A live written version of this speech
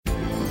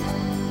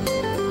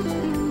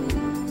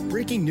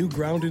breaking new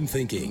ground in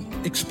thinking,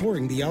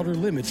 exploring the outer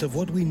limits of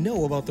what we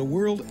know about the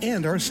world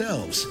and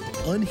ourselves,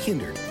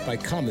 unhindered by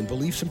common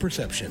beliefs and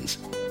perceptions.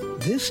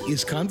 This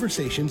is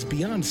Conversations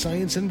Beyond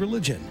Science and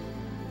Religion,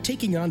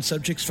 taking on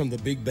subjects from the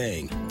Big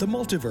Bang, the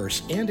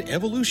multiverse, and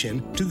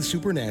evolution to the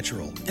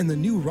supernatural and the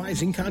new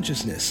rising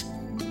consciousness.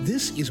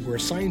 This is where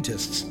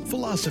scientists,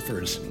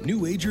 philosophers,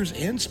 New Agers,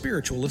 and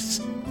spiritualists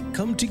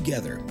come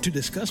together to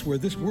discuss where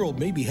this world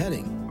may be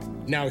heading.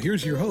 Now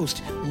here's your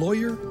host,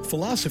 lawyer,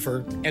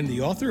 philosopher, and the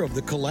author of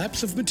The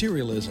Collapse of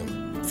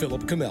Materialism,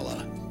 Philip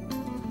Comella.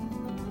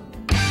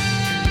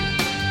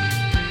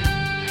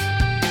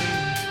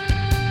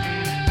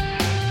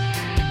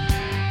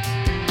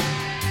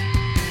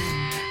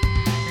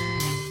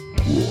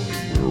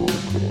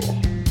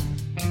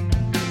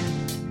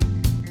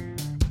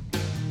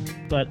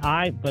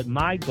 But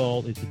my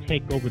goal is to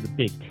take over the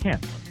big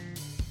tent.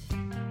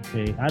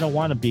 Okay, I don't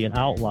want to be an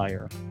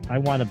outlier. I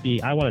want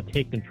to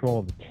take control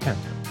of the tent.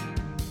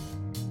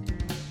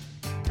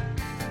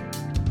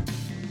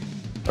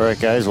 All right,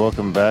 guys,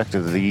 welcome back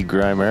to the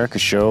Grimerica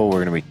show.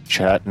 We're going to be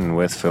chatting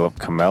with Philip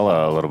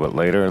Comella a little bit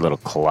later, a little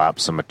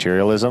Collapse of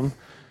Materialism.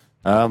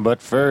 But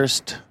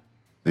first,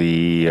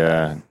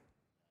 the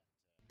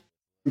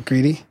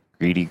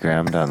Greedy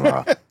Graham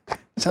Dunlop.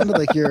 sounded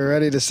like you were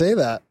ready to say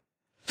that.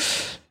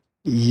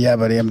 Yeah,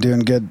 buddy, I'm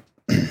doing good.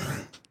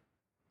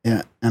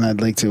 Yeah, and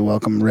I'd like to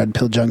welcome Red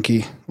Pill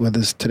Junkie with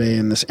us today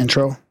in this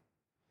intro.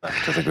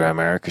 Back to the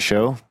Grimerica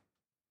show.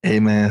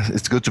 Hey, man,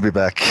 it's good to be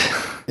back.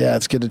 Yeah,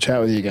 it's good to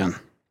chat with you again.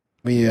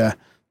 We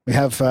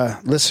have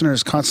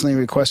listeners constantly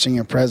requesting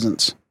your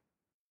presence.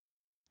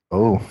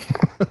 Oh,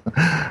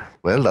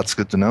 well, that's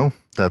good to know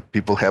that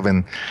people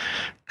haven't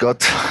got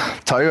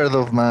tired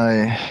of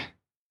my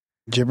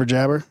Jibber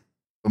jabber?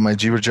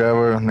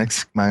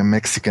 my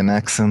Mexican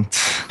accent.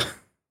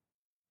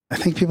 I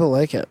think people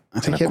like it.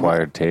 I think An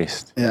acquired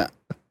taste. Yeah,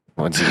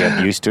 Once you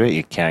get used to it,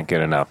 you can't get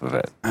enough of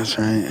it. that's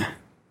right.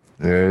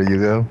 There you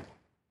go.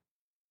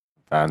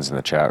 Fans in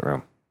the chat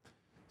room.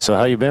 So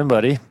how you been,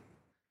 buddy?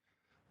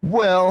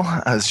 Well,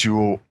 as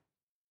you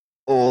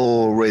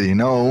already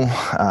know,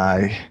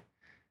 I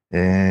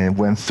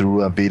went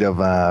through a bit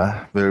of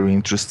a very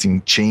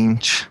interesting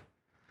change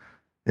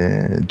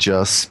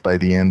just by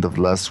the end of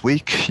last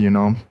week,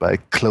 by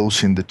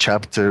closing the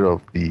chapter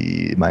of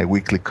my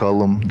weekly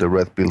column, The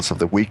Red Pills of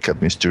the Week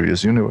at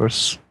Mysterious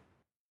Universe.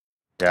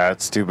 Yeah,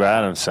 it's too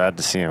bad. I'm sad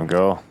to see him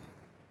go.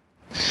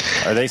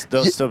 Are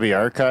they'll still be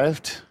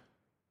archived?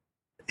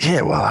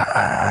 Yeah, well,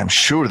 I'm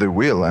sure they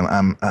will.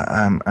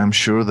 I'm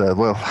sure that.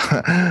 Well,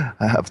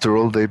 after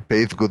all, they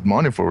paid good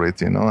money for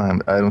it. And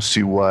I don't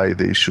see why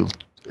they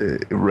should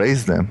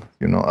erase them.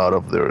 Out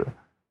of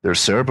their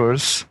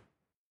servers.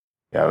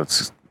 Yeah,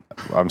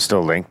 I'm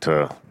still linked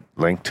to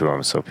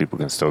them, so people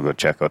can still go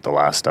check out the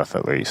last stuff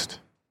at least.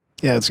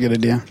 Yeah, it's a good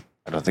idea.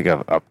 I don't think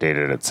I've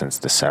updated it since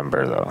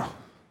December though.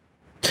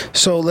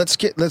 So let's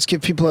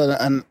give people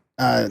an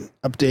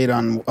update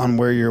on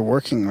where you're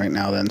working right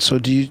now. Then, so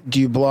do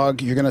you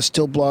blog? You're gonna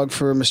still blog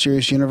for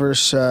Mysterious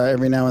Universe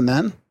every now and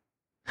then?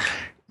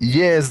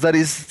 Yes, that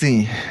is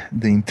the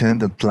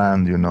intended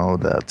plan.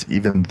 That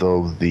even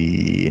though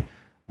the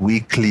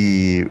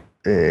weekly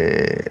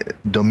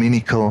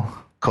Dominical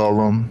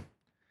column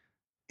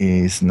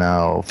is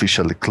now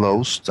officially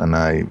closed, and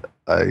I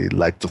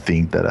like to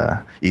think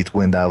that it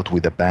went out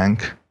with a bang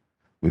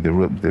with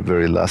the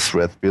very last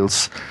Red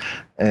Pills.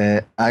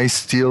 I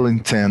still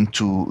intend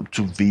to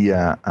be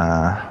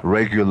a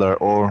regular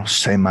or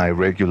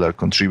semi-regular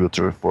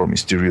contributor for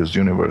Mysterious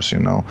Universe,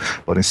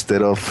 but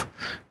instead of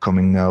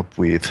coming up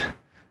with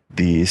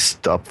these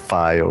top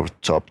 5 or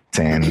top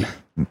 10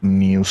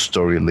 news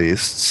story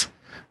lists,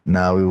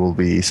 now it will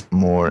be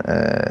more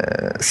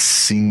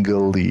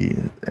singly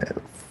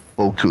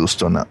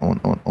focused on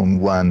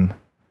one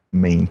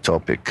main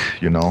topic,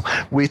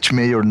 which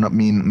may or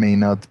may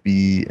not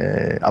be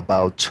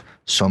about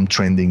some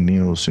trending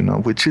news,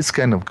 which is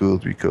kind of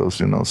good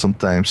because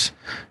sometimes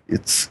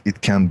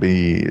it can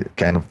be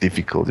kind of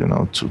difficult,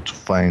 to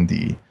find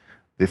the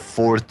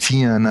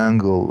Fortean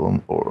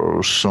angle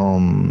or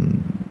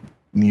some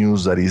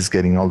news that is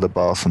getting all the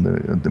buzz on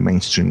the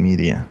mainstream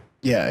media.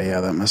 Yeah,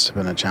 that must have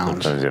been a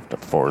challenge. Sometimes you have to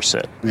force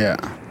it. Yeah.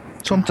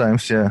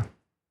 Sometimes, yeah.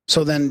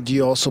 So then, do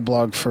you also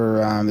blog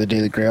for the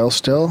Daily Grail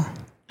still?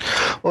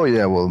 Oh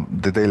yeah, well,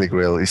 the Daily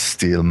Grail is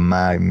still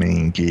my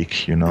main gig.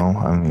 I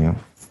mean,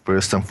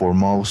 first and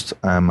foremost,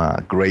 I'm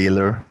a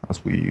grailer,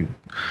 as we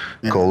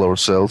call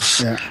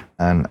ourselves,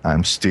 and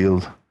I'm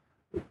still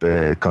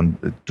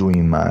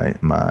doing my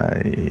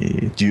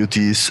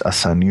duties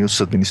as a news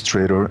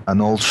administrator,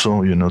 and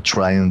also,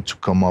 trying to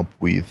come up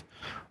with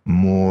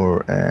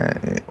more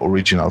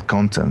original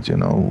content.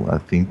 I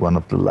think one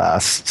of the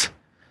last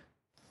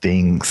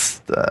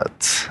things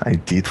that I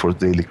did for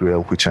Daily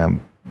Grail, which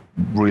I'm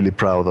really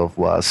proud of,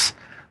 was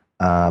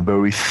a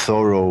very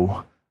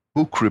thorough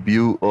book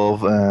review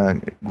of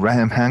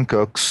Graham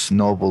Hancock's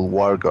novel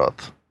War God.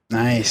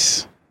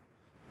 Nice.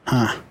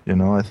 Huh.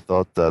 I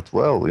thought that,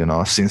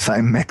 well, since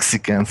I'm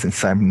Mexican,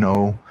 since I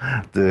know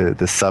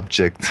the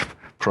subject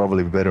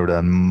probably better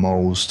than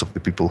most of the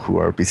people who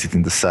are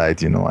visiting the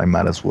site. I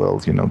might as well,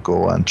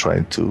 go and try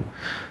to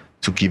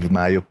give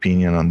my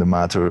opinion on the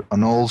matter,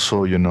 and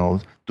also,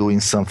 doing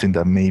something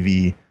that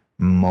maybe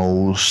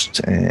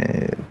most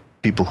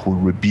people who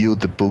reviewed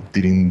the book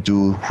didn't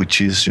do, which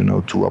is,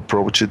 to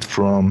approach it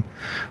from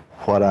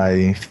what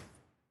I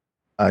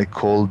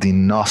call the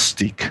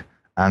Gnostic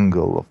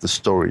angle of the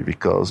story,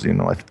 because,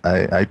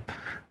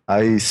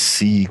 I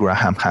see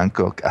Graham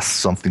Hancock as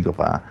something of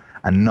a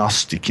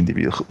Gnostic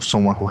individual,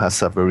 someone who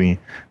has a very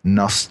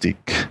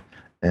Gnostic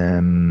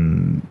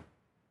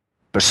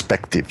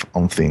perspective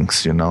on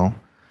things,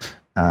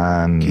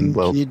 And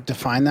can you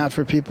define that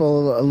for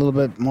people a little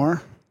bit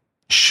more?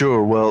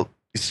 Sure. Well,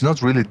 it's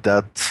not really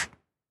that.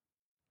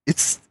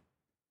 It's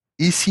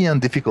easy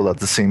and difficult at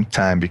the same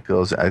time,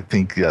 because I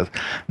think that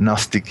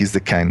Gnostic is the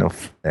kind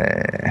of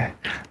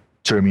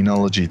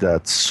terminology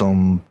that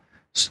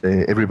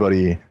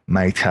everybody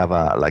might have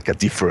a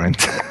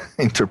different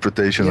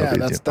interpretation of it.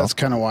 Yeah, that's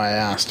kind of why I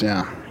asked.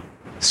 Yeah.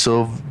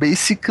 So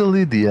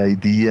basically,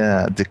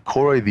 the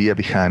core idea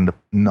behind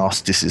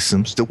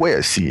Gnosticism, the way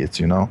I see it,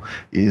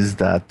 is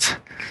that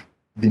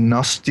the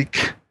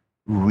Gnostic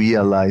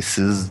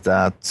realizes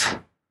that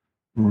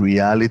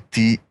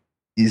reality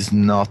is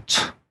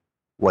not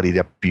what it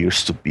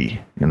appears to be,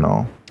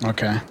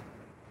 Okay.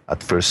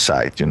 At first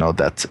sight,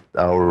 that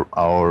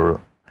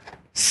our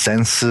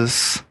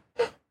senses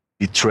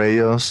betray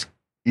us,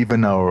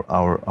 even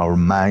our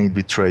mind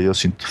betray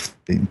us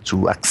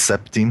into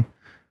accepting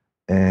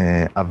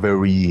a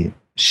very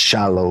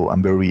shallow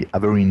and a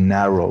very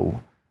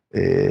narrow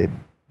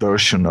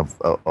version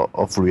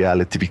of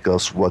reality,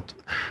 because what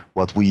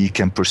we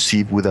can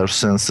perceive with our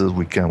senses,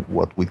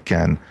 what we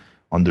can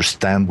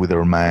understand with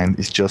our mind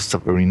is just a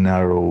very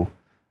narrow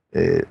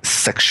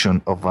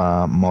section of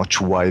a much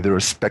wider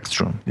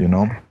spectrum,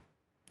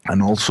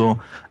 And also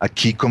a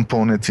key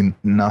component in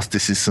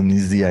Gnosticism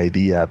is the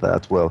idea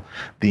that, well,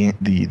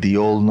 the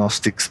old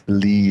Gnostics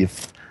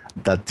believed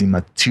that the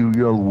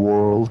material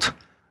world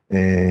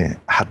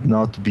had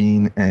not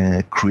been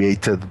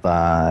created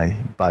by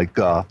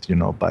God,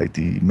 by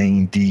the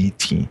main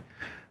deity,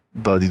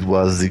 but it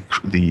was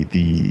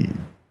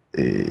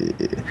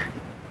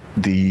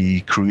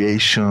the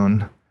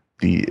creation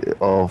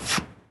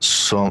of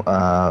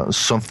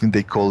something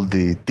they call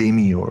the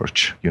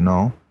demiurge,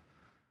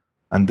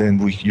 And then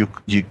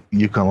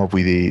you come up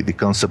with the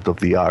concept of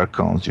the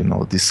archons,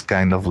 this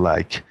kind of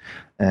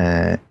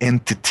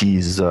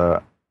entities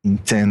are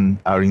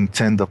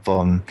intent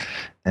upon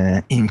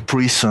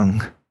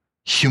imprison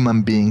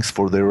human beings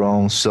for their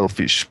own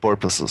selfish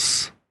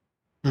purposes.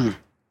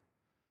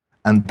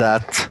 And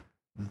that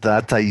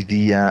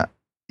idea,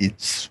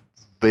 it's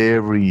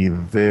very,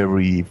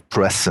 very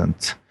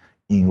present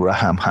in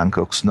Graham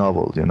Hancock's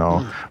novel,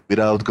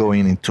 without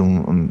going into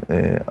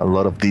a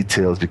lot of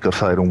details,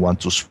 because I don't want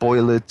to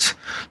spoil it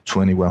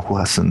to anyone who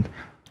hasn't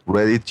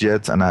read it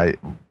yet, and I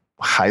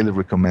highly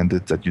recommend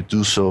it that you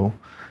do so.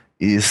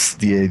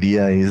 The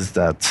idea is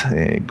that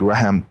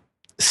Graham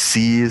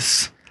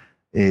sees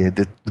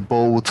that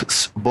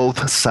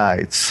both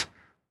sides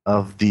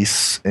of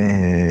this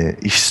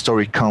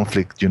historic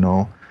conflict,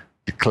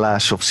 the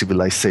clash of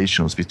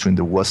civilizations between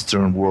the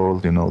Western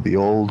world, the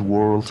old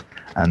world,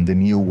 and the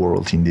new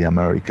world in the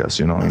Americas,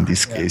 in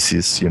these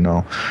cases,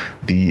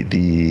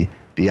 the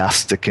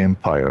Aztec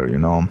Empire,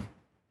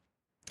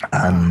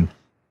 and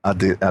at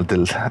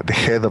the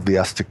head of the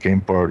Aztec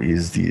Empire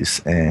is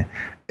this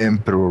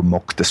Emperor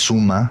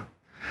Moctezuma,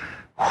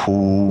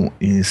 who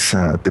is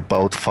a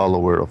devout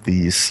follower of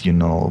this,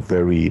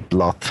 very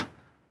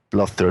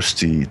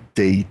bloodthirsty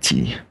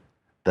deity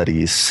that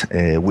is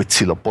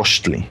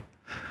Huitzilopochtli.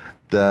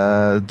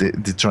 The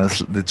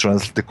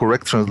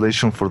correct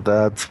translation for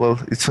that, well,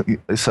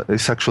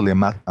 it's actually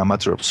a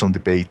matter of some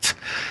debate,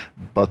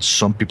 but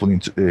some people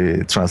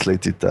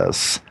translate it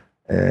as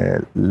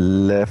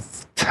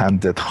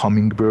left-handed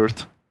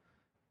hummingbird.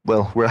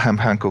 Well, Graham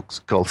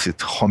Hancock calls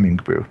it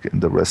hummingbird in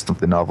the rest of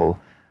the novel,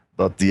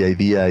 but the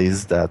idea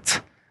is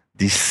that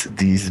this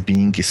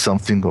being is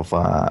something of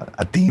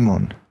a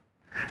demon,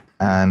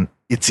 and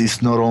it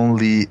is not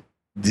only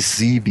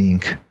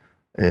deceiving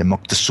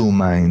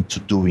Moctezuma into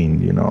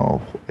doing,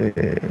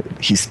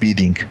 his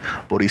bidding,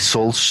 but it's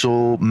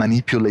also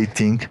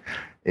manipulating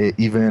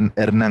even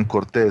Hernán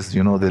Cortés,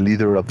 the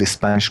leader of the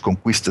Spanish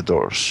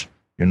conquistadors,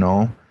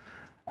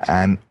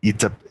 and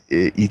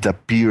it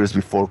appears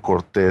before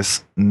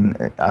Cortés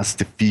as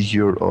the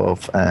figure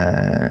of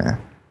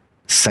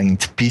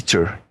Saint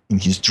Peter in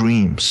his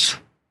dreams,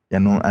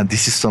 and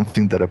this is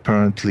something that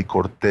apparently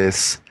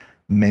Cortés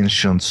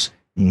mentions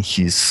in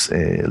his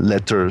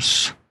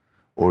letters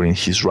or in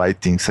his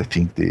writings. I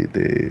think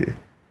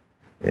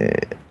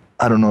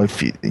I don't know if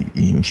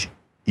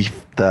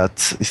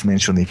that is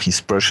mentioned in his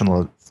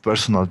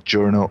personal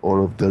journal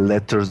or of the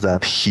letters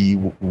that he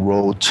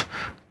wrote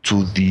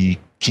to the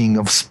King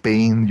of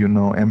Spain,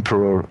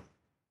 Emperor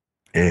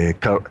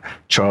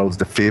Charles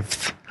V.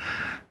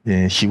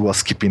 He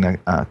was keeping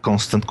a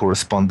constant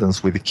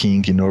correspondence with the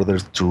king in order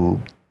to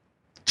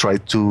try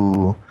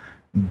to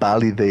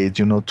validate,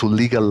 to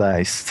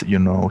legalize,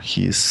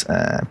 his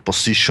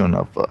position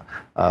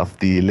of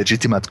the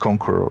legitimate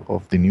conqueror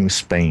of the new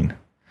Spain.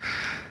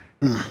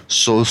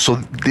 So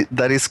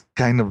that is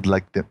kind of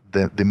like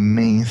the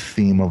main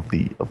theme of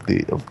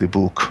the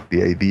book,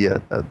 the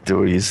idea that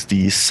there is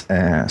this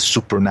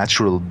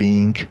supernatural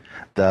being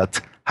that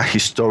a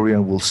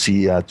historian will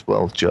see as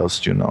well,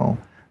 just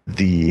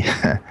the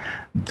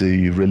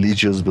the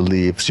religious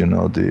beliefs,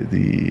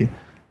 the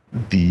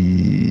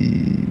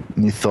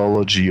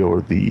mythology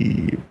or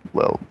the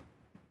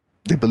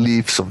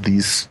beliefs of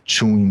these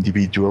two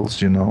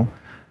individuals,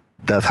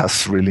 that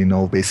has really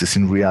no basis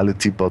in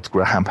reality. But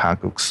Graham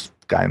Hancock's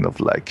kind of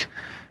like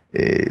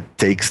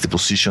takes the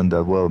position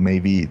that, well,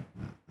 maybe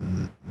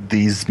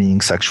these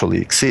beings actually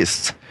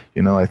exist.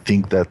 I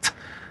think that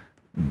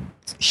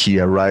he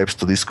arrives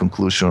to this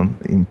conclusion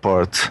in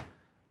part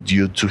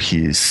due to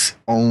his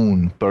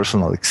own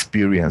personal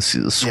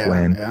experiences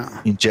when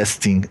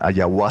ingesting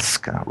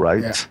ayahuasca,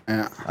 right?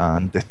 Yeah.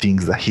 And the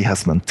things that he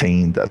has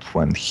maintained, that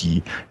when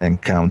he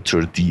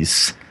encountered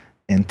these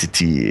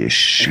entity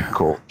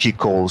he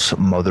calls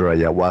Mother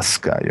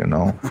Ayahuasca,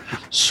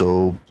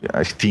 So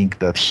I think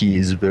that he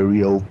is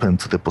very open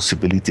to the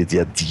possibility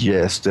that,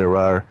 yes, there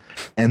are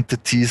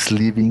entities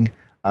living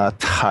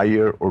at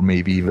higher or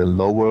maybe even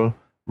lower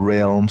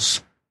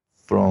realms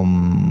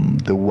from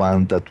the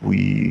one that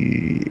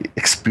we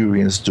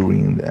experience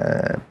during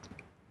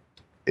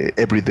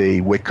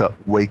everyday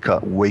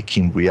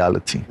waking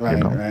reality.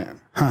 Right.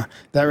 Huh.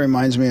 That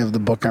reminds me of the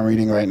book I'm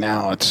reading right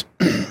now.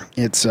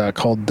 It's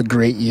called The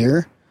Great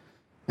Year,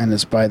 and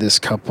it's by this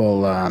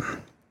couple,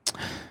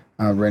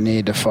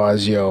 Rene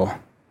DeFazio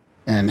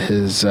and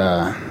his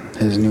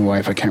new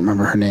wife. I can't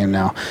remember her name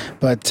now,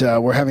 but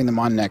we're having them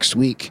on next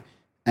week,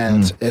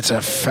 and it's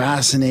a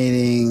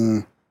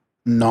fascinating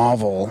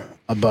novel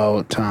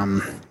about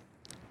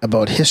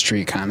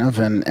history, kind of,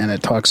 and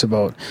it talks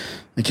about,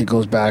 like, it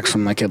goes back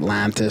from like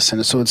Atlantis,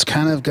 and so it's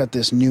kind of got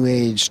this new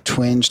age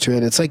twinge to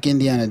it. It's like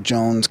Indiana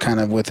Jones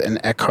kind of with an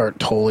Eckhart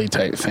Tolle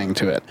type thing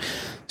to it.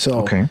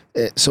 So,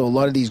 so a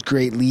lot of these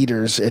great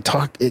leaders, it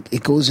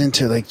goes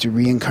into like the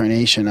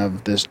reincarnation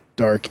of this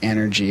dark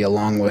energy,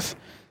 along with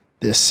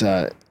this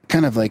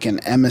kind of like an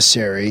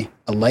emissary,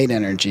 a light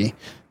energy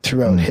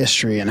throughout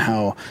history, and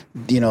how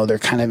they're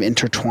kind of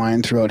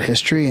intertwined throughout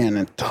history. And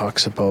it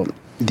talks about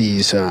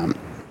these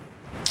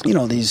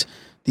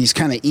these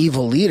kind of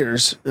evil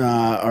leaders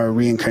are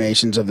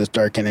reincarnations of this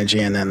dark energy,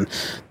 and then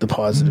the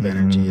positive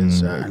energy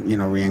is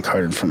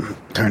reincarnated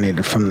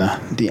from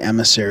the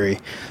emissary.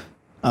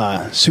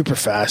 Super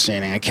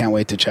fascinating. I can't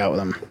wait to chat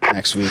with him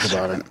next week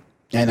about it.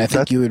 And I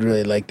think you would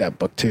really like that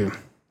book too.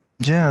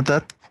 Yeah,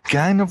 that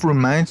kind of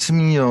reminds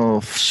me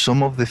of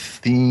some of the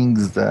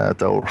things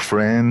that our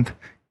friend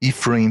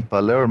Ephraim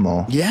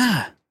Palermo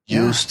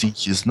used in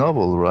his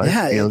novel, right?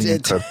 Yeah,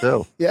 Alien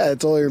Cartel. Yeah, it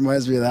totally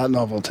reminds me of that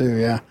novel too.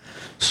 Yeah.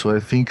 So I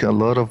think a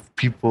lot of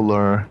people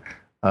are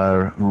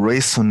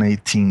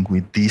resonating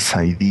with this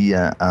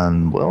idea,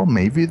 and well,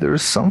 maybe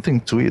there's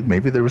something to it.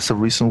 Maybe there is a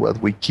reason why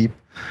we keep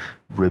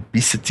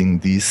revisiting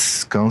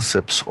these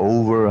concepts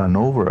over and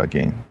over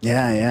again.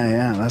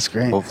 Yeah. That's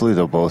great. Hopefully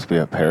they'll both be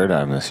at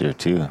Paradigm this year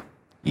too,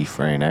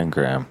 Ephraim and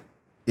Graham.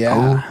 Yeah.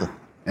 Oh.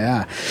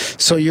 Yeah.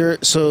 So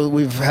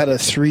we've had a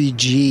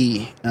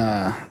 3G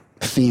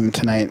theme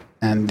tonight,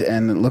 and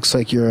it looks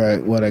like you're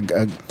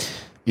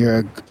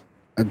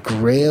a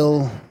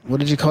grail. What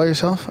did you call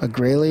yourself? A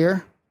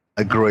grailier?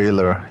 A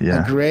grailer,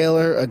 yeah. A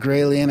grailer, a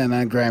grailian, and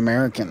a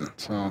Grimerican.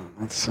 So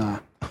that's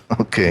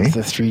okay. That's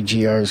the 3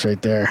 GRs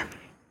right there.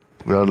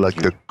 We are like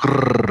the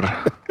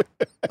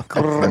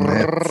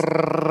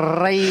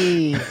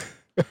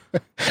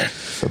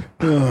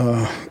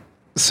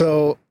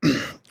So,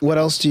 what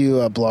else do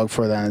you blog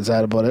for then? Is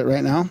that about it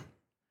right now?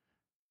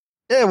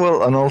 Yeah,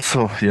 well, and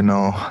also,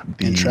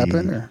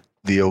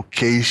 the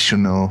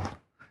occasional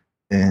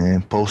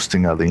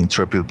posting at the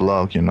Intrepid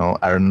blog,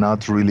 are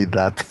not really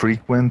that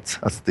frequent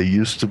as they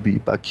used to be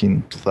back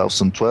in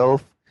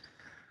 2012.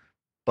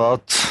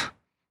 But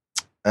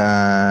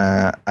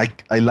I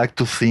like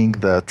to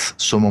think that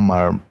some of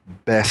our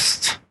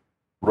best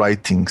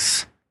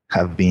writings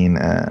have been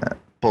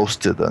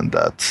posted on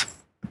that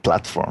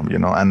platform,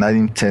 and I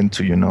intend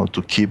to,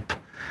 to keep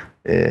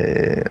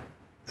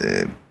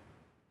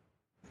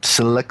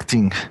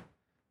selecting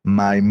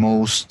my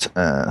most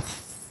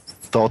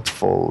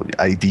thoughtful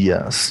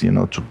ideas,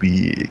 to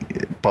be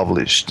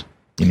published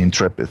in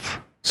Intrepid.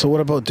 So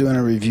what about doing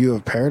a review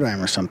of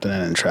Paradigm or something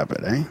in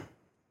Intrepid, eh?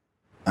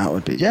 That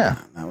would be that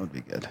would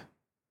be good.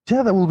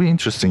 Yeah, that will be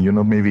interesting.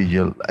 Maybe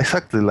you'll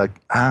exactly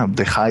like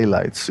the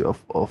highlights of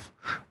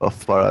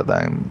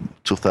Paradigm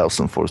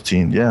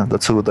 2014. Yeah,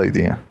 that's a good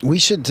idea. We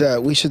should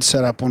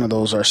set up one of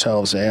those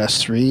ourselves.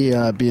 Us three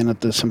being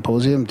at the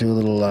symposium, do a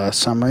little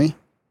summary.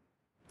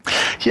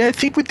 Yeah, I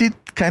think we did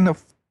kind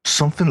of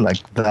something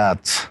like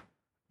that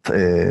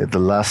the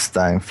last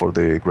time for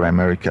the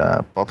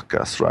Grimerica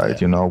podcast, right?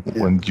 Yeah.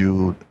 When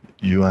you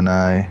and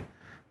I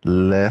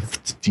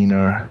left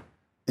dinner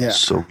Yeah.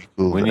 So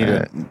We need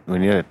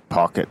a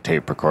pocket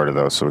tape recorder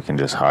though, so we can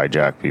just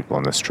hijack people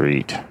in the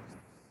street,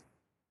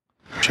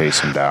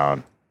 chase them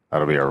down.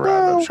 That'll be a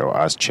random show.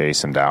 Us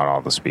chasing down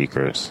all the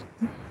speakers.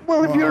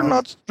 Well, if you're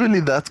not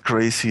really that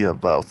crazy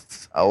about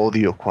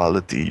audio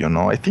quality,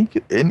 I think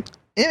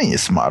any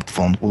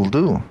smartphone will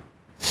do.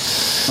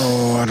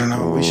 Oh, I don't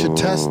know. We should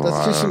test.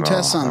 Let's do some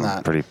tests on I'm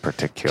that. pretty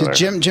particular.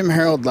 Jim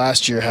Harold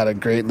last year had a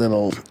great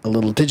little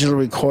digital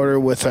recorder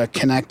with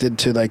connected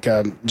to like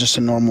just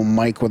a normal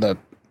mic with a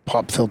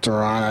pop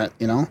filter on it.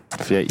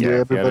 If you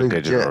had a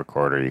digital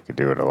recorder, you could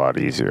do it a lot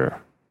easier.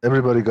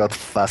 Everybody got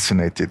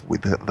fascinated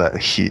with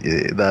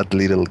that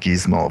little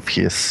gizmo of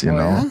his,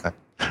 Yeah?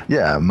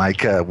 Yeah,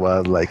 Micah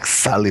was like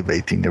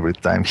salivating every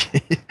time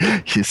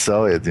he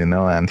saw it,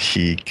 and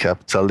he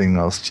kept telling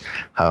us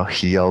how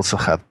he also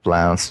had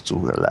plans to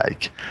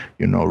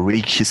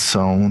rig his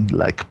own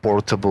like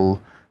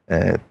portable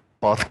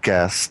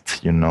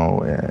podcast,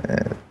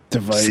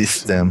 Device.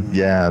 system,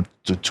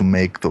 to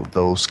make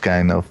those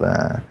kind of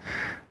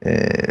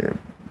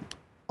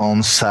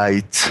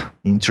on-site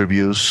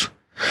interviews.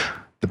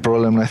 The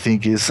problem, I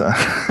think, is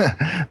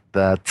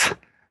that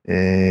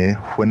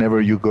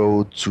whenever you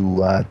go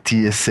to a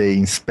TSA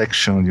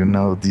inspection,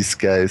 these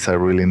guys are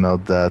really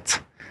not that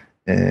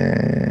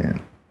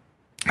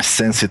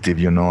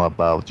sensitive,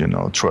 about,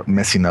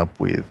 messing up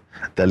with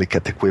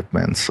delicate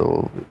equipment.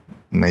 So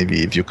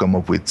maybe if you come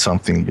up with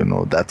something,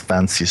 that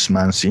fancy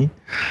schmancy,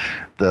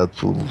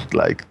 that will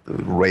like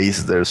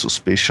raise their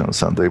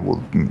suspicions and they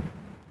will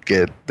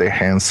get their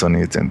hands on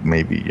it and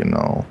maybe,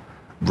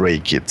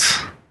 break it.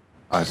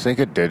 I think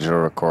a digital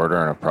recorder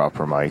and a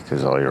proper mic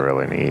is all you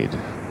really need.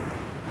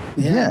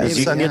 Yeah,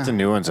 You can get the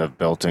new ones have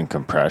built-in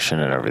compression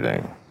and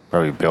everything.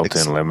 Probably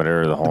built-in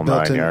limiter, the whole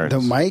 9 yards.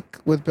 The mic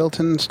with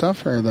built-in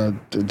stuff or the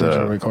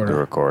digital recorder? The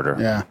recorder.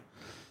 Yeah.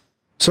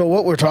 So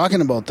what we're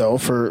talking about, though,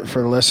 for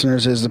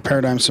listeners is the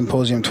Paradigm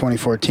Symposium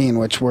 2014,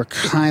 which we're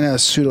kind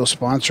of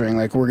pseudo-sponsoring.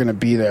 Like, we're going to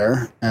be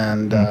there.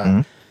 And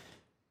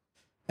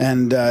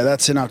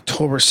that's in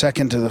October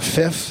 2nd to the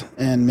 5th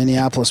in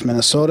Minneapolis,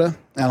 Minnesota.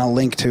 And I'll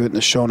link to it in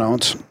the show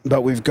notes.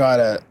 But we've got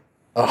a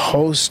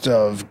host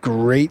of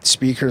great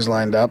speakers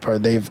lined up, or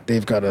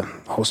they've got a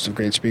host of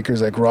great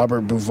speakers like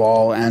Robert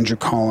Bouval, Andrew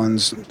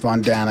Collins,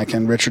 Von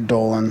Daniken, Richard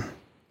Dolan,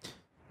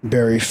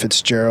 Barry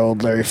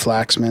Fitzgerald, Larry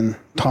Flaxman,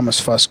 Thomas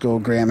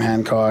Fusco, Graham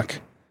Hancock.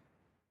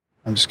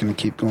 I'm just going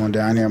to keep going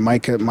down here.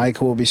 Micah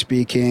will be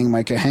speaking,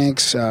 Micah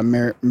Hanks,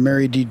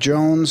 Mary D.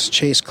 Jones,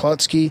 Chase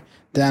Klutsky,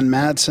 Dan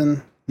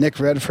Madsen, Nick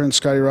Redfern,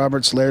 Scotty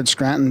Roberts, Laird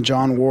Scranton,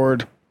 John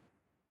Ward,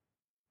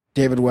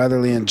 David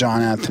Weatherly, and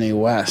John Anthony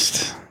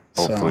West.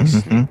 Hopefully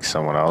sneak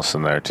someone else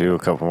in there too. A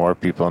couple more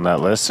people on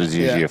that list. There's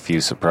usually a few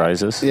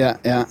surprises.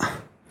 Yeah.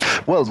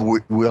 Well,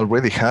 we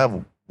already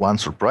have one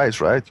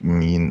surprise, right? I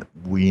mean,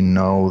 we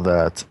know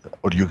that,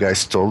 or you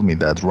guys told me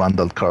that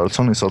Randall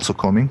Carlson is also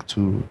coming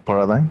to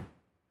Paradigm.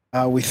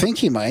 We think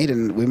he might,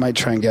 and we might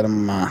try and get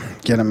him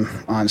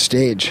on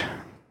stage.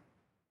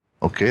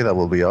 Okay, that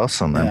will be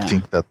awesome. Yeah. I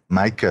think that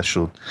Micah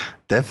should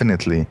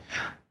definitely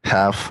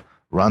have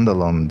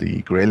Randall on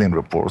the Grayling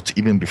Report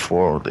even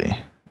before the...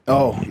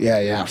 Oh,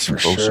 yeah, for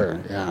sure,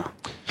 yeah.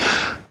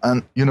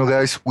 And,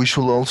 guys, we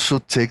should also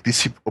take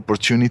this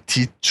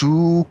opportunity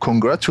to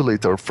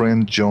congratulate our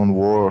friend John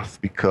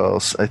Worth,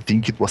 because I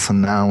think it was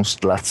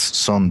announced last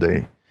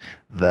Sunday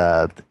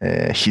that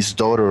his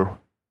daughter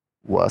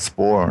was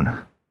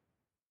born.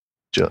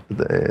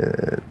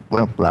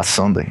 Last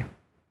Sunday.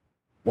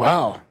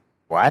 Wow.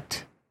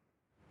 What?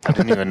 I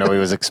didn't even know he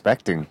was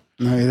expecting.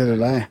 No, neither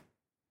did I.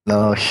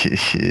 No,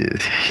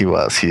 he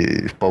was.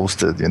 He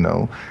posted,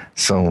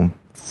 some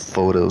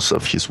photos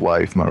of his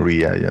wife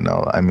Maria.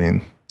 I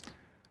mean,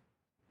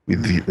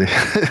 with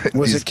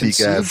was it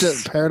conceived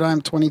at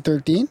Paradigm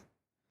 2013?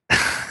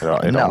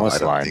 It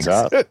almost lines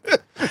up.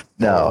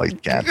 No,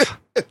 it can't.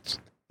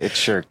 It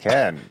sure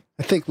can.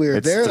 I think we were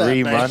there.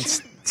 3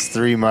 months. It's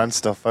 3 months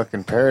till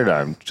fucking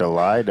Paradigm.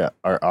 July to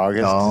or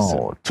August.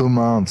 No, 2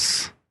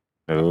 months.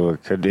 Oh,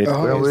 it could be. It's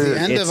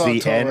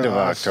The end of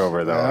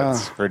October, though. Yeah.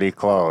 It's pretty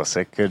close.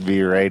 It could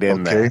be right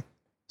in there. Okay,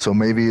 so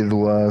maybe it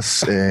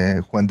was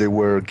when they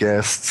were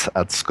guests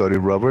at Scotty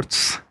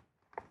Roberts.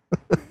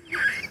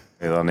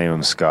 They'll name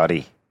him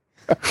Scotty.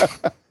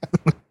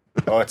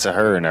 Oh, it's a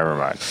her. Never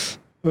mind.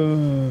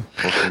 Well,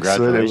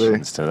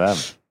 congratulations to them.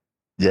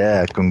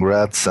 Yeah,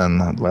 congrats,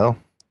 and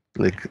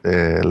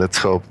let's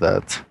hope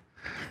that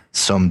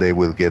someday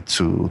we'll get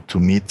to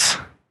meet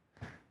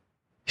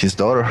his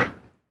daughter.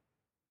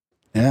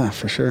 Yeah,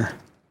 for sure.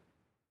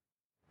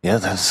 Yeah,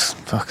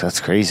 that's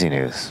crazy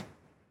news.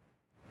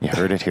 You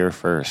heard it here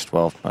first.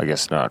 Well, I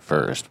guess not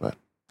first, but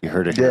you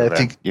heard it here.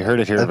 You heard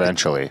it here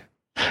eventually.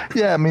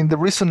 Yeah, I mean, the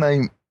reason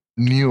I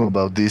knew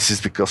about this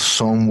is because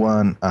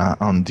someone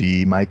on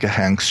the Micah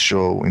Hanks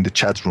show in the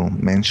chat room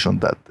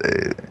mentioned that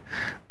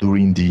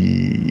during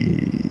the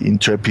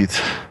Intrepid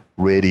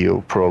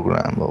radio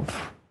program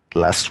of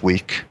last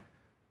week,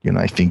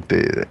 I think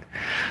the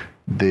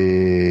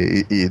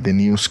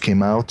news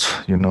came out,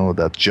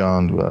 that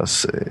John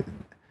was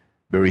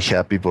very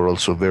happy, but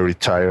also very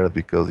tired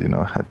because,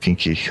 I think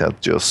he had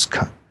just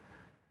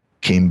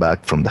came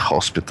back from the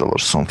hospital or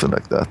something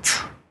like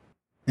that.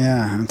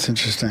 Yeah, that's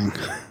interesting.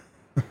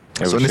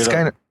 So it's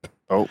kind of...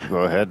 Oh,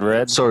 go ahead,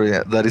 Red. Sorry,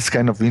 that is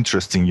kind of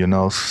interesting,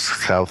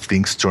 how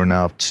things turn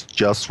out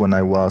just when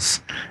I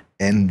was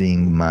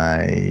ending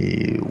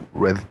my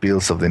red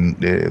pills of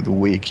the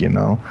week,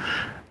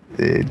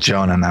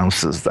 John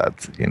announces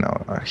that,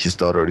 his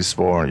daughter is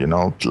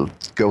born,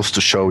 goes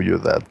to show you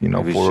that,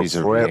 Maybe she's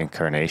a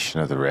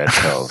reincarnation of the red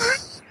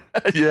pills.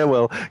 Yeah,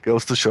 well,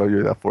 goes to show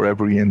you that for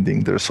every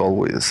ending, there's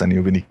always a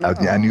new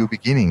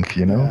beginning,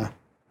 Yeah,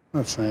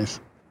 that's nice.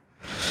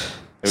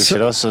 We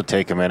should also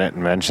take a minute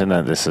and mention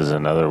that this is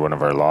another one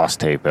of our Lost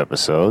Tape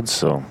episodes.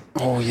 So,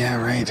 oh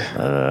yeah, right.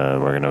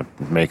 We're gonna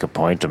make a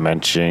point of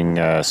mentioning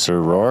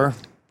Sir Roar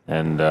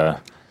and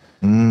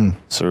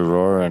Sir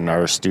Roar in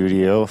our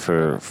studio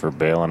for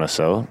bailing us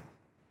out.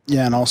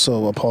 Yeah, and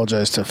also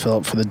apologize to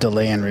Philip for the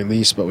delay in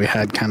release, but we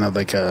had kind of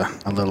like a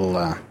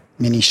little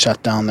mini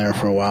shutdown there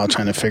for a while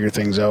trying to figure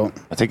things out.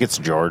 I think it's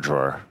George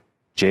Roar.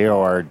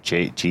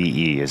 Jorge.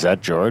 Is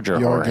that George or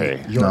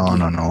Jorge?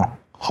 No.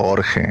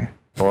 Jorge.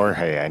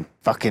 Jorge, I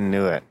fucking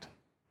knew it.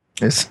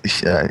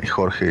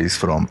 Jorge is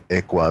from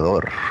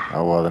Ecuador.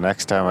 Oh, well, the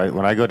next time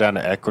when I go down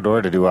to Ecuador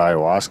to do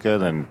ayahuasca,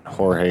 then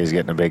Jorge is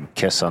getting a big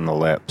kiss on the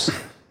lips.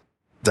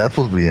 That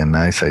would be a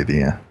nice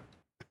idea.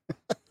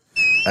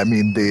 I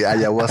mean, the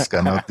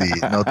ayahuasca, not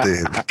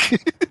the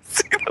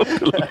kiss on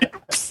the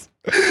lips.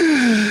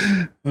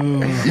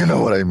 You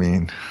know what I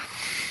mean.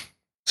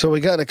 So we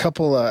got a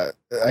couple. I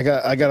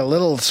got a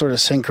little sort of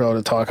synchro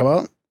to talk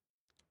about,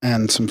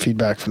 and some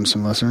feedback from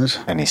some listeners.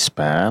 Any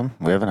spam?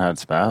 We haven't had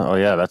spam. Oh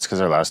yeah, that's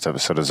because our last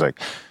episode is like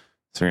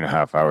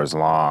 3.5 hours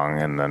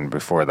long, and then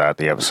before that,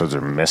 the episodes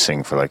are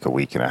missing for like a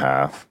week and a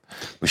half.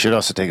 We should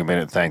also take a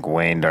minute to thank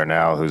Wayne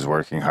Darnell, who's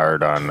working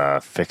hard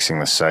on fixing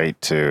the site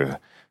to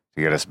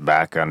get us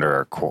back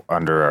under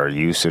our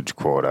usage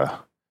quota.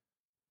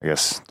 I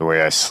guess the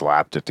way I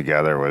slapped it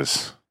together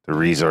was the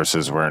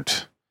resources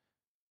weren't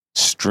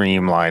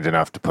streamlined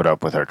enough to put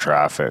up with our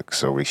traffic,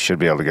 so we should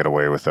be able to get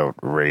away without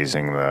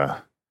raising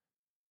that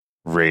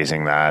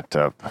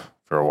up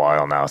for a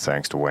while now,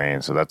 thanks to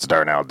Wayne. So that's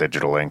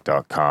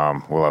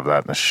darnelldigitalinc.com. We'll have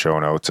that in the show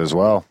notes as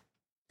well.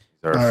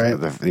 All right.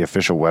 The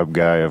official web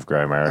guy of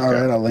Grimerica. All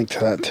right, I'll link to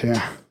that too.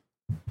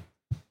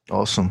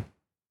 Awesome.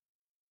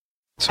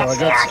 So I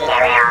got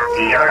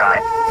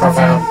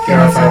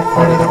UFO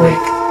quote of the week.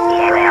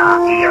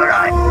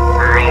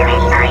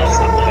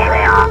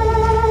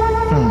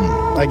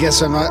 I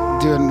guess I'm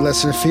not doing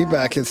listener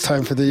feedback. It's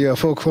time for the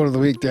UFO quote of the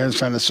week. Darren's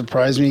trying to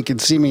surprise me. You can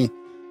see me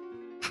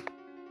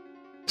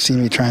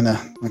trying to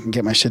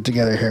get my shit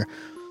together here.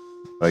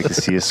 Like to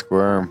see a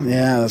squirm.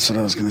 Yeah, that's what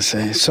I was going to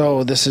say.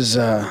 So this is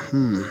the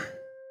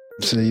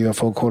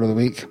UFO quote of the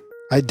week.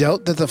 I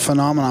doubt that the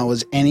phenomena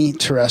was any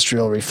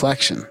terrestrial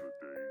reflection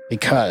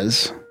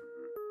because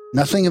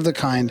nothing of the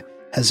kind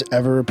has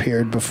ever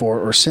appeared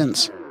before or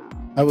since.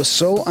 I was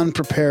so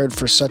unprepared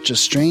for such a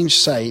strange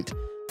sight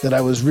that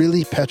I was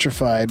really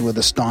petrified with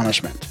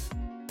astonishment.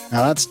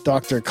 Now that's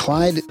Dr.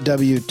 Clyde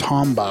W.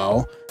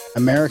 Tombaugh,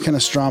 American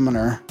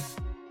astronomer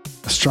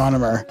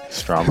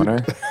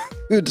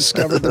who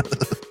discovered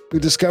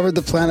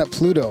the planet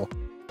Pluto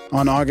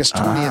on August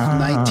 20th,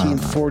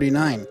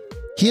 1949.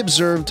 He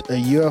observed a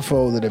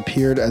UFO that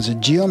appeared as a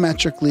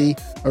geometrically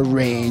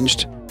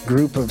arranged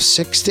group of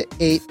 6 to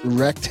 8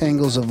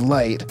 rectangles of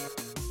light.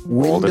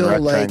 Golden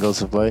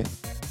rectangles of light?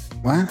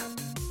 What?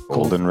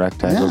 Golden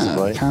rectangles of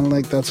light? Kind of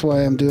like that's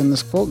why I'm doing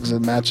this quote, because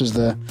it matches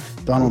the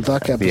Donald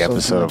Duck episode. The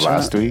episode of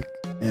last week?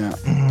 Yeah.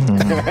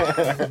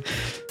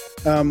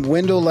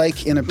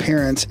 Window-like in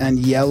appearance and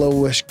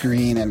yellowish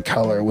green in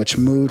color, which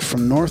moved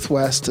from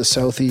northwest to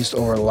southeast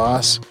over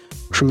Las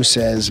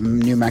Cruces,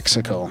 New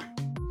Mexico.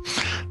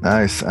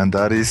 Nice. And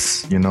that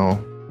is,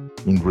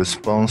 in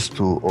response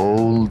to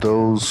all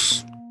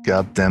those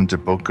goddamn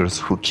debunkers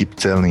who keep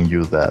telling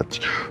you that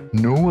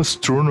no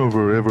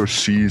astronomer ever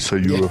sees a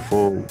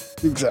UFO.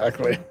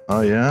 Exactly.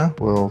 Oh, yeah?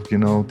 Well,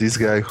 this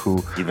guy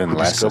who... Even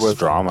less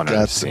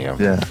astronomers see him.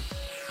 Yeah.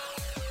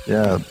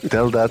 Yeah,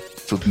 tell that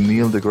to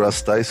Neil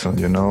deGrasse Tyson,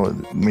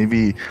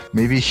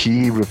 Maybe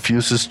he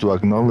refuses to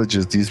acknowledge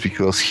this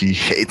because he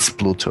hates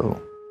Pluto.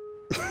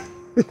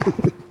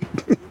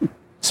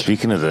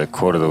 Speaking of the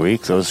quote of the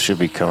week, those should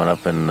be coming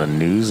up in the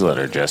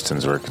newsletter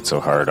Justin's working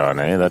so hard on,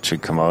 eh? That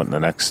should come out in the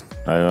next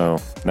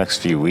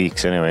few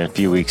weeks. Anyway, in a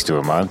few weeks to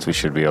a month, we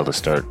should be able to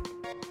start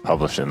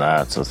publishing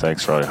that. So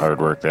thanks for all your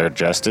hard work there.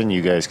 Justin,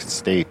 you guys can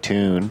stay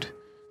tuned.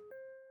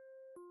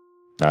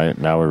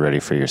 Now we're ready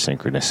for your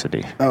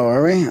synchronicity. Oh,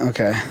 are we?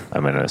 Okay.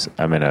 I'm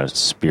in a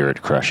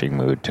spirit crushing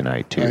mood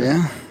tonight too. Oh,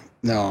 yeah?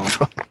 No.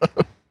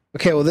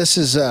 Okay, well this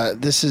is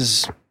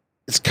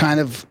it's kind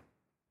of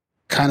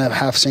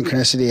half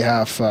synchronicity,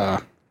 half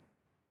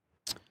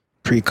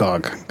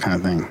precog kind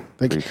of thing.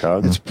 Like,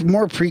 precog? It's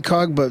more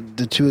precog, but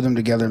the two of them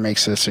together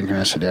makes a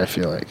synchronicity, I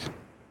feel like.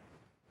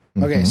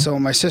 Mm-hmm. Okay, so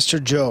my sister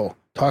Jo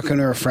talking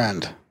to her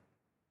friend.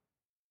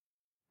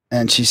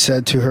 And she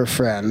said to her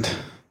friend,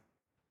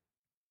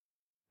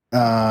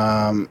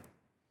 I'm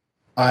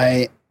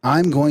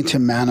going to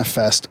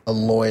manifest a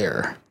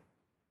lawyer.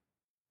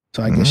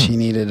 So I guess she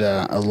needed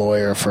a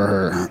lawyer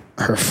for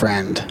her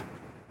friend,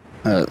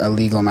 a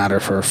legal matter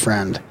for her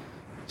friend.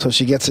 So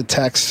she gets a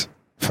text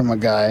from a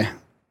guy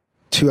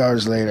 2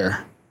 hours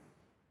later,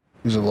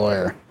 who's a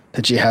lawyer,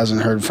 that she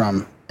hasn't heard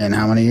from in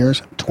how many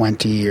years?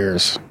 20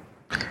 years.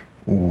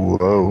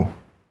 Whoa.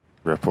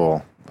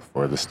 Ripple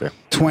before the stick.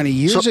 20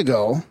 years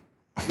ago,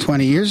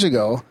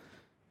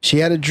 she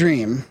had a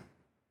dream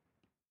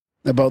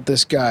about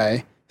this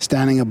guy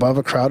standing above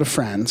a crowd of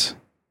friends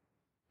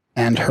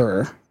and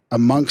her,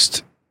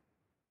 amongst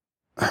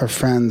her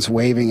friends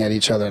waving at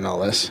each other and all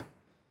this.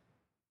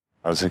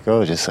 I was like,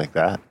 oh, just like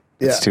that.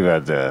 Yeah. It's too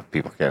bad the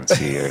people can't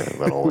see your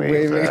little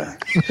wave there.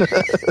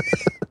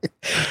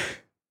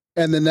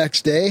 And the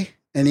next day,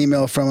 an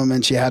email from him,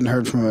 and she hadn't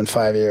heard from him in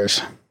 5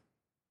 years.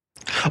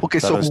 Okay,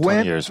 That so was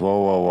 20 years.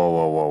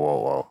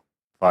 Whoa.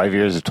 5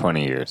 years or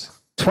 20 years?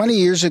 20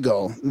 years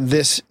ago,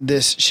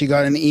 she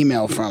got an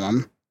email from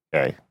him.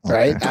 Okay.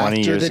 Right? 20 After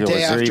years the ago. day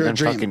Was there after a even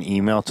dream. fucking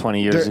email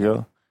 20 years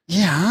ago?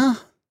 Yeah.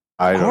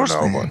 I don't course,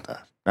 know man. about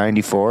that.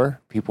 94?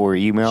 People were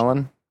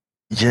emailing?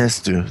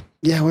 Yes, dude.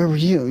 Yeah, where were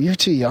you? You're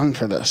too young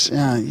for this.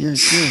 Yeah,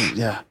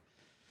 yeah.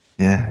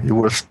 Yeah, you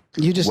were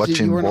You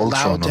watching weren't Voltron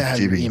allowed to on have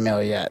your TV.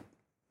 email yet.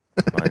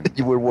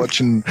 You were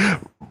watching,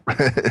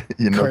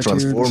 Cartoons.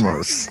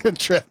 Transformers.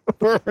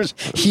 Transformers,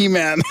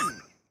 He-Man.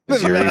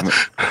 Was your email-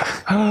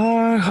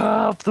 I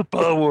have the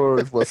power.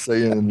 It was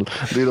saying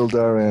little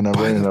Darren and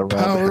running around.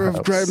 Power of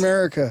the house.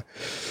 Grimerica.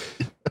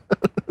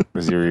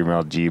 was your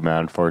email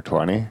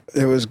gman420?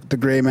 It was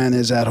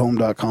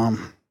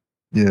thegreymanisathome.com.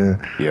 Yeah.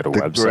 You had a The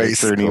website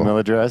for an Grayskull. email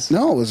address?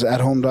 No, it was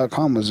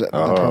athome.com was the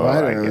Oh,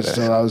 provider. I get it.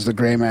 So I was the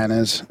gray man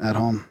is at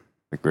home.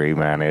 The gray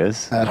man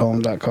is? At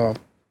home.com.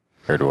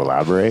 Care to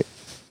elaborate?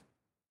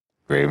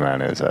 Gray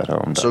man is at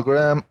home. So,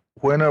 Graham,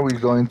 when are we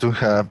going to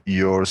have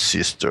your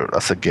sister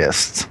as a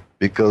guest?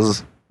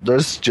 Because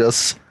there's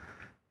just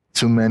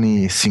too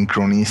many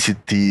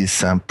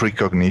synchronicities and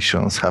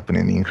precognitions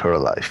happening in her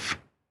life.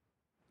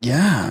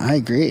 Yeah, I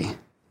agree.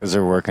 Because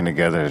they're working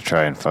together to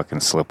try and fucking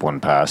slip one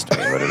past me,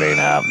 but it ain't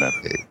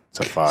happening. It's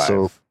a 5.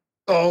 So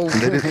Oh,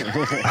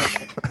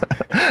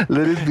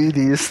 let it be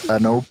this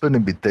an open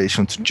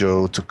invitation to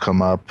Joe to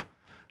come up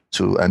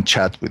and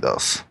chat with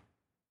us.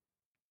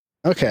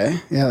 okay.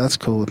 Yeah, that's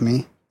cool with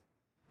me.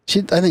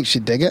 I think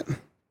she'd dig it. I'm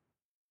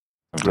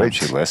glad Great.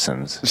 she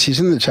listens. She's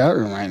in the chat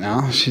room right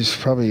now. She's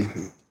probably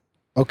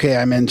okay.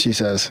 I'm in. She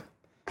says,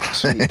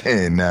 "Sweet,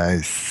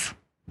 Nice.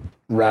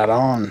 right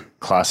on."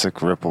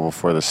 Classic ripple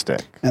before the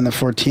stick. And the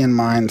 14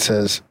 mind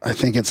says, "I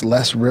think it's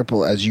less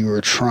ripple as you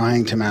were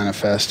trying to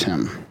manifest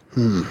him."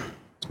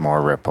 It's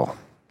more ripple.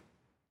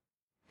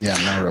 Yeah,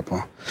 no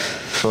ripple.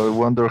 So I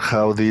wonder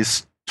how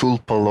these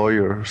tulpa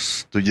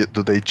lawyers do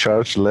they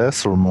charge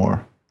less or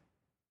more?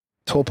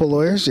 Tulpa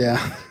lawyers,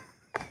 yeah.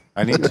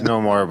 I need to know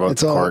more about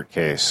It's the all- court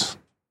case.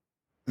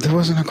 There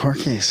wasn't a court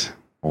case.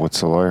 What's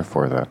the lawyer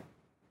for then?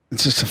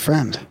 It's just a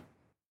friend.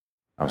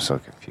 I'm so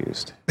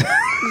confused.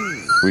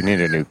 We need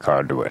a new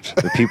conduit.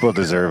 The people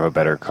deserve a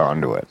better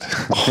conduit.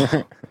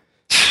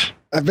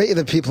 I bet you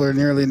the people are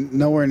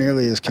nowhere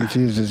nearly as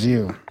confused as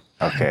you.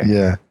 Okay.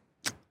 Yeah.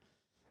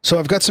 So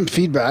I've got some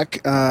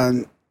feedback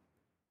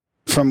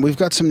we've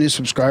got some new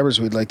subscribers.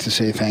 We'd like to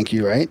say thank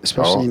you, right?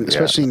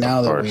 Especially now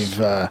of that course.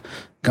 we've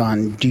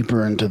gone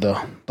deeper into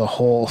the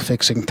whole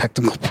fixing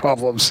technical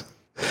problems.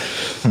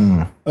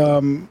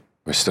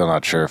 We're still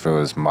not sure if it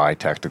was my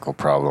technical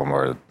problem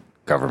or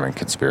government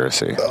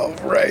conspiracy. Oh,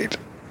 right.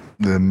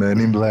 The Men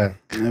in Black.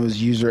 It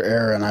was user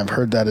error, and I've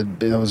heard that it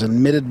was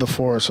admitted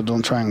before, so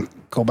don't try and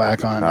go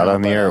back on it. Not now,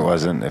 on the but, air, it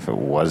wasn't. If it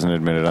wasn't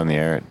admitted on the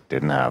air, it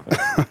didn't happen.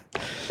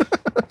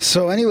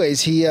 So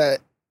anyways,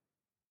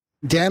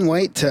 Dan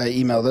White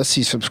emailed us.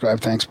 He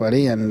subscribed. Thanks,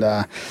 buddy. And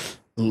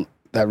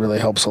that really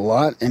helps a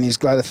lot. And he's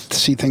glad to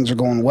see things are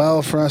going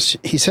well for us.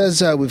 He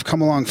says we've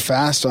come along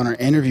fast on our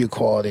interview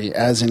quality,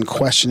 as in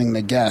questioning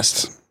the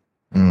guests.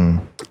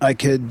 I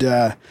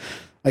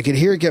could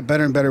hear it get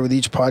better and better with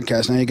each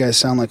podcast. Now you guys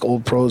sound like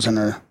old pros and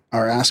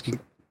are asking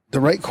the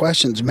right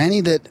questions,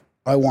 many that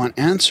I want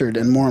answered,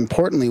 and more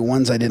importantly,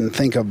 ones I didn't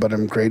think of, but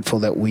I'm grateful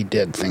that we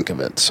did think of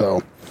it.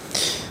 So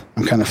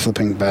I'm kind of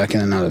flipping back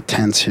in and out of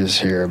tenses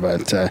here,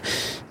 but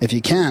if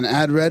you can,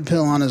 add Red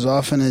Pill on as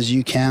often as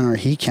you can or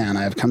he can.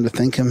 I have come to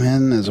think of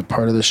him as a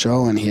part of the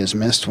show, and he is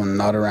missed when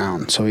not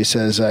around. So he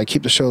says,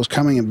 keep the shows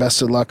coming and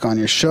best of luck on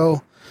your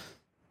show.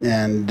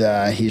 And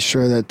he's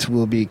sure that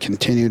will be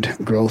continued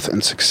growth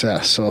and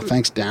success. So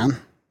thanks, Dan.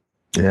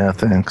 Yeah,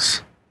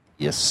 thanks.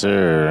 Yes,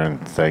 sir. And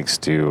thanks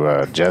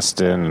to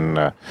Justin.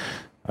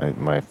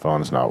 My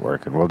phone's not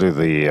working. We'll do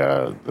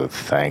the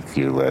thank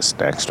you list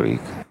next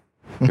week.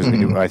 Because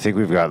I think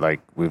we've got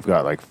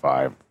like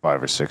five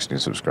or six new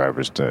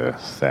subscribers to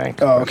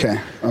thank. Oh,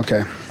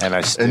 okay. And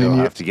I still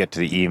have to get to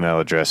the email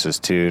addresses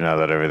too. Now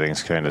that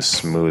everything's kind of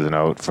smoothing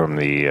out from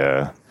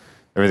the,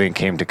 everything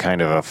came to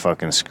kind of a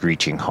fucking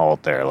screeching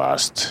halt there I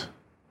guess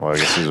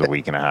it was a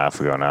week and a half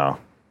ago now.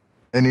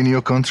 Any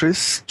new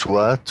countries to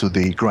add to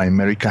the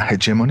Grimerica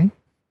hegemony?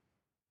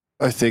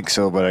 I think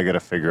so, but I got to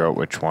figure out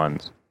which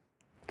ones.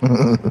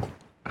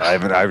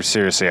 I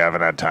seriously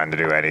haven't had time to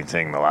do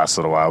anything the last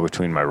little while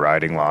between my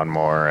riding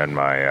lawnmower and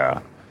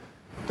my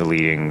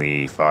deleting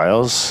the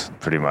files.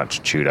 Pretty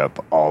much chewed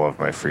up all of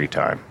my free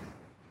time.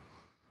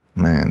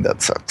 Man,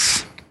 that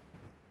sucks.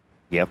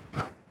 Yep.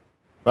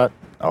 But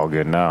all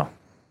good now.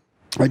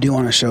 I do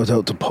want to shout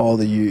out to Paul,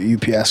 the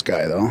UPS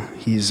guy, though.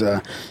 He's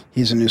a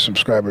new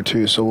subscriber,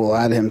 too, so we'll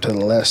add him to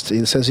the list.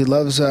 He says he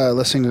loves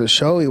listening to the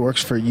show. He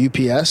works for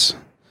UPS,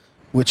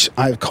 which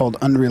I've called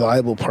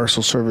unreliable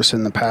parcel service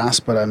in the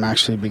past, but I'm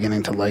actually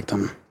beginning to like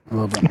them a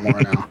little bit more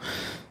now.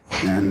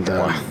 And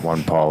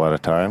one Paul at a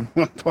time.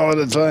 One Paul at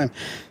a time.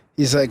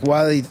 He's like,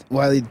 while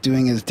he's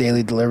doing his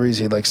daily deliveries,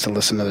 he likes to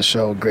listen to the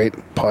show. Great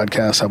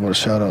podcast. How about a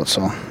shout out?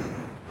 So,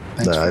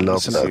 thanks I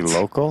love that. Is he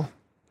local?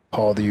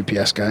 Paul, the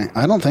UPS guy.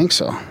 I don't think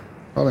so.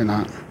 Probably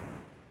not.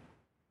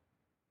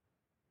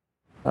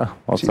 Oh,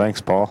 well, thanks,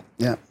 Paul.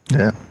 Yeah.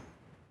 Yeah.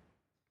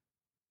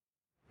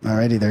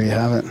 Alrighty, there you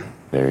have it.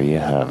 There you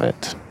have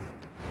it.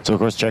 So, of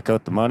course, check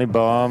out the Money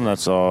Bomb.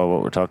 That's all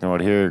what we're talking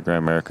about here.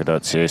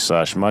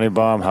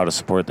 Grimerica.ca/moneybomb. How to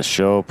support the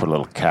show. Put a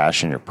little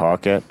cash in your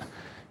pocket.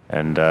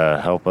 And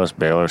help us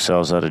bail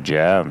ourselves out of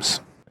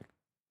jams.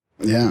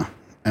 Yeah.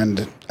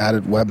 And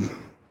added web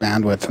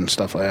bandwidth and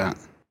stuff like that.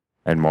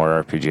 And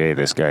more RPGA.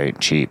 This guy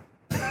ain't cheap.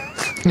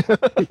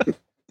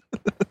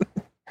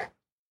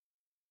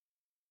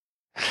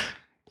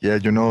 Yeah,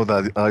 you know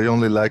that I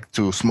only like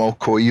to smoke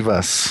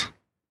coivas.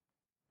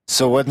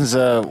 So when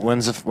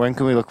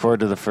can we look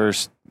forward to the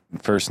first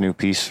new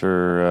piece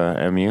for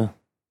MU?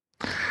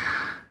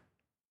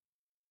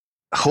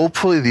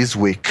 Hopefully this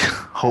week.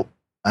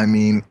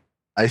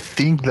 I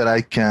think that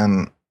I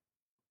can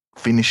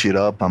finish it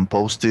up and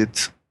post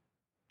it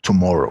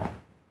tomorrow.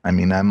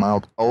 I'm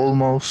out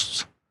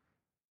almost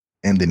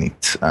ending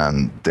it,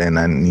 and then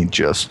I need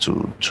just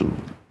to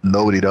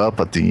load it up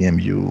at the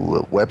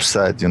MU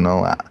website,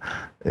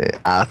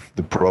 add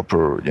the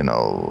proper,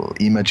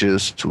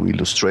 images to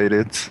illustrate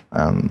it,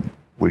 and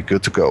we're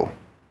good to go.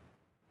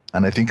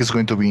 And I think it's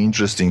going to be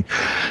interesting.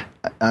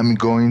 I'm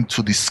going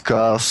to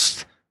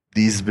discuss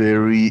these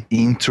very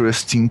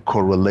interesting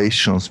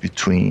correlations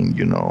between,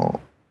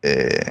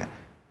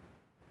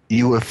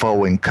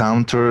 UFO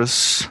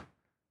encounters,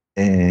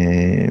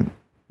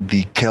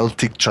 the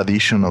Celtic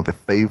tradition of the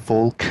Fey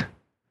folk,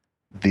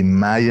 the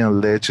Mayan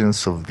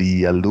legends of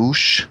the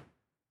Alush,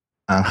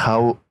 and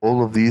how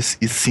all of this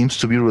seems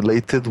to be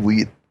related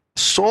with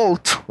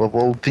salt, of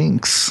all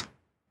things.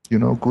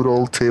 Good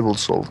old table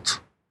salt.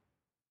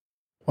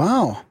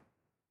 Wow.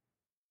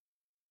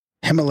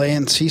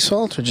 Himalayan sea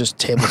salt or just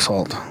table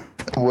salt?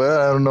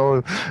 Well, I don't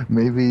know.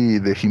 Maybe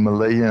the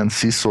Himalayan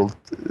sea salt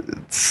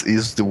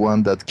is the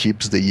one that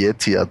keeps the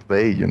Yeti at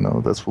bay.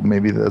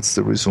 Maybe that's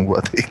the reason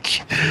why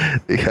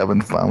they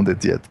haven't found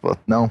it yet. But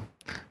no,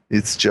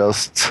 it's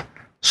just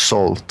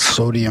salt.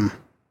 Sodium.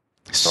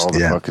 It's all the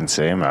fucking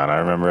same, man. I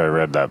remember I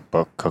read that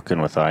book,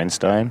 Cooking with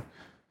Einstein,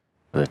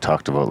 where they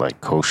talked about like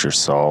kosher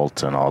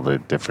salt and all the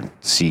different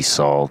sea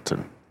salt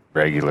and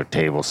regular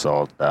table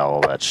salt.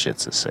 All that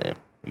shit's the same.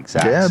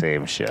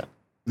 Same shit.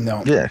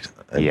 No. Yeah.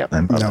 Yep.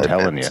 I'm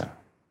telling you.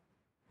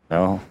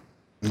 No?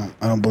 No,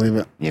 I don't believe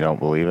it. You don't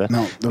believe it?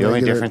 No. The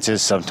only difference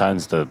is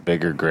sometimes the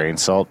bigger grain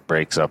salt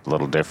breaks up a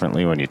little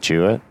differently when you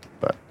chew it.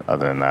 But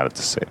other than that, it's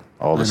the same.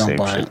 All the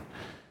same shit.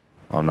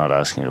 I'm not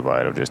asking you to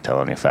buy it. I'm just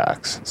telling you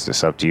facts. It's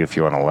just up to you if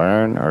you want to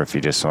learn or if you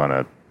just want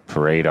to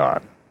parade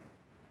on.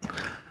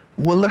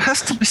 Well, there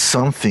has to be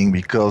something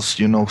because,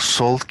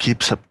 salt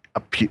keeps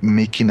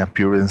making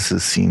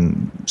appearances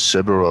in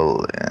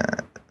several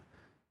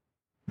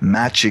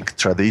magic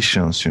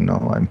traditions.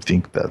 I'm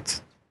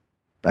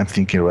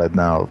thinking right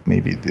now of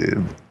maybe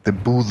the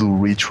voodoo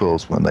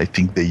rituals when I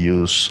think they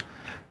use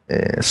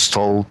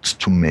salt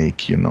to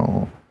make,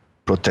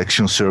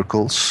 protection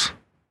circles.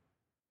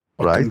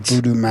 Right?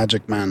 Voodoo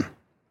magic man.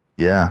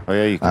 Yeah. Oh,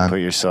 yeah, you can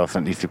put yourself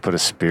in, if you put a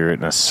spirit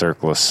in a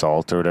circle of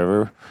salt or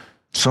whatever.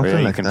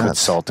 Something like that. You can put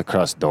salt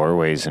across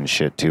doorways and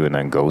shit too, and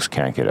then ghosts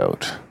can't get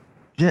out.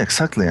 Yeah,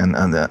 exactly. And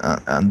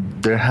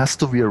there has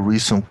to be a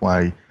reason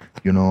why,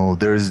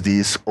 there's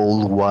these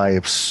old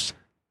wives'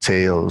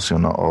 tales,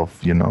 of,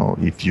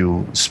 if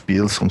you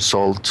spill some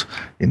salt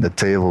in the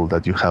table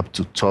that you have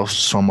to toss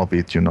some of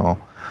it,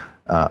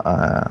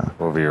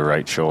 over your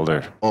right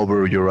shoulder.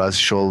 Over your right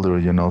shoulder,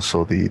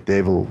 so the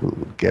devil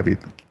will get it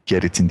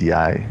in the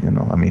eye,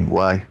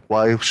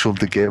 Why should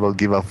the devil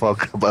give a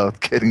fuck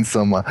about getting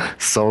some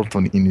salt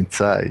in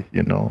its eye,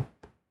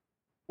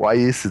 Why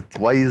is it?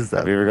 Why is that?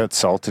 Have you ever got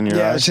salt in your eye?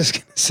 Yeah, I was just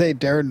going to say,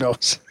 Darren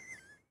knows.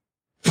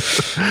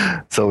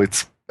 So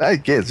I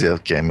guess,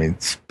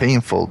 it's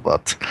painful,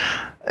 but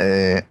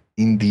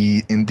in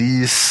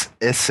this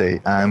essay,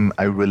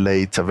 I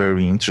relate a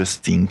very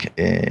interesting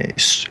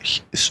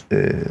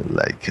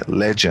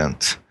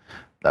legend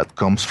that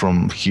comes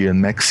from here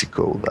in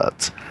Mexico.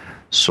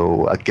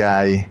 So a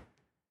guy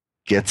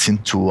gets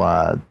into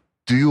a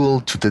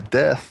duel to the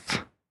death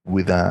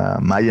with a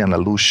Mayan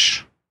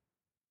Alush,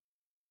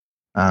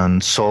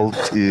 and salt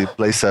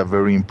plays a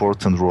very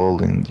important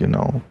role in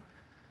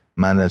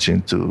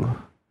managing to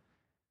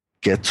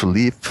get to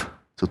live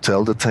to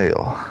tell the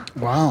tale.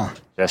 Wow.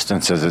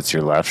 Justin says it's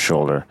your left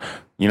shoulder.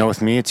 You know,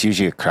 with me, it's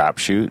usually a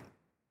crapshoot.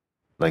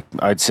 Like,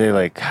 I'd say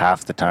like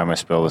half the time I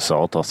spill the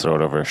salt, I'll throw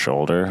it over a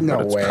shoulder. No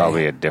but it's way.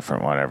 probably a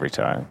different one every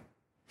time.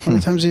 How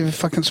many times have you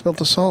fucking spilled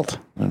the salt?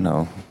 I don't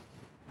know.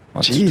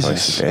 Once or Jesus.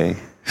 twice a day.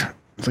 I don't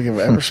think I've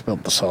ever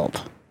spilled the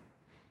salt.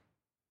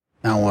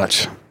 Now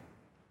watch.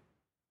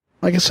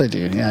 I guess I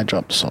do. Yeah, I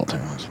drop the salt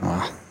every once in a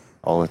while.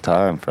 All the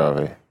time,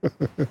 probably.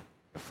 A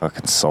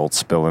fucking salt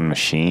spilling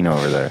machine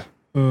over there.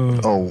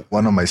 Oh,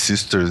 one of my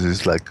sisters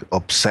is like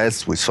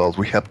obsessed with salt.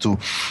 We have to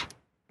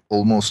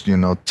almost,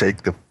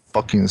 take the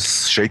fucking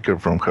shaker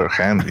from her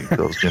hand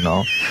because,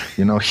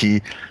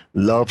 he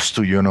loves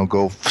to,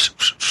 go,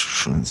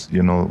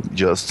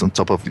 just on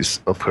top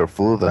of her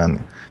food,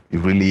 and it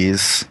really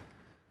is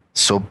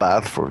so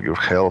bad for your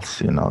health,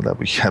 that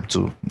we have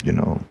to,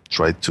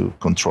 try to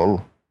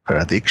control her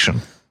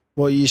addiction.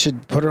 Well, you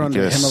should put her on the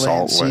Get a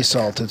Himalayan salt sea lick.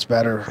 salt. It's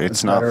better.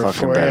 It's not better fucking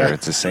for better. you.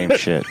 It's the same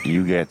shit.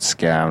 You get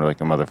scammed like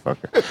a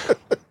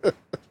motherfucker.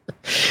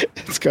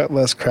 It's got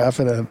less crap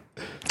in it.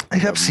 I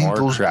have seen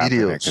those Because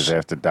videos. they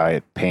have to dye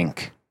it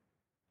pink.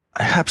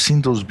 I have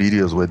seen those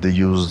videos where they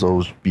use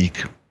those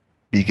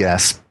big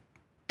ass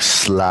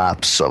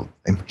slabs of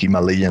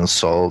Himalayan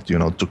salt,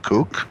 to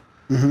cook.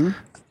 Mm-hmm.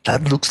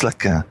 That looks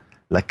like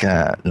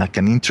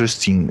an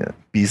interesting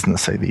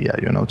business idea,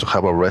 to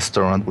have a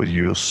restaurant where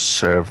you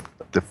serve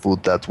the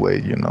food that way,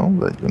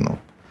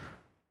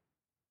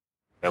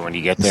 And when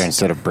you get there,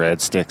 instead of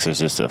breadsticks, there's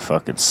just a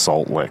fucking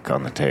salt lick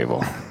on the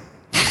table.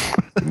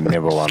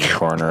 Nibble on the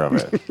corner of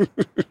it.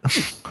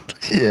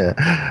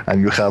 Yeah,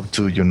 and you have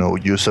to,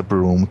 use a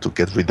broom to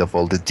get rid of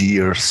all the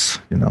deers,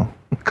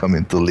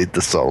 coming to lick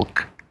the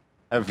salt.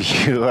 Have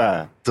you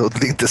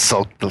Don't lick the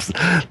salt,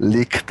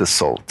 lick the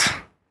salt.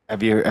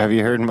 have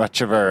you heard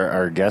much of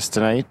our guest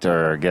tonight,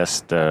 or our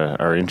guest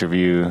our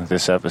interview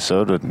this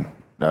episode with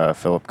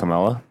Philip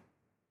Comella?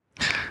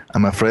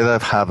 I'm afraid I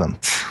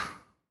haven't.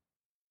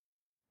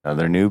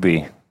 Another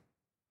newbie.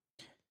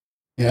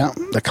 Yeah,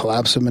 the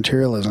collapse of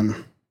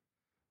materialism.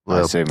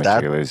 I say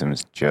materialism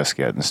is just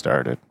getting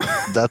started.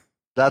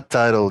 That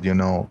title,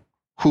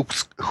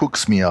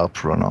 hooks me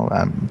up, Ronald.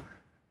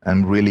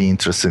 I'm really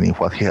interested in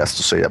what he has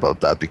to say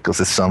about that, because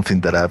it's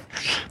something that I've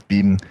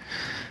been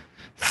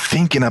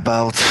thinking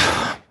about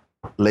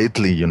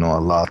lately, a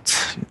lot.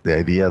 The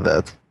idea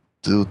that,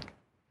 dude,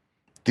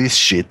 this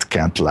shit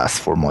can't last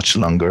for much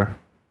longer.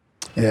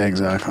 Yeah,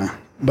 exactly.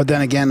 But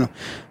then again,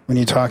 when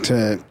you talk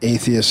to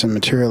atheists and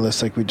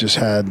materialists, like we just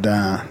had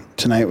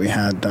tonight, we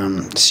had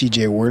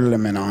C.J.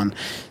 Werleman on,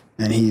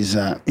 and he's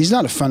not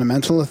a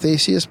fundamentalist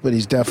atheist, but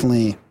he's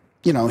definitely,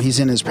 he's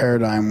in his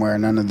paradigm where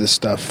none of this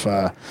stuff,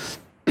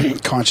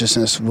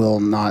 consciousness will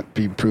not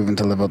be proven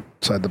to live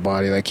outside the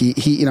body. Like he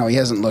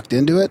hasn't looked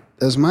into it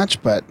as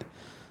much, but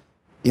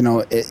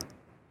I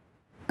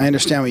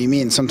understand what you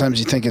mean. Sometimes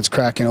you think it's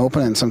cracking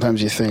open, and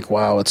sometimes you think,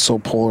 wow, it's so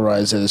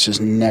polarized that it's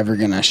just never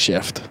gonna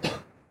shift.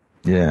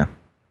 Yeah.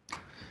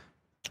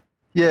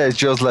 Yeah, it's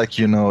just like,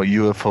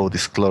 UFO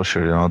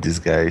disclosure, these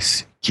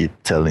guys keep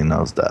telling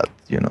us that,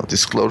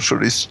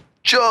 disclosure is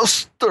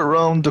just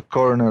around the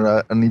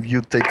corner. And if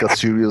you take a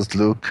serious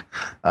look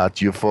at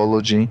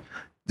ufology,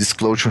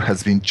 disclosure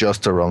has been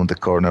just around the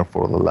corner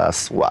for the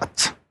last,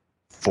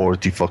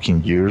 40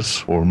 fucking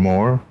years or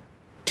more?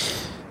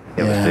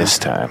 Yeah, but this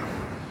time.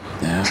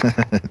 Yeah.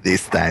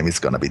 This time it's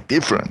going to be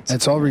different.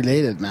 It's all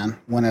related, man.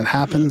 When it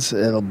happens,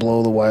 it'll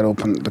blow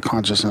the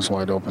consciousness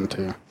wide open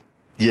too.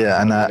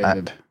 Yeah, and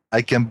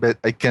I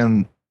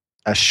can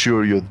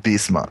assure you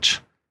this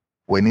much.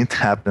 When it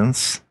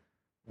happens,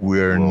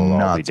 we're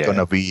not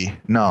gonna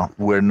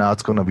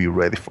be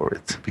ready for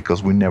it,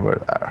 because we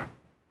never are.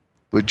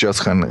 We're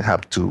just gonna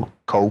have to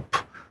cope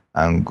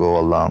and go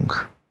along.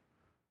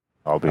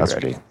 I'll be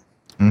ready.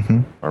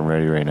 Mm-hmm. I'm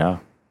ready right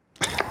now.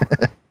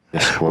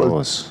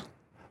 Disclose.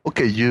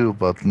 Okay,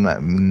 but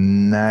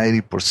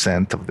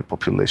 90% of the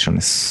population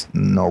is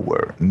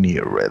nowhere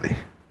near ready.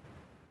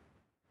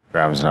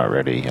 Graham's not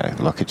ready.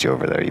 Look at you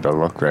over there. You better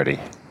look ready.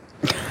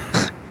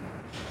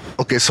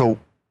 Okay, so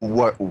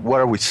what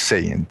are we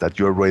saying? That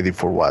you're ready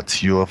for what?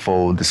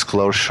 UFO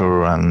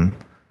disclosure and...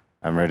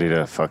 I'm ready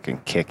to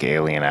fucking kick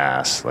alien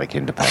ass like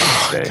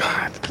Independence Day.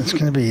 God, it's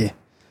gonna be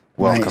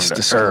Welcome nice to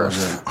disclosure.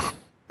 Earth.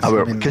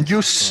 However, can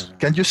you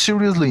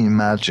seriously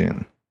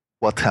imagine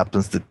what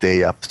happens the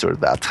day after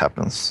that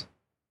happens?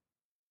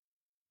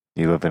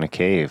 You live in a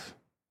cave.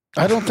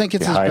 I don't think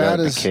it's You as hide out bad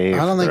in the as cave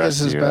I don't for think the it's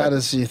rest as of your bad life.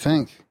 as you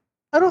think.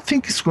 I don't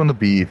think it's going to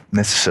be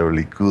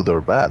necessarily good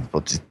or bad,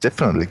 but it's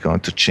definitely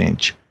going to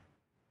change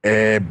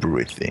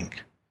everything.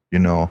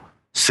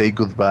 Say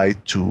goodbye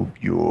to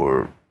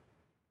your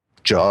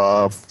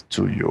job,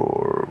 to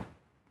your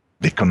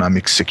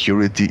economic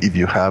security if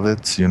you have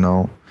it,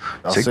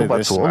 I'll say say goodbye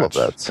this to all much.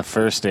 of that. The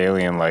first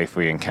alien life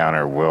we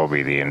encounter will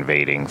be the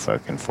invading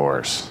fucking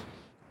force.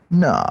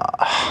 Nah,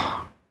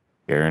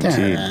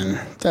 Guaranteed.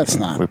 Dan, that's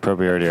not. We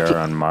probably already are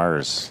on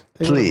Mars.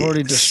 They would have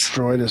already please.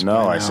 destroyed us. No,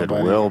 by I now, said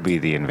buddy. will be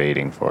the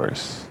invading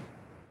force.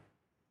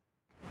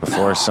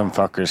 before some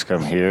fuckers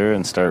come here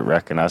and start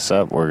wrecking us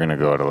up, we're gonna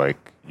go to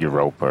like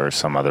Europa or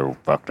some other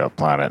fucked up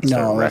planet and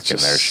start wrecking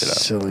their shit up.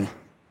 Silly.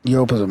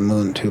 Europa's a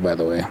moon too, by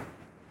the way.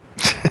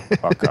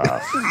 Fuck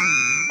off.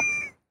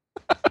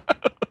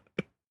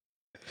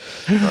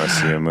 Want to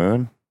see a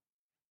moon?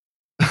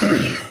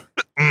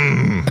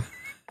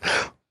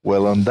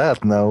 Well, on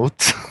that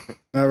note.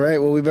 All right.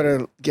 Well, we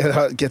better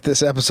get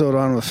this episode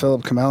on with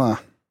Philip Comella.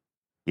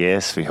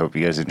 Yes, we hope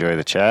you guys enjoy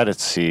the chat.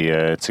 It's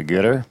a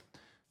gooder.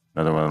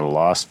 Another one of the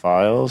Lost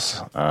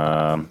Files.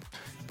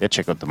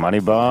 Check out the Money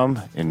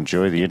Bomb.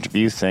 Enjoy the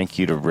interview. Thank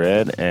you to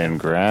Red and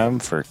Graham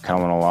for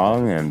coming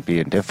along and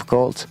being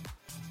difficult.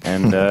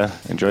 And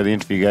enjoy the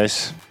interview,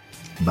 guys.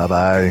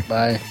 Bye-bye.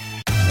 Bye.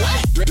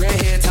 Red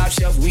hair, top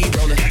shelf, weed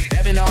roller.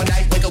 Having all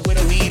night, wake up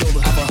with a weed over.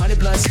 Have 100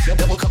 blunts,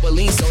 double cup of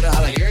lean soda.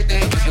 I like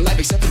everything in life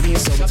except for being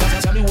sober.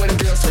 Tell me where the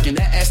girls twerking,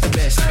 that ass the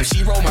best. If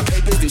she roll my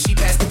papers, then she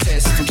passed the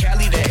test. From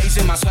Cali to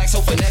Asia, my swag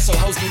so finesse. So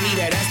hoes give me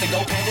that ass to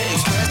go Panda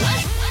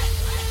Express.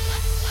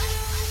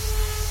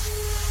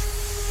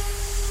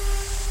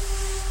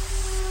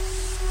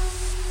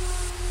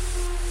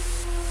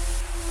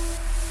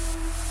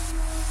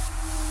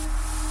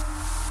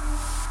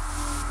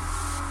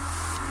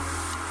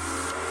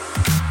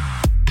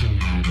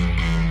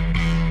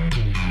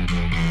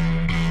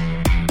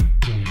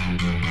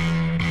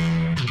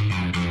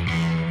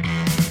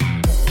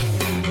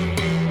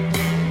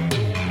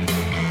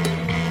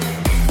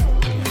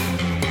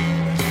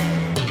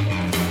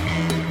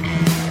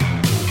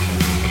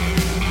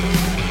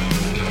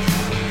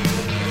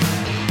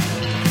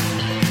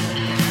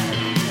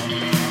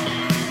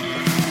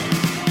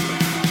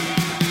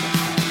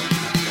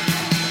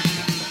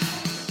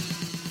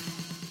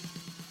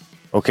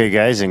 Okay,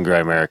 guys, in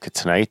Grimerica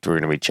tonight, we're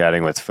going to be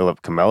chatting with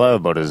Philip Comella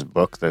about his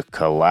book, The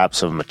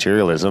Collapse of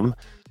Materialism.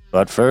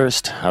 But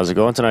first, how's it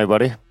going tonight,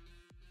 buddy?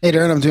 Hey,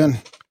 Darren, I'm doing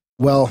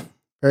well.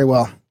 Very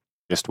well.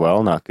 Just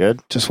well, not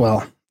good? Just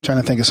well.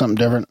 Trying to think of something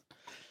different.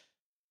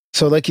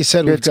 So like you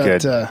said, we've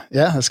got, yeah,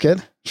 that's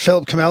good.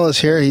 Philip Comella is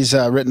here. He's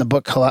written a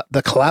book,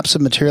 The Collapse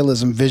of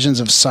Materialism, Visions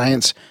of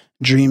Science,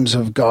 Dreams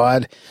of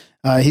God.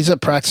 He's a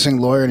practicing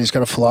lawyer and he's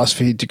got a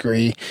philosophy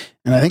degree.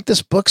 And I think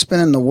this book's been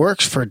in the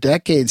works for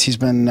decades. He's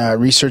been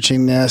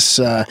researching this,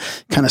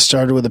 kind of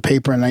started with a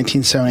paper in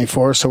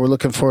 1974. So we're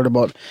looking forward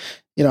about,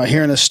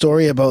 hearing a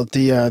story about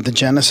the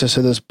genesis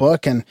of this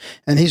book. And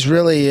he's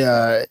really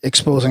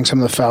exposing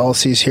some of the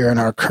fallacies here in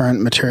our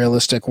current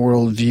materialistic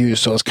worldview.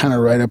 So it's kind of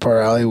right up our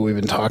alley. We've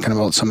been talking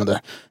about some of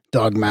the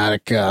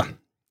dogmatic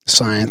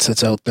science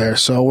that's out there.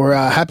 So we're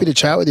happy to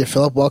chat with you,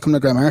 Philip. Welcome to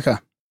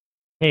Grimerica.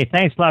 Hey,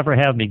 thanks a lot for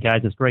having me, guys.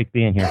 It's great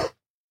being here.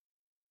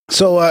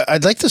 So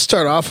I'd like to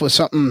start off with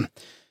something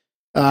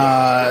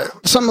a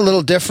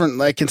little different.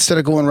 Like instead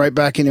of going right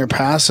back in your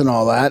past and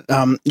all that,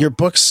 your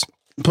book's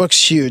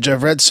huge.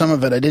 I've read some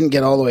of it. I didn't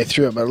get all the way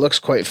through it, but it looks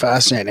quite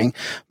fascinating.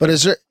 But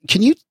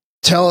can you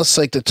tell us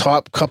like the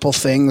top couple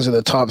things or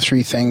the top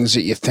three things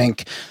that you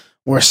think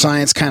where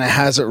science kind of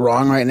has it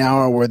wrong right now,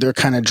 or where they're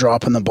kind of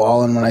dropping the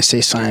ball? And when I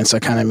say science, I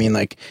kind of mean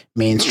like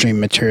mainstream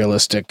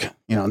materialistic,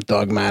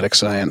 dogmatic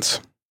science.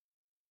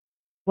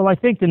 Well, I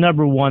think the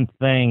number one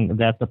thing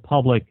that the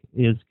public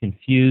is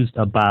confused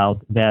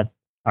about that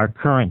our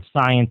current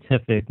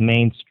scientific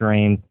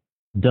mainstream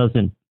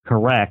doesn't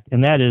correct,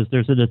 and that is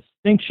there's a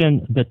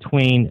distinction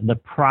between the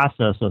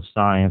process of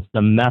science,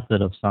 the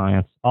method of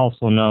science,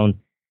 also known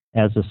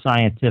as the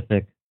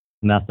scientific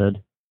method,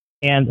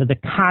 and the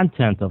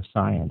content of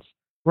science.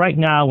 Right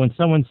now, when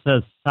someone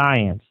says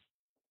science,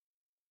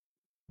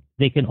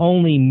 they can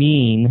only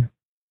mean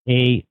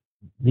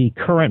the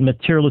current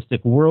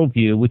materialistic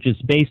worldview, which is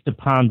based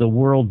upon the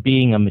world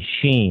being a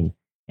machine,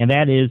 and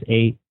that is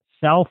a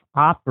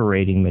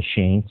self-operating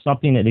machine,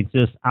 something that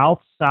exists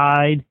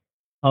outside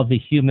of the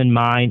human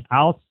mind,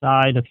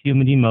 outside of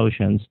human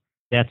emotions,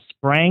 that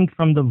sprang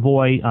from the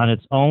void on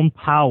its own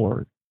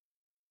power,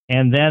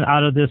 and then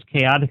out of this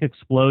chaotic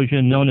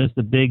explosion known as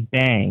the Big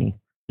Bang,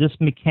 this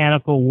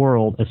mechanical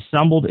world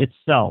assembled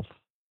itself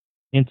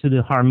into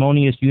the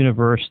harmonious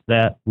universe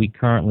that we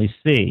currently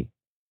see.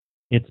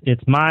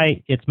 It's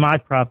my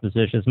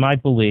proposition, it's my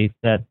belief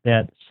that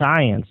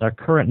science, our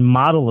current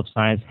model of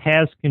science,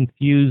 has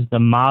confused the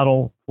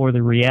model for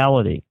the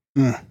reality.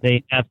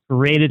 They have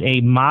created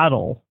a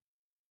model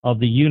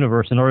of the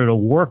universe in order to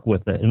work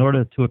with it, in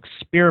order to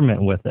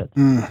experiment with it.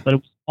 But it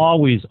was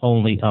always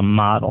only a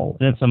model.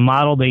 And it's a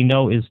model they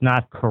know is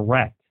not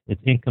correct.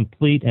 It's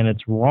incomplete and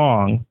it's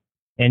wrong.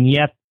 And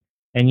yet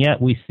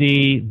we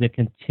see the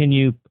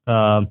continued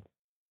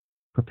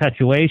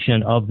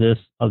perpetuation of this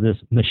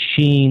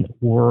machine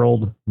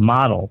world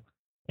model.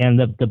 And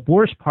the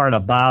worst part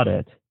about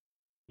it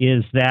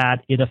is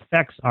that it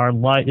affects our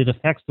life. It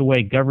affects the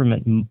way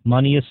government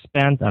money is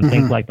spent on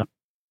things like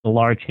the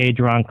Large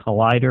Hadron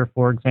Collider,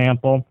 for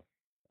example,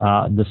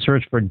 the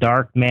search for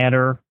dark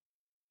matter.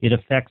 It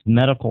affects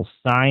medical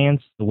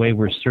science, the way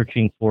we're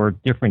searching for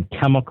different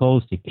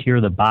chemicals to cure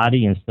the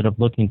body instead of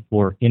looking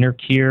for inner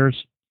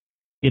cures.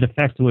 It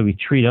affects the way we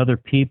treat other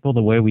people,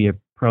 the way we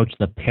approach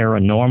the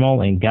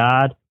paranormal and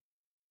God.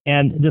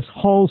 And this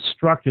whole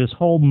structure, this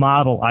whole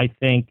model, I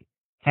think,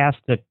 has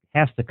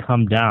to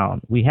come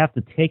down. We have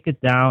to take it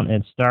down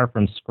and start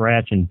from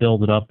scratch and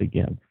build it up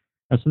again.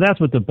 And so that's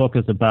what the book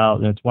is about,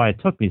 and it's why it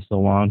took me so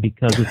long,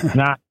 because it's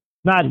not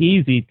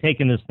easy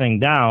taking this thing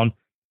down.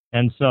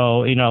 And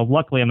so,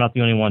 luckily I'm not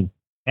the only one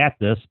at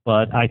this,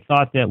 but I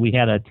thought that we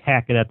had to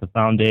attack it at the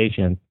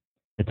foundation,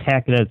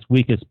 attack it at its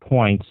weakest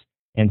points,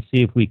 and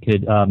see if we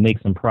could make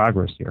some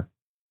progress here.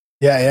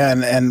 Yeah,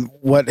 and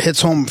what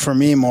hits home for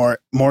me more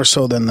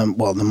so than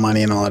the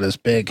money and all that is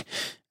big,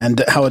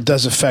 and how it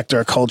does affect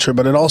our culture,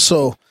 but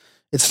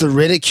it's the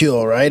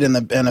ridicule, right,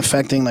 and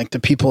affecting like the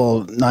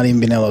people not even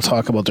being able to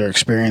talk about their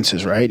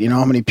experiences, right? You know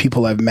how many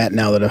people I've met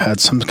now that have had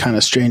some kind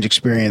of strange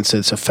experience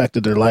that's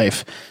affected their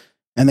life,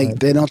 and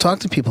they don't talk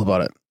to people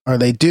about it, or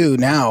they do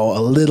now a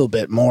little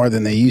bit more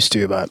than they used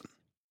to, but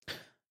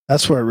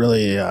that's where it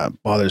really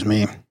bothers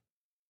me.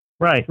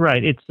 Right.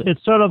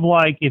 It's sort of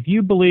like if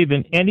you believe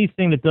in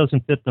anything that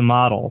doesn't fit the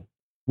model,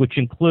 which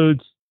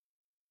includes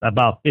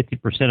about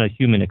 50% of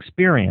human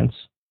experience,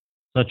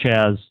 such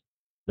as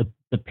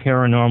the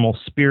paranormal,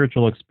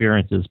 spiritual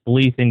experiences,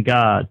 belief in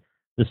God,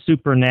 the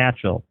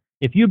supernatural.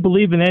 If you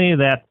believe in any of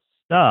that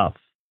stuff,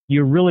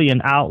 you're really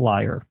an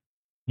outlier.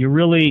 You're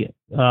really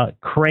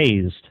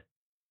crazed,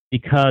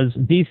 because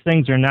these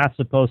things are not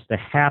supposed to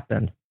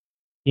happen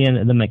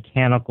in the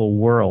mechanical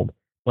world.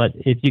 But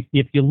if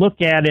you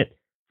look at it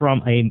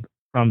from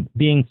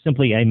being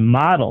simply a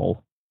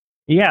model,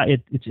 yeah,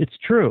 it's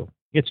true.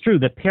 It's true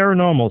that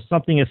paranormal,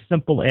 something as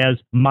simple as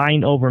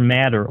mind over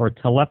matter or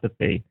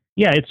telepathy,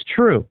 yeah, it's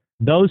true.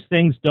 Those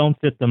things don't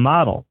fit the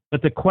model.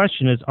 But the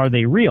question is, are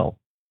they real?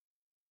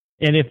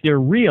 And if they're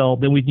real,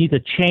 then we need to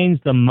change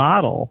the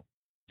model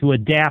to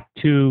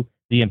adapt to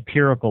the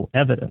empirical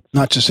evidence.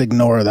 Not just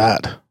ignore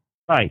that.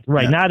 Right.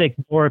 Yeah. Not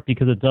ignore it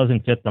because it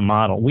doesn't fit the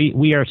model.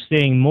 We are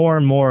seeing more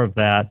and more of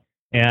that.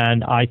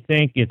 And I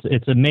think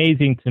it's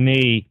amazing to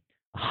me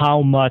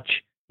how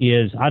much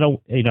is,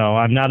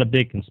 I'm not a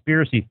big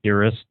conspiracy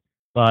theorist,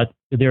 but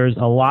there's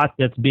a lot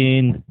that's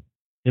being,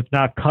 if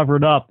not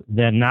covered up,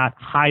 then not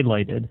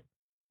highlighted,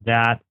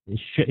 that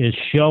is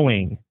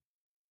showing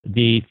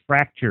the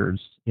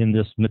fractures in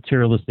this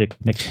materialistic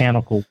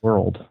mechanical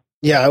world.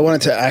 Yeah, I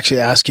wanted to actually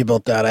ask you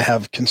about that. I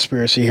have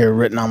conspiracy here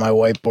written on my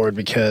whiteboard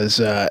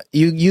because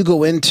you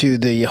go into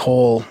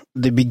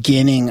the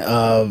beginning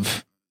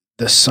of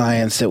the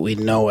science that we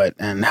know it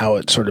and how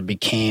it sort of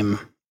became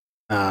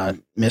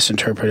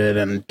misinterpreted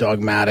and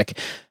dogmatic.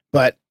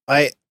 But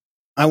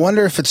I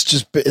wonder if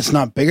it's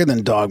not bigger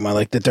than dogma,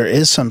 like that there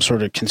is some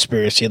sort of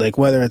conspiracy, like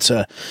whether it's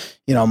a,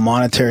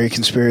 monetary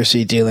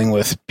conspiracy dealing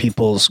with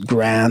people's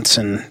grants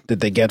and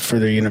that they get for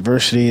their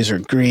universities or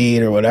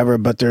greed or whatever.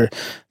 But there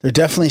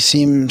definitely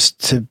seems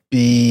to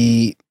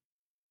be,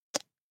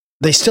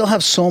 they still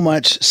have so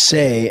much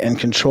say and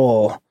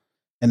control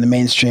in the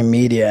mainstream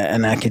media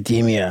and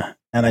academia.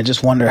 And I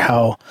just wonder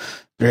how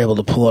they're able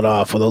to pull it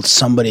off without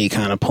somebody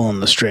kind of pulling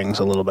the strings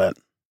a little bit.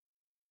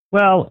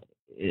 Well,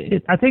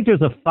 I think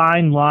there's a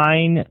fine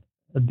line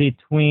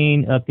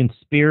between a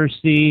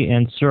conspiracy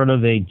and sort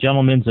of a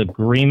gentleman's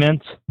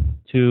agreement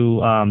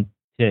to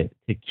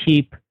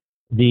keep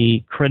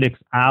the critics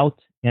out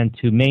and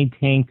to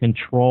maintain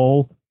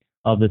control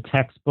of the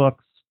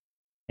textbooks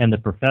and the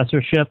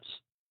professorships.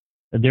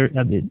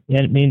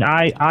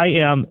 I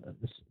am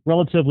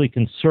relatively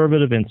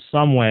conservative in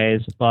some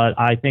ways, but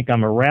I think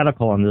I'm a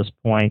radical on this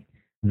point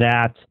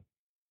that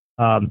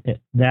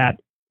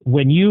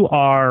when you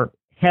are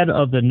head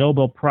of the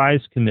Nobel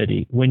Prize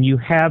Committee, when you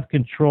have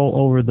control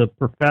over the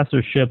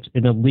professorships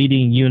in the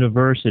leading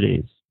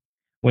universities,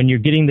 when you're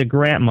getting the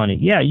grant money,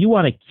 yeah, you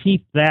want to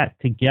keep that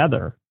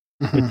together.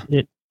 Mm-hmm.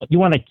 You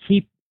want to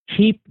keep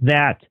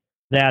that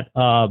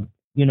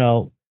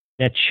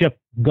ship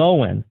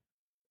going.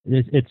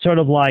 It's sort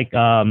of like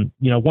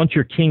once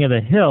you're king of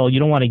the hill, you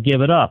don't want to give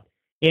it up.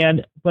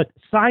 But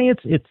science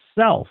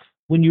itself,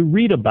 when you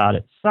read about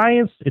it,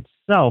 science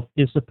itself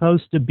is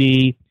supposed to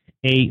be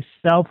a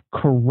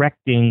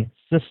self-correcting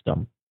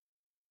system.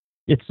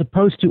 It's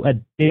supposed to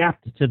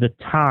adapt to the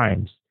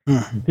times.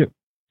 Mm-hmm.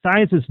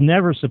 Science is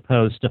never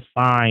supposed to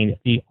find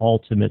the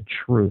ultimate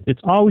truth.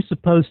 It's always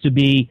supposed to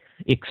be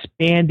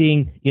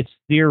expanding its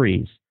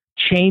theories,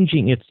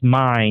 changing its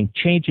mind,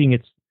 changing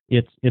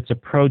its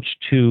approach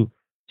to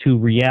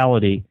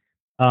reality.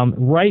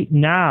 Right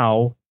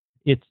now,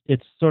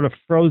 it's sort of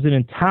frozen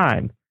in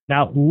time.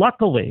 Now,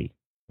 luckily,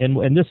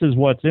 and this is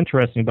what's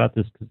interesting about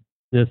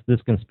this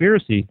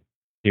conspiracy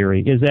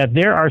theory, is that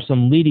there are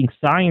some leading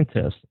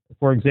scientists,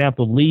 for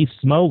example, Lee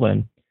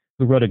Smolin,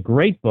 who wrote a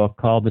great book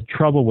called The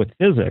Trouble with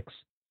Physics.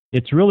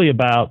 It's really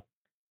about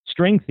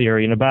string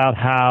theory and about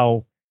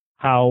how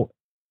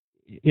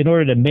in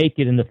order to make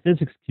it in the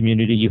physics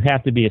community, you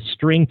have to be a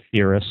string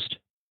theorist,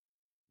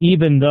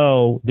 even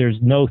though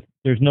there's no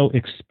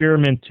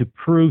experiment to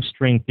prove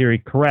string theory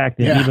correct,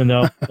 and even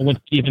though no one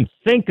can even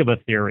think of a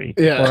theory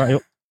or an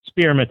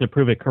experiment to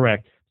prove it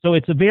correct. So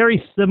it's a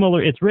very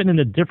similar, it's written in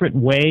a different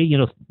way.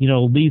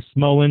 Lee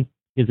Smolin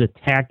is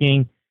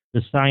attacking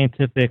the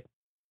scientific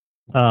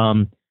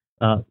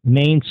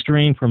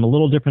mainstream from a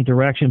little different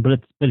direction. But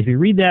if you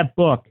read that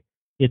book,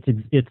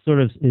 it's sort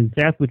of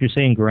exactly what you're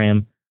saying,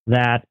 Graham,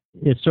 that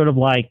it's sort of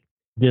like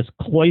this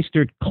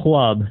cloistered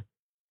club.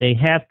 They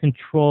have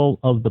control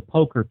of the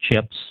poker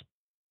chips,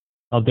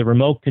 of the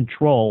remote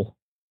control,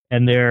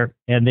 and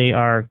they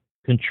are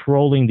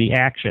controlling the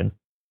action.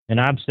 And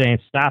I'm saying,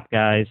 stop,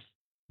 guys.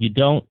 You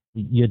don't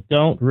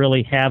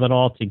really have it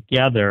all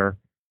together.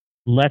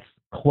 Let's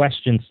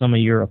question some of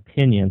your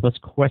opinions. Let's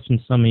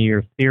question some of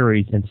your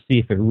theories and see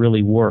if it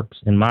really works.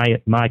 And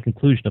my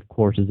conclusion, of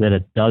course, is that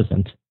it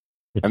doesn't.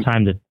 It's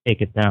time to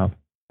take it down.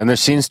 And there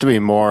seems to be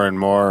more and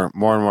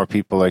more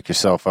people like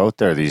yourself out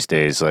there these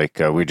days. Like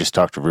we just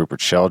talked to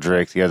Rupert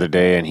Sheldrake the other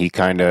day, and he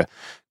kind of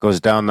goes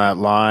down that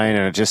line.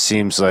 And it just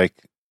seems like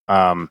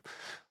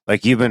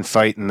you've been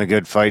fighting the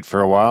good fight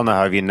for a while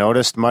now. Have you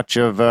noticed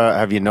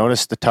have you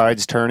noticed the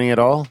tides turning at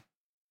all?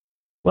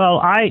 Well,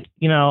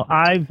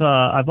 I've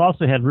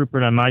also had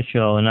Rupert on my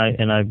show,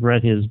 and I've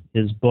read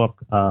his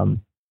book, The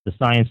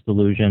Science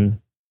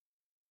Delusion,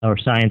 or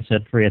Science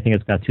Set Free. I think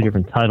it's got two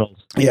different titles.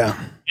 Yeah.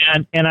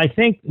 And I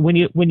think when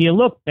you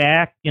look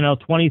back,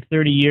 20,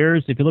 30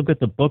 years, if you look at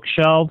the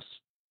bookshelves,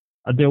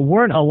 there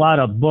weren't a lot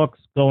of books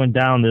going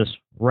down this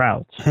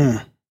route.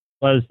 It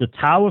was the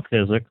Tao of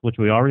Physics, which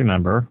we all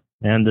remember,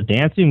 and the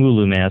Dancing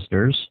Wulu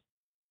Masters.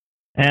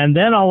 And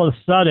then all of a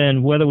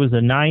sudden, whether it was the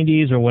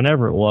 90s or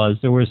whenever it was,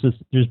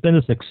 there's been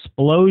this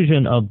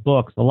explosion of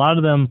books. A lot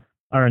of them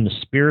are in the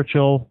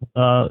spiritual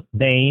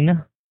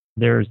vein.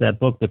 There's that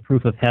book, The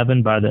Proof of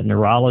Heaven, by that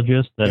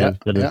neurologist. That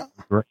is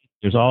great.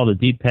 There's all the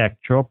Deepak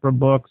Chopra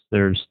books.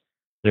 There's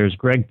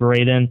Greg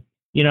Braden.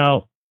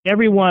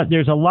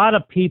 There's a lot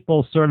of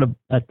people sort of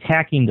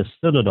attacking the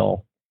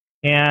citadel.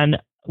 And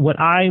what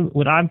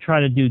I'm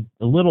trying to do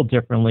a little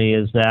differently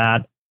is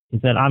that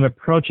I'm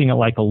approaching it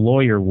like a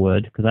lawyer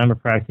would, because I'm a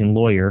practicing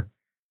lawyer,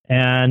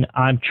 and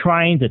I'm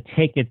trying to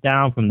take it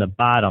down from the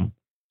bottom.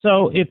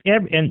 So if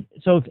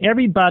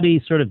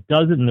everybody sort of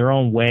does it in their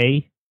own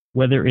way,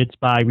 whether it's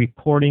by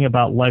reporting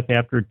about life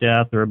after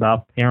death or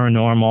about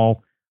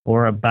paranormal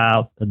or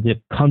about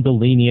the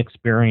Kundalini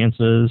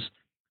experiences,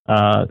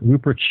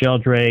 Rupert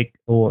Sheldrake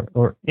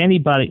or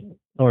anybody,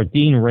 or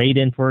Dean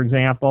Radin, for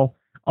example,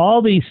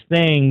 all these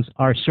things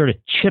are sort of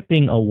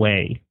chipping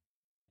away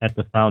at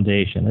the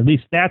foundation. At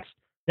least that's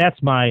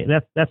my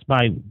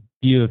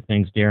view of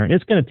things, Darren.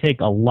 It's going to take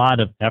a lot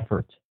of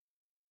effort.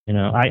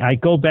 I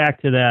go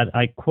back to that.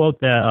 I quote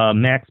that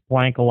Max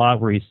Planck a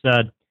lot, where he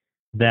said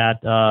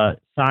that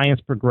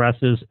science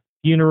progresses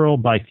funeral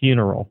by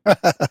funeral.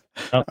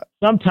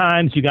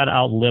 Sometimes you got to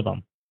outlive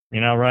them,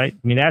 right?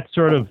 I mean, that's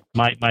sort of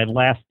my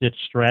last ditch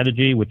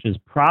strategy, which is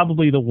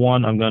probably the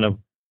one I'm going to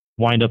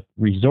wind up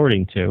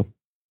resorting to,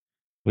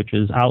 which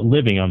is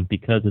outliving them,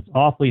 because it's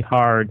awfully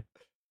hard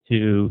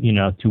to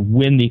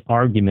win the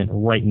argument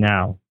right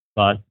now.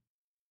 But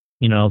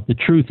the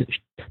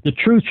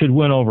truth should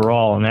win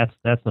overall, and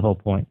that's the whole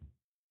point.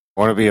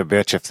 Won't it be a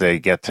bitch if they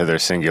get to their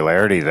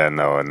singularity then,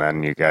 though, and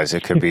then you guys,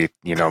 it could be,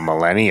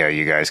 millennia,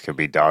 you guys could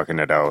be dogging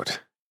it out.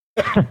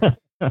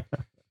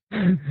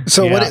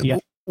 So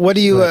what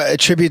do you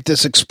attribute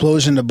this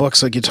explosion to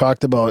books like you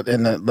talked about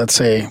in, let's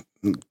say,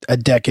 a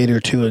decade or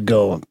two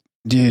ago?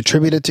 Do you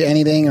attribute it to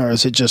anything, or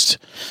is it just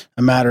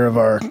a matter of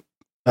our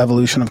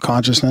evolution of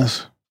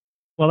consciousness?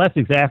 Well, that's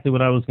exactly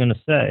what I was going to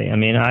say. I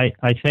mean, I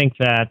think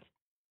that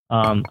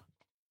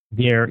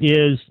there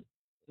is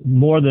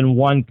more than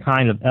one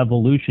kind of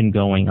evolution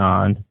going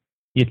on.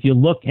 If you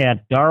look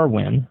at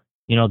Darwin,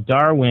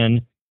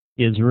 Darwin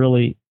is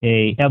really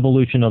a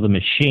evolution of the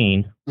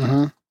machine,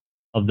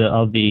 of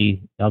the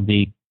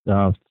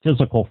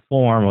physical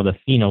form, or the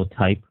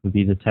phenotype would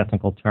be the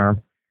technical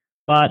term.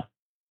 But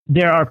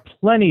there are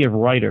plenty of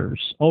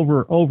writers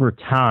over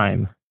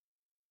time,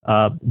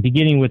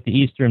 beginning with the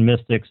Eastern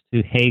mystics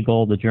to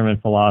Hegel, the German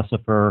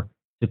philosopher,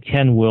 to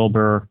Ken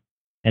Wilber,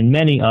 and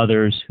many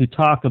others who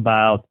talk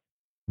about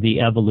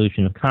the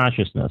evolution of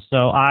consciousness.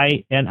 So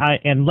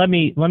let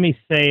me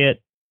say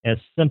it as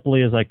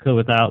simply as I could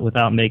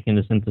without making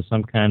this into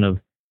some kind of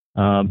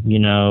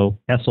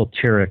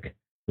esoteric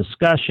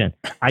discussion.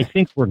 I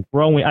think we're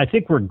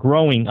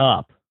growing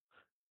up.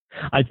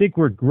 I think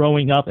we're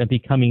growing up and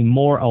becoming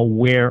more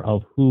aware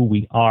of who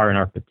we are and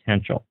our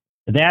potential.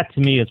 That, to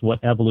me, is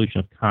what evolution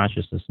of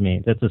consciousness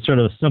means. It's a sort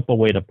of a simple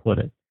way to put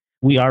it.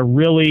 We are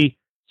really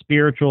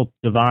spiritual,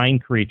 divine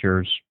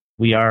creatures.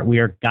 We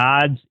are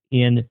gods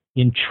in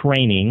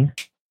training,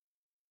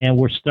 and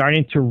we're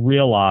starting to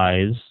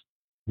realize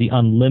the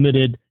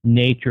unlimited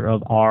nature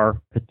of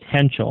our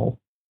potential.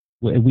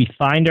 We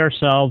find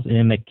ourselves in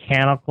a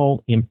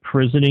mechanical,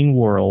 imprisoning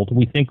world.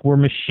 We think we're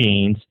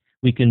machines.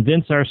 We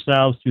convince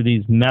ourselves through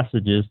these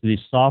messages, through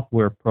these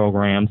software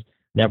programs,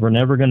 that we're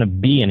never going to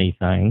be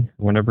anything.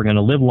 We're never going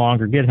to live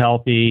longer, get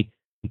healthy,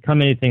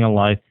 become anything in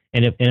life.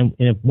 And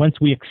if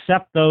once we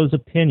accept those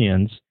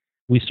opinions,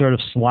 we sort of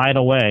slide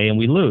away and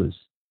we lose.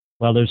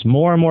 Well, there's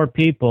more and more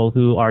people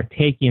who are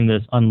taking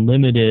this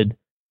unlimited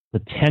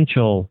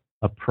potential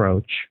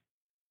approach.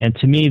 And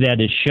to me,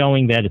 that is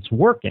showing that it's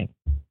working,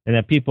 and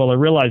that people are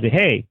realizing,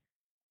 hey,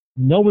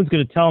 no one's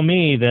going to tell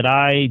me that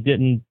I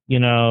didn't,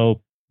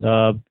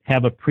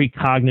 have a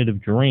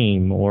precognitive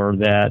dream, or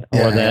that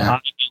I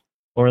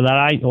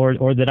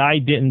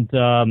didn't,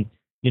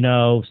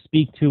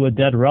 speak to a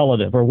dead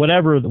relative, or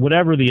whatever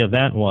the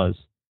event was.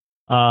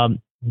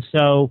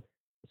 So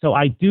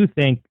I do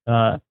think,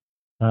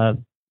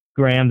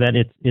 Graham,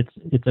 that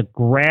it's a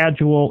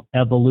gradual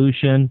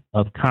evolution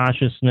of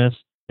consciousness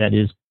that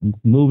is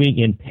moving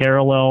in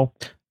parallel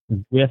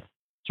with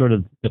sort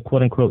of the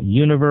quote unquote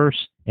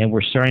universe, and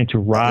we're starting to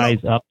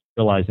rise up,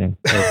 realizing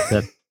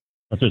that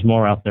there's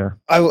more out there.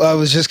 I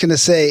was just going to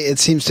say, it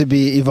seems to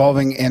be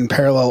evolving in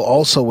parallel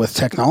also with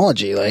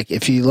technology. Like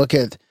if you look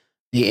at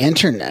the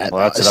internet,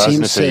 well, that's what I was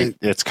going to say.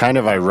 It's kind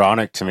of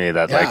ironic to me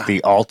that like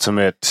the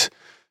ultimate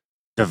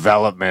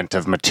development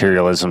of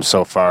materialism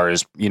so far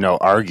is,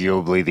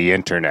 arguably the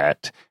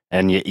internet,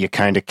 and you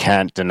kind of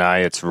can't deny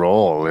its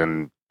role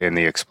in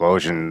the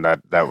explosion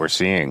that we're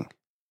seeing.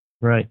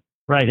 Right,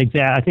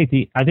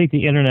 exactly. I think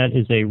the internet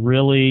is a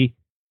really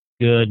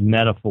good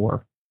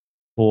metaphor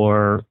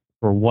for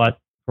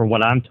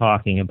what I'm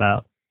talking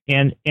about,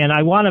 and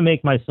I want to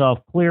make myself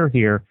clear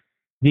here.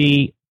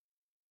 The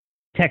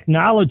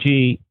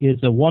technology is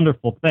a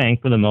wonderful thing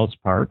for the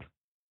most part,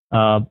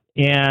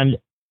 and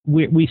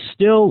we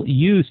still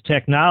use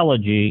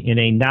technology in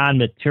a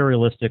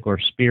non-materialistic or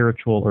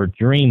spiritual or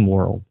dream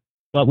world,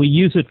 but we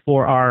use it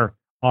for our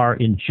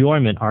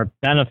enjoyment, our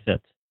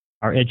benefit,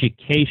 our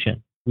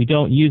education. We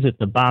don't use it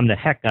to bomb the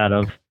heck out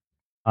of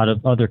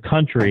other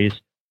countries,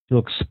 to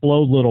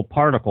explode little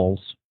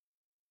particles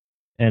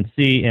and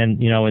see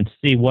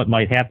what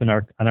might happen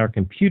on our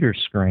computer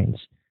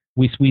screens.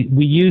 We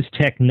use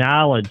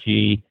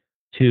technology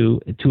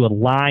to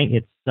align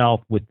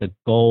itself with the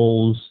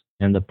goals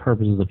and the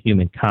purposes of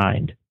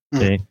humankind.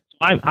 Okay?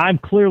 I'm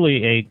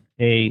clearly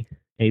a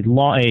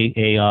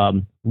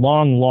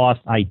long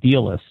lost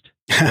idealist,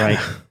 right?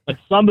 But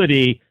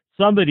somebody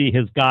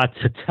has got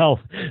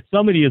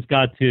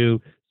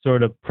to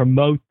sort of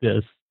promote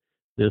this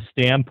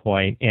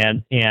standpoint,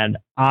 and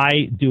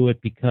I do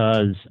it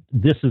because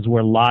this is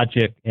where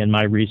logic and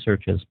my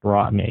research has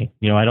brought me.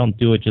 I don't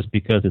do it just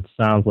because it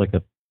sounds like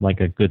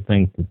a good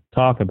thing to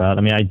talk about.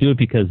 I mean, I do it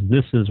because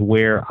this is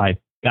where I've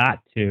got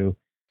to,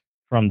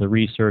 from the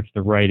research,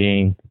 the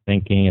writing, the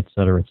thinking, et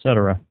cetera, et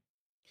cetera.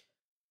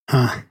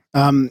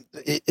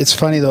 It's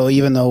funny though,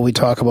 even though we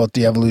talk about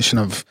the evolution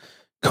of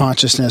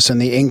consciousness and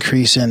the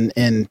increase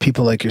in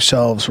people like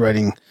yourselves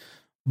writing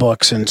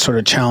books and sort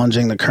of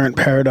challenging the current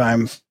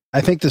paradigm, I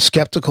think the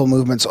skeptical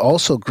movement's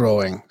also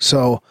growing.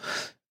 So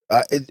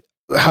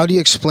how do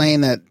you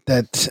explain that,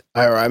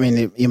 I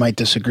mean, you might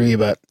disagree,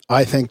 but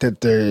I think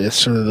that there is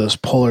sort of this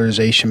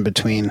polarization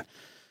between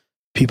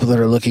people that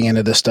are looking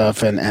into this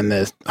stuff and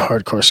the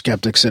hardcore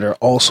skeptics that are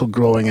also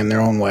growing in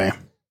their own way.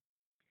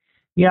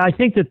 Yeah, I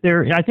think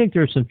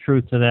there's some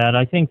truth to that.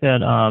 I think that,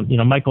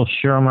 Michael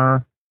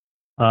Shermer,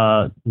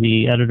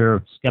 the editor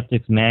of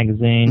Skeptics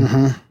Magazine,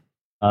 who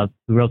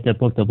wrote that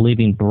book, The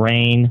Believing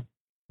Brain,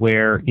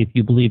 where if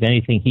you believe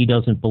anything he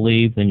doesn't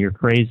believe, then you're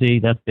crazy.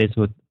 That's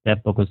basically what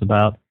that book was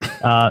about.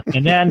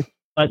 And then,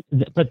 but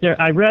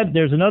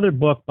there's another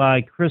book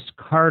by Chris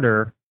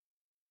Carter.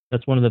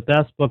 That's one of the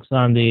best books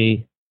on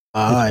the,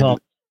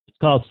 it's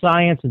called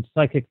Science and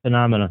Psychic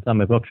Phenomena. It's on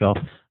my bookshelf.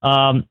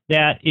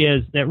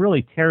 That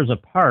really tears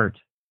apart,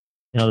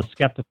 the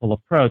skeptical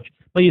approach.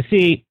 But you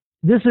see,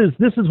 this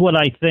is what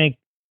I think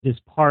is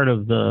part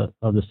of the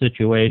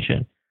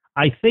situation.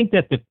 I think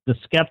that the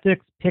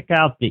skeptics pick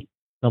out the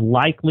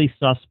likely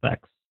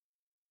suspects,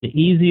 the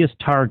easiest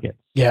targets,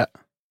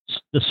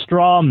 the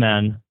straw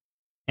men,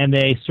 and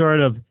they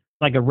sort of,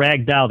 like a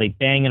rag doll, they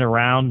bang it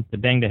around, they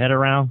bang the head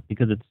around,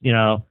 because it's,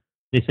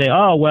 they say,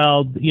 oh,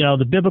 well,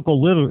 the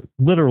biblical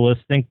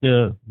literalists think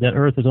that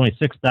Earth is only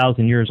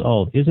 6,000 years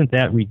old. Isn't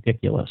that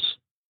ridiculous?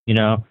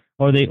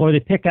 Or they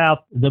pick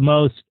out the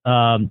most,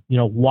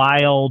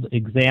 wild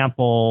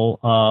example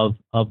of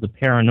the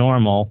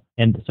paranormal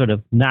and sort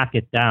of knock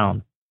it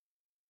down.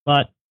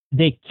 But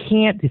they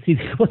can't. You see,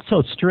 what's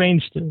so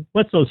strange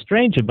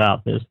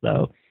about this,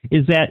 though,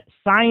 is that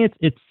science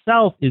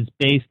itself is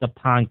based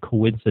upon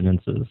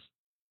coincidences.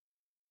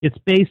 It's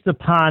based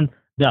upon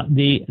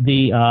the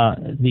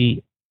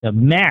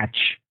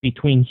match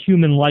between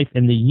human life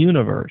and the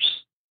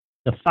universe,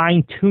 the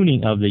fine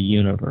tuning of the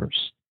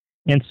universe.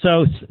 And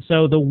so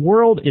the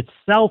world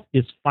itself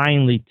is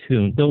finely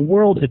tuned. The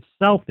world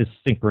itself is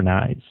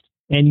synchronized.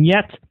 And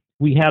yet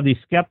we have these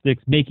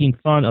skeptics making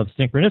fun of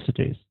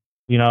synchronicities.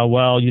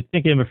 Well, you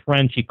think of a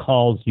friend, she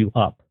calls you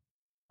up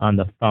on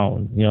the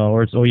phone,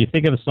 or you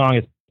think of a song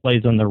that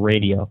plays on the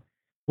radio.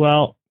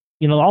 Well,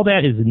 all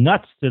that is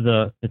nuts to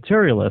the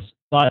materialists,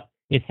 but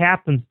it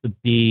happens to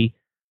be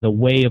the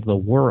way of the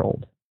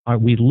world.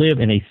 We live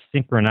in a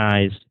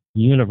synchronized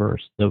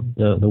universe. The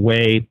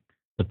way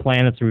the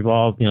planets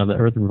revolve, the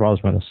Earth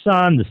revolves around the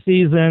sun, the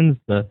seasons,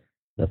 the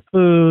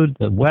food,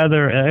 the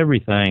weather,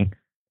 everything.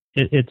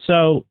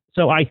 So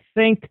I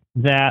think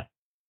that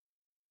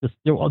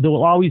there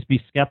will always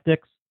be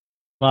skeptics,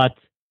 but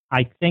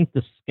I think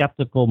the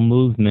skeptical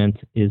movement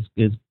is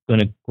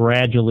going to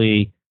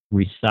gradually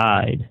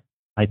reside.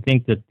 I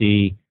think that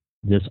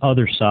this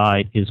other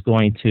side is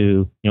going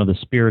to, the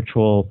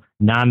spiritual,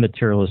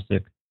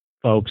 non-materialistic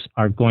folks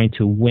are going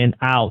to win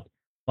out.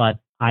 But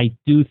I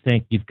do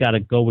think you've got to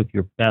go with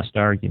your best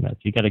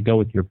arguments. You got to go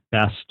with your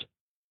best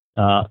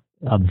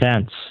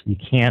events. You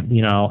can't,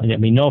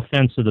 no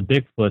offense to the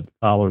Bigfoot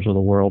followers of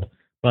the world,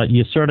 but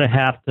you sort of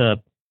have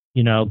to,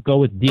 go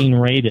with Dean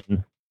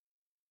Radin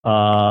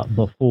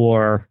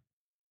before,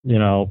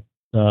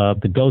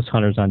 the ghost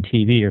hunters on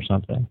TV or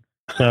something.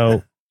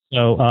 So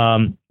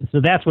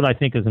that's what I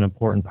think is an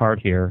important part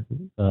here,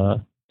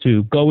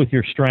 to go with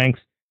your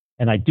strengths.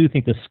 And I do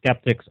think the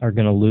skeptics are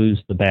going to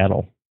lose the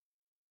battle.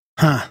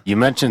 Huh. You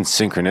mentioned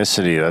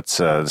synchronicity. That's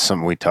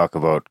something we talk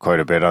about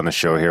quite a bit on the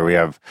show here. We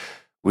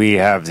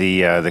have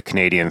the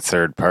Canadian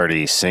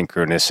third-party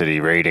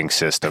synchronicity rating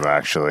system,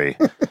 actually.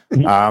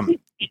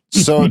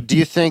 So do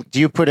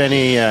you put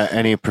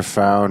any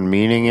profound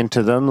meaning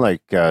into them?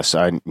 Like,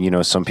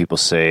 some people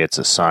say it's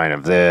a sign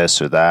of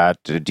this or that.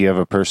 Do you have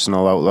a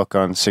personal outlook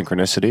on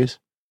synchronicities?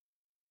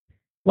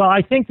 Well,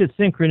 I think that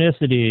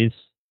synchronicities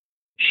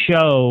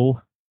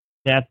show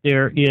that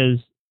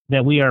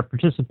that we are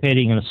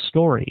participating in a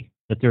story,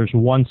 that there's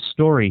one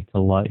story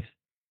to life.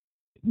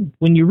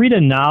 When you read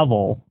a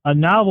novel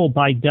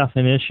by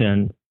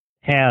definition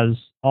has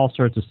all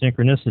sorts of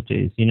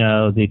synchronicities.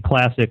 The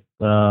classic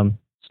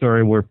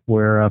story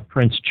where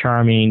Prince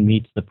Charming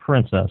meets the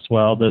princess.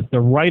 Well, the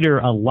writer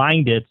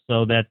aligned it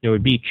so that there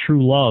would be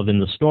true love in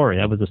the story.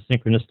 That was a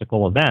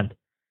synchronistical event.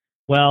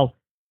 Well,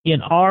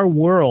 in our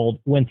world,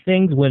 when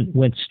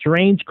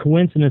strange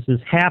coincidences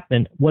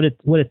happen, what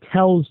it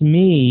tells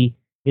me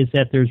is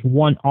that there's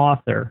one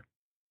author.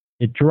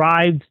 It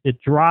drives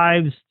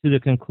to the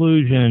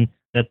conclusion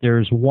that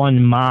there's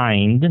one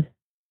mind,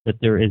 that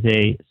there is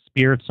a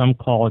spirit, some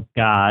call it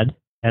God,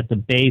 at the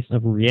base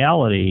of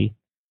reality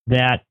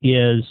that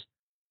is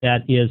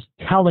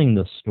telling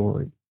the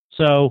story.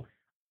 So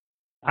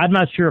I'm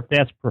not sure if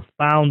that's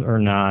profound or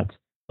not,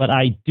 but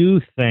I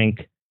do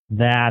think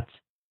that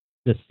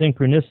the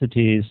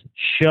synchronicities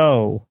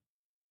show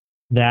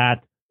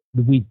that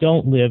we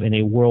don't live in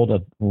a world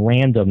of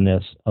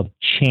randomness, of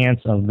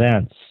chance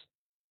events.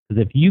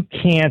 Because if you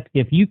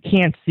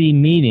can't see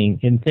meaning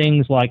in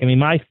things like,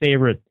 my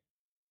favorite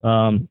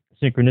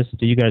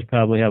synchronicity, you guys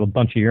probably have a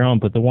bunch of your own,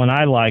 but the one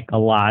I like a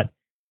lot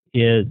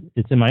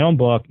it's in my own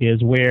book,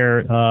 is where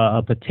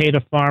a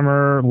potato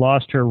farmer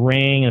lost her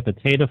ring in a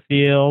potato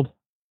field,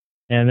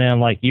 and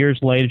then years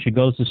later she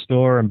goes to the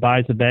store and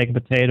buys a bag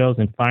of potatoes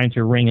and finds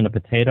her ring in a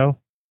potato.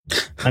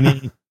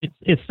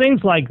 It's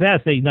things like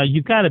that. Say, now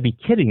you've got to be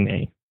kidding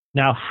me.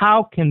 Now,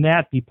 how can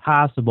that be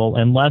possible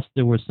unless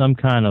there was some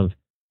kind of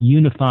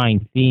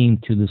unifying theme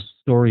to the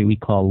story we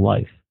call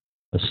life?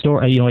 A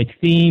story, a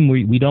theme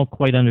we don't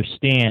quite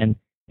understand,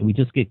 and we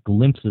just get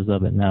glimpses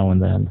of it now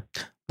and then.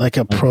 Like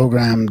a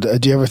programmed.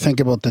 Do you ever think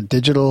about the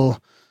digital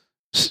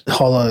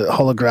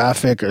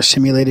holographic or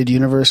simulated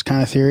universe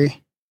kind of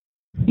theory?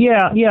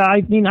 Yeah.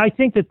 I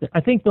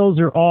think those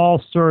are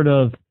all sort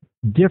of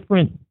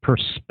different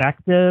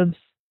perspectives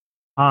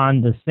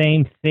on the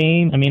same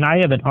theme. I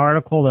have an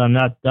article that I'm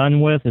not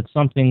done with. It's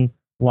something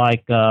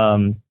like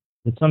science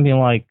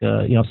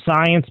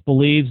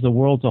believes the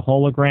world's a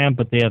hologram,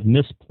 but they have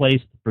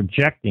misplaced the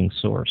projecting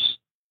source.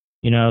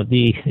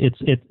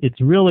 It's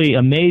really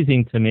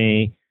amazing to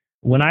me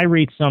when I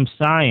read some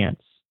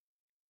science,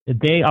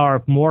 they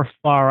are more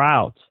far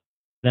out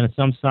than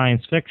some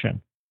science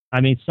fiction.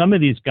 Some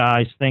of these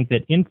guys think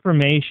that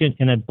information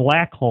in a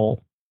black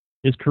hole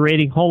is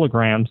creating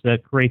holograms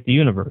that create the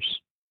universe.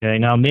 Okay,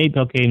 now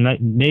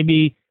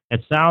maybe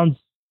it sounds,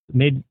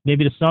 maybe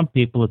to some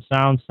people it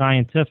sounds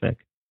scientific,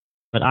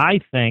 but I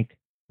think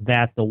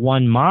that the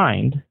one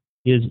mind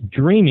is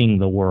dreaming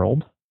the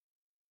world,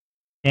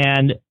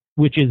 and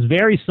which is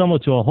very similar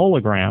to a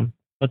hologram.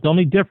 But the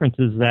only difference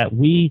is that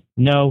we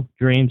know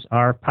dreams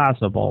are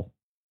possible.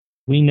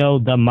 We know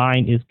the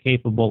mind is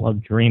capable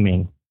of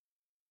dreaming.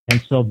 And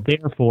so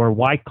therefore,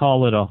 why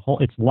call it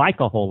it's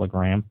like a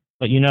hologram,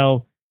 but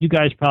you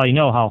guys probably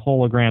know how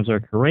holograms are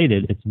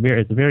created. It's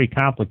a very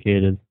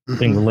complicated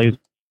thing related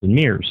to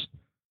mirrors.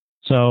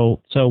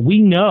 So we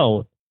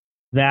know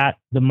that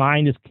the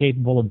mind is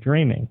capable of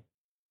dreaming.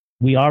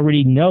 We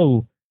already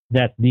know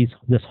that this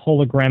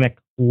hologramic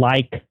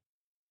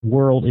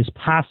world is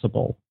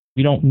possible.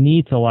 We don't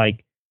need to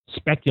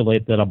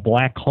speculate that a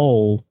black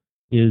hole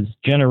is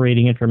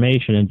generating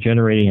information and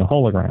generating a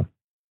hologram.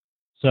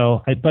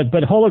 So, but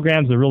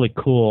holograms are really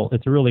cool.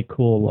 It's a really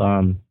cool,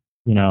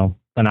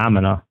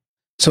 phenomena.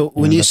 So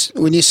when you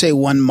say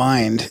one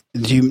mind,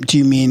 do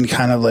you mean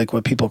kind of like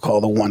what people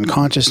call the one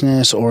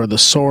consciousness, or the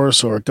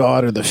source, or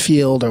God, or the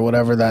field, or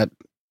whatever that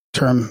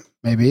term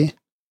may be?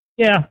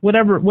 Yeah,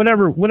 whatever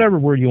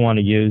word you want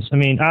to use.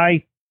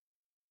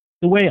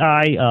 The way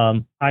I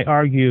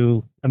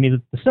argue,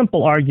 the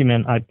simple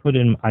argument I put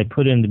in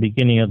the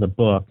beginning of the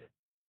book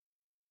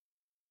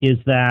is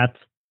that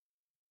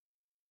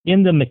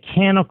in the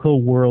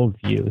mechanical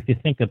worldview, if you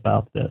think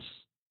about this,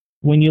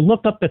 when you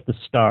look up at the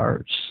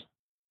stars,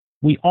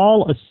 we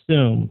all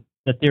assume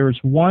that there is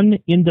one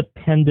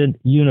independent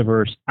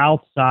universe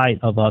outside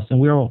of us, and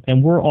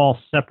we're all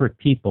separate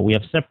people. We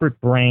have separate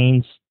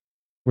brains.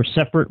 We're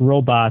separate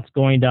robots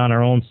going down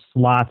our own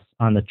slots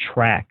on the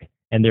track,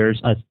 and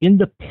there's an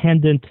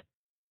independent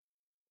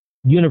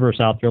universe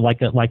out there,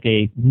 like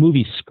a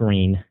movie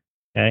screen.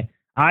 Okay,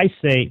 I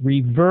say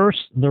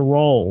reverse the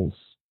roles.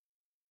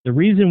 The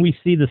reason we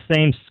see the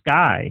same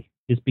sky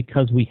is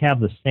because we have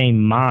the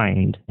same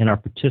mind and are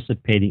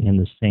participating in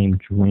the same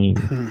dream.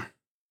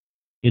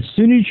 As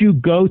soon as you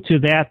go to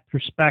that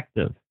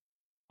perspective,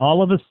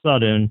 all of a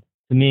sudden,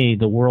 to me,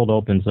 the world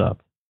opens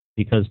up,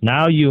 because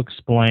now you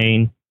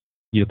explain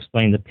the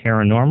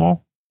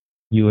paranormal,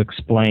 you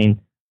explain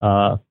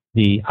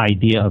the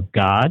idea of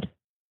God,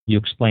 you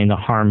explain the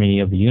harmony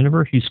of the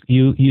universe.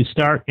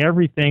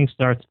 Everything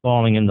starts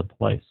falling into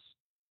place,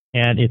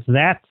 and it's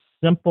that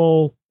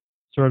simple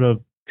sort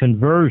of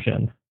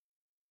conversion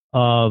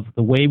of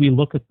the way we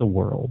look at the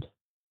world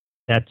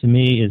that, to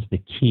me, is the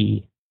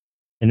key.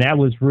 And that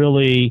was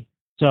really,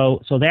 so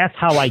that's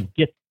how I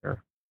get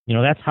there.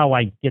 That's how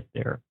I get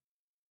there.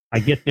 I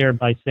get there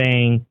by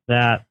saying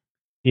that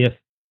if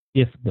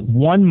the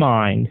one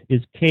mind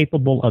is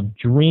capable of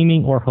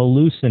dreaming or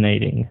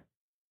hallucinating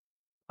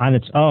on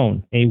its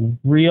own, a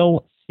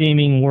real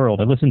seeming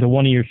world. I listened to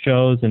one of your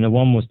shows, and the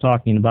one was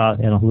talking about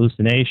an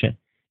hallucination.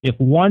 If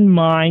one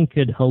mind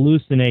could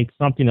hallucinate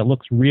something that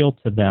looks real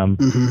to them,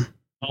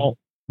 well,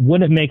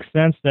 wouldn't it make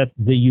sense that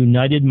the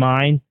united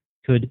mind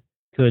could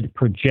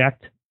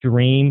project,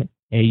 dream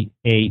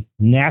a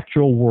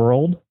natural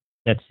world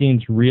that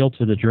seems real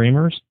to the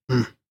dreamers?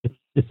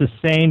 It's the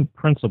same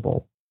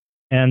principle.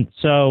 And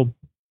so,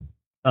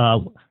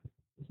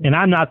 and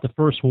I'm not the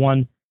first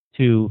one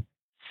to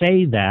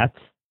say that.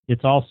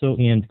 It's also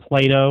in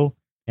Plato,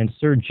 and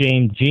Sir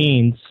James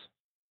Jeans,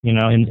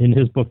 in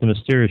his book, The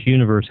Mysterious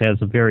Universe, has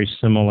a very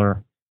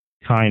similar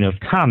kind of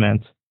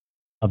comment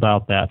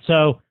about that.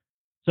 So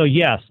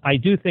yes, I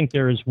do think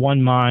there is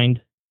one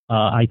mind.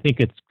 I think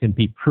it can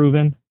be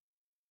proven.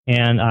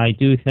 And I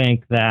do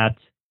think that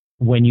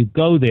when you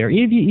go there,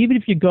 even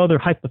if you go there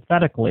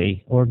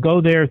hypothetically, or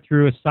go there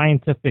through a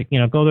scientific,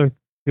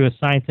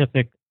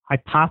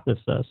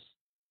 hypothesis,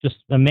 just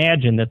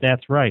imagine that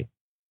that's right.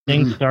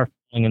 Things start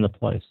falling into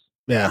place.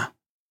 Yeah.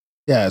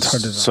 Yeah, it's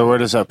hard to know. So where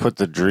does that put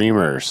the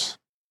dreamers?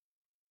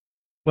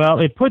 Well,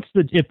 it puts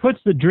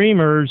the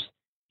dreamers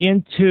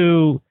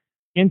into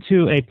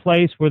a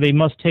place where they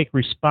must take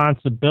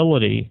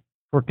responsibility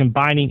for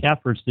combining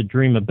efforts to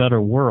dream a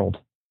better world.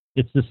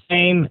 It's the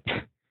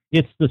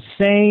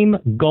same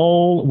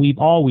goal we've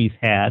always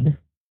had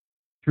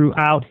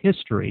throughout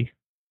history.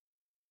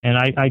 And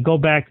I go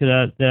back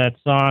to that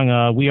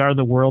song, We Are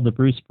the World, that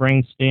Bruce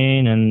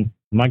Springsteen and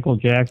Michael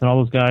Jackson, all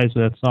those guys,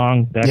 that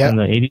song back in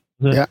the 80s.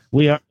 Yeah.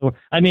 We Are the World.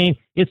 I mean,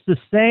 it's the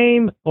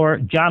same, or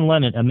John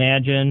Lennon,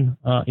 imagine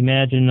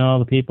all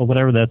the people,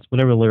 whatever the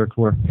lyrics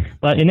were.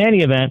 But in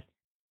any event,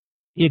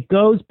 it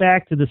goes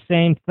back to the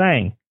same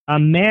thing.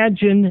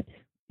 Imagine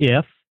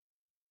if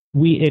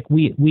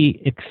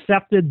we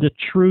accepted the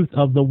truth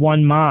of the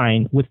one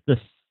mind with the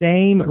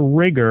same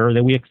rigor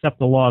that we accept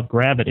the law of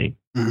gravity.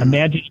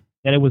 Imagine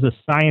that it was a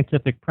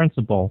scientific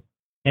principle,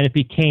 and it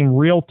became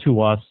real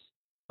to us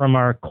from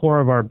our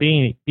core of our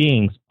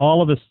beings.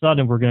 All of a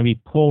sudden, we're going to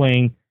be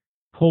pulling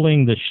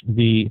the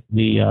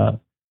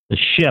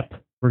ship.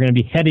 We're going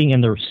to be heading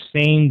in the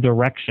same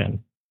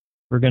direction.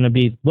 We're going to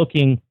be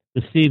looking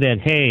to see that,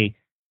 hey,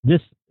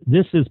 this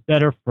is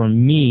better for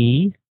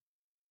me,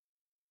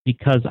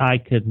 because I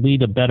could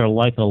lead a better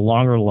life, a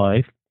longer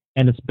life,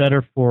 and it's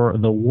better for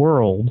the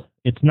world.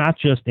 It's not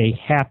just a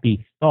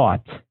happy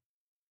thought.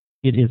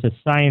 It is a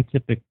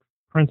scientific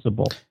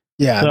principle.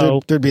 Yeah,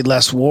 so, there'd be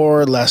less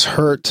war, less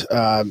hurt.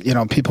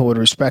 People would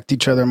respect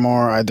each other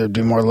more. There'd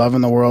be more love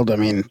in the world. I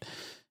mean,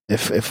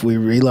 if we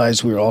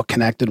realized we were all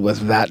connected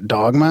with that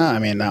dogma, I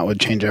mean, that would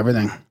change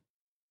everything.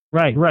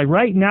 Right.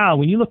 Right now,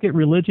 when you look at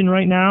religion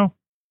right now,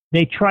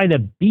 they try to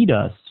beat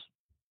us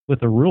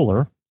with a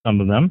ruler,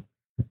 some of them,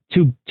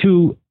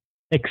 to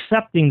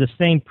accepting the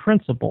same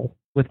principle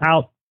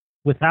without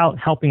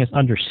helping us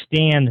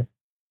understand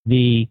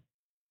the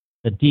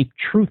deep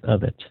truth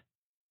of it.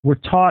 We're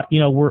taught,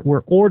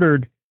 we're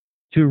ordered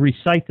to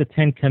recite the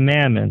Ten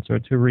Commandments, or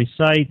to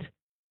recite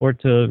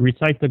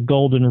the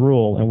Golden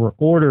Rule, and we're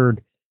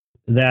ordered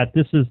that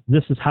this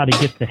is how to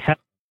get to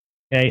heaven.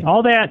 Okay,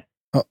 all that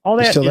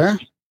still there?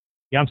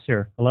 Yeah, I'm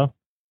here. Hello.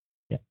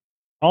 Yeah,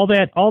 all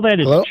that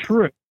is Hello?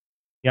 true.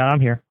 Yeah,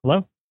 I'm here.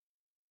 Hello.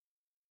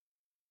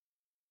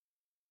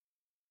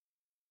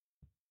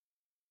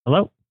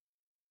 Hello.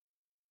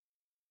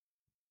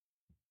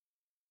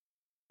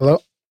 Hello.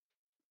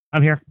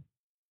 I'm here.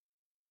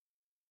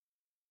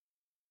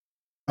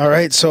 All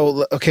right.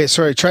 So, okay,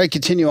 sorry. Try to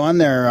continue on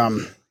there.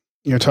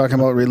 You're talking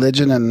about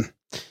religion and...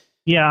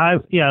 Yeah.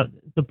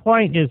 The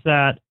point is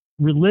that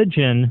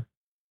religion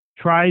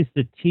tries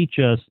to teach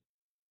us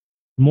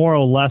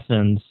moral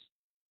lessons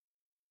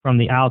from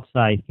the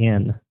outside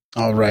in.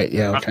 All right.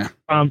 Yeah. Okay.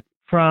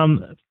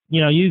 From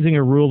using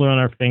a ruler on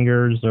our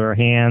fingers or our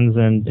hands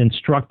and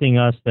instructing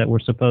us that we're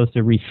supposed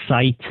to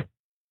recite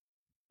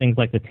things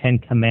like the Ten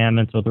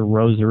Commandments or the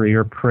Rosary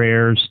or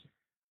prayers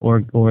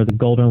or the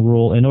Golden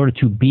Rule in order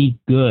to be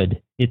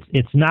good.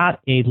 It's not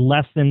a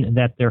lesson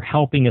that they're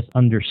helping us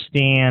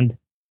understand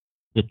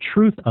the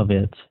truth of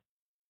it.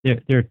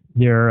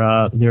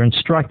 They're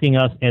instructing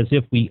us as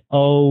if we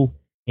owe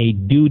a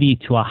duty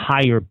to a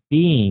higher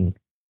being.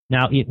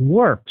 Now, it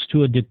works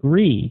to a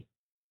degree,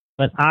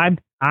 but I'm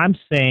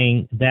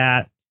saying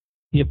that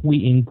if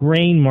we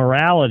ingrain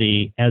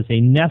morality as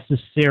a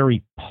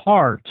necessary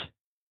part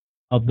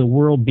of the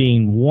world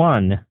being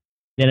one,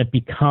 then it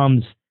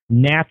becomes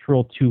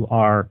natural to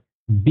our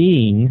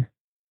being,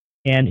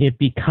 and it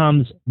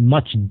becomes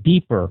much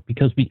deeper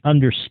because we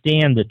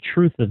understand the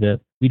truth of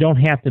it. We don't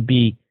have to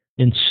be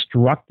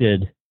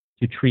instructed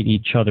to treat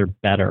each other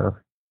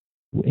better.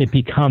 It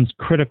becomes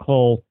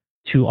critical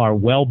to our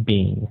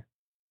well-being.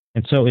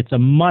 And so it's a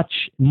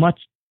much, much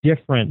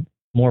different,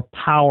 more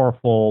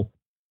powerful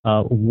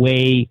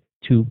way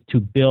to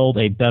build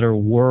a better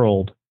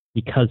world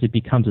because it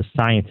becomes a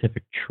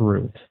scientific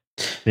truth.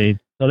 See?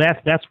 So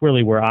that's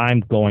really where I'm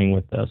going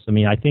with this. I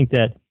mean, I think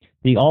that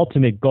the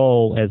ultimate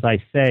goal, as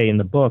I say in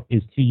the book,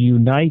 is to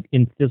unite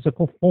in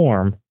physical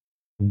form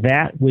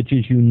that which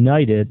is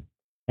united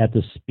at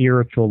the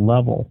spiritual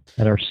level,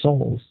 at our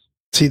souls.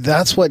 See,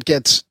 that's what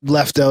gets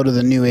left out of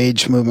the New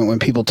Age movement when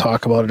people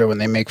talk about it or when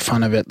they make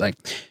fun of it. Like,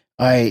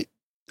 I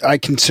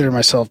consider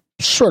myself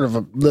sort of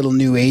a little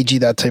New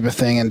Agey, that type of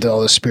thing, into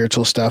all the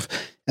spiritual stuff.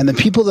 And the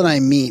people that I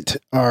meet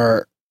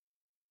are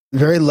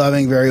very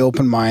loving, very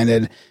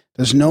open-minded.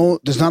 There's not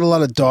a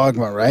lot of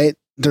dogma, right?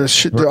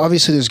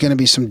 Obviously there's going to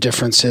be some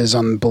differences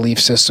on belief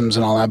systems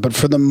and all that, but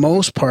for the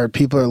most part,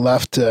 people are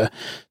left to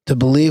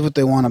believe what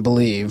they want to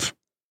believe.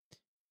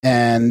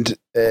 And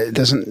it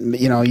doesn't,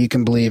 you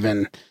can believe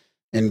in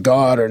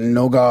God or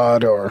no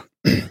God or,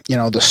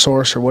 the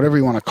source or whatever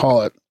you want to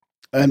call it.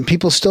 And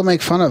people still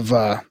make fun of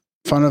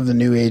the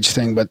New Age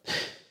thing, but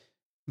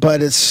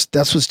that's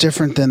what's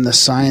different than the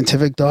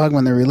scientific dogma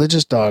and the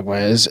religious dogma.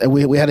 Is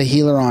we had a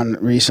healer on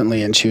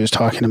recently, and she was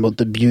talking about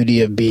the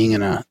beauty of being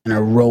in a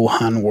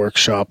Rohan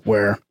workshop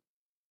where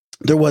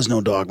there was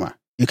no dogma.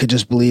 You could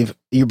just believe.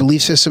 Your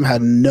belief system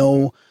had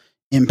no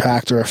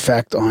impact or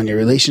effect on your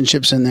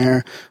relationships in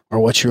there or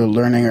what you were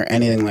learning or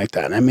anything like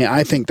that. I mean,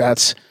 I think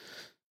that's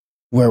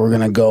where we're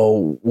going to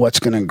go, what's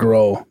going to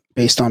grow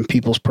based on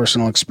people's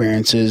personal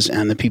experiences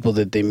and the people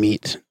that they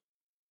meet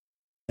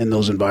in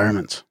those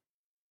environments.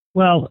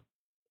 Well,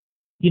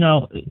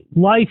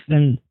 life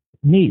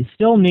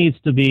still needs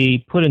to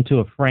be put into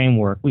a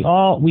framework. We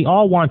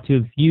all want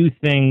to view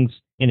things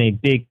in a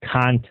big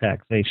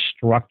context, a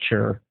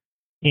structure.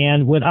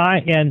 And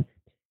the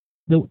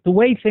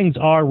way things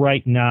are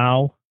right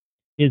now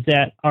is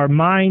that our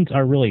minds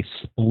are really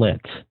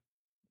split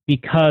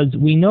because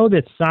we know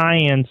that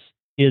science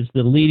is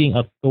the leading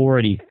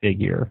authority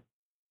figure.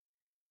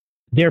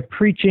 They're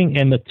preaching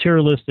a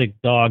materialistic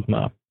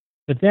dogma.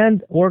 But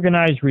then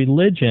organized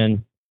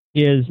religion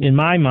is, in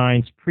my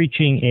mind,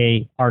 preaching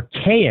a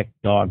archaic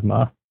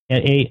dogma,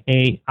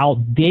 a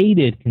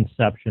outdated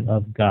conception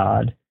of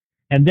God.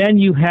 And then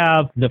you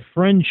have the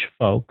fringe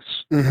folks,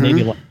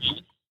 maybe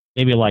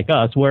like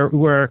us, where we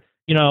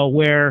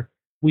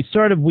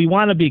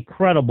want to be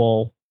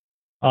credible,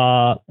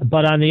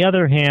 but on the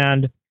other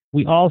hand,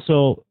 we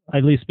also,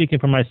 at least speaking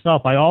for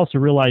myself, I also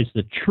realize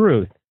the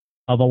truth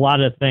of a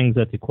lot of things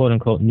that the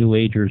quote-unquote New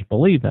Agers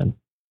believe in.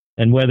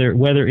 And whether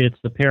it's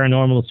the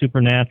paranormal,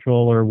 supernatural,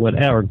 or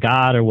whatever,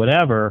 God or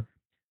whatever,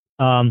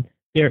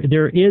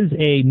 there is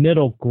a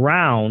middle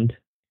ground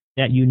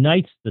that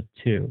unites the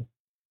two.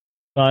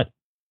 But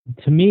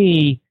to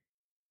me,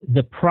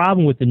 the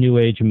problem with the New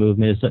Age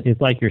movement is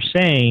like you're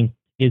saying,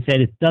 is that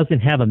it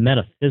doesn't have a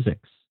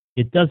metaphysics.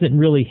 It doesn't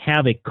really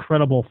have a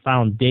credible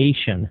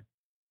foundation.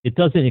 It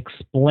doesn't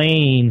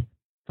explain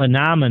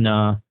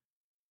phenomena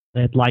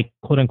that, like,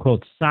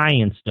 quote-unquote,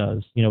 science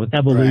does, with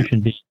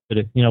evolution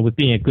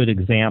being a good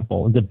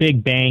example, the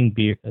Big Bang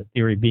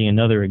theory being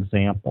another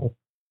example.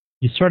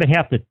 You sort of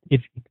have to,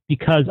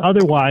 because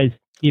otherwise,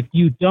 if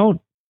you don't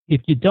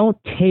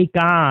take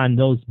on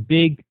those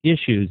big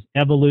issues,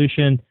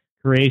 evolution,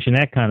 creation,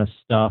 that kind of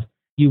stuff,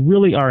 you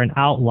really are an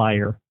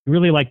outlier. You're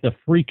really like the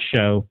freak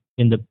show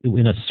in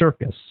a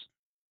circus.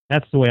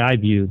 That's the way I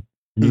view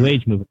the New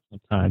Age movement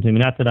sometimes. I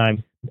mean, not that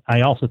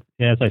I also,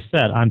 as I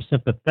said, I'm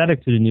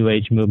sympathetic to the New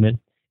Age movement,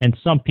 and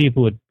some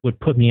people would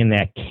put me in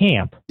that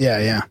camp.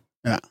 Yeah.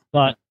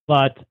 But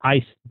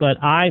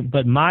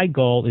my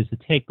goal is to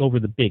take over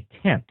the big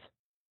tent.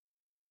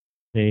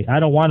 See, I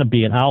don't want to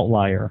be an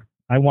outlier.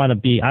 I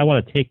want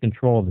to take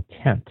control of the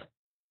tent.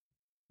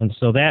 And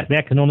so that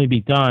can only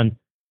be done,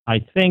 I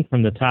think,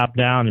 from the top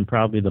down and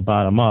probably the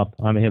bottom up.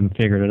 I haven't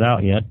figured it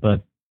out yet,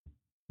 but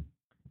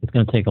it's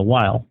going to take a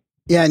while.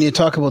 Yeah, and you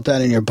talk about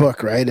that in your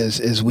book, right?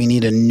 Is we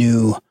need a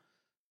new,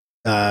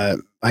 I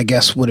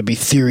guess, would it be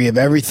theory of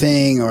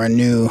everything or a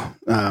new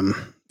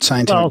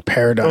scientific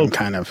paradigm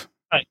kind of?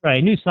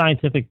 Right. New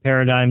scientific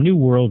paradigm, new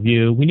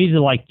worldview. We need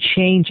to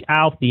change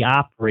out the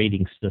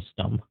operating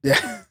system.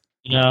 Yeah.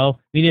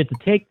 We need to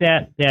take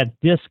that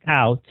disc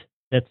out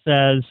that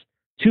says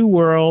two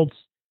worlds,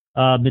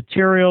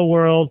 material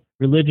world,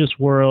 religious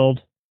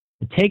world,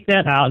 take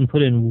that out and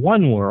put in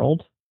one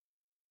world.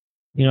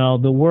 You know,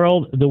 the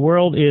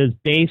world is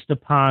based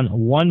upon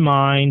one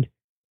mind.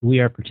 We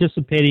are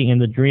participating in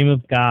the dream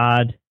of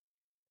God.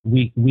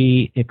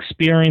 We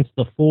experience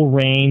the full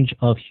range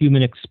of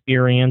human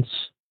experience.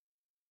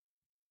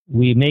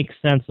 We make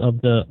sense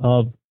of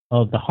the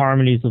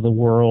harmonies of the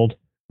world.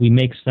 We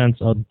make sense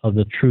of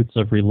the truths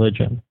of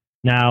religion.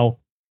 Now,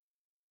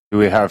 do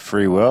we have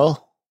free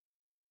will?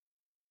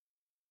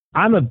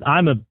 I'm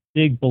a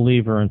big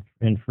believer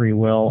in free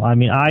will. I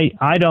mean,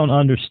 I don't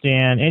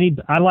understand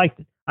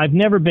I've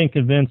never been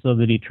convinced of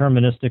the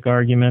deterministic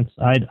arguments.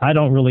 I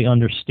don't really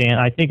understand.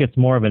 I think it's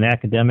more of an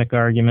academic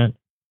argument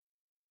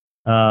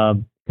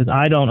because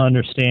I don't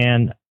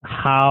understand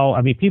how.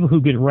 I mean, people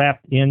who get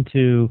wrapped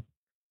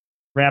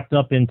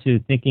up into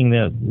thinking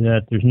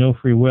that there's no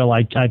free will.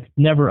 I've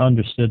never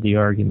understood the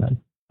argument.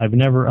 I've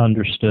never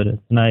understood it,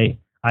 and I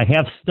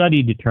have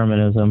studied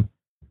determinism,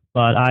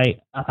 but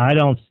I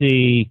don't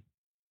see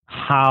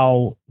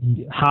how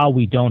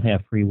we don't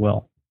have free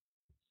will.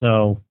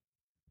 So,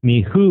 I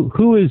mean,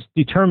 who is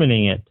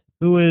determining it?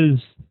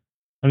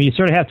 I mean, you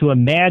sort of have to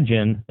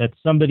imagine that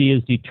somebody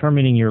is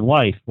determining your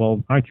life.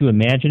 Well, aren't you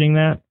imagining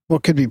that? Well,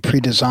 it could be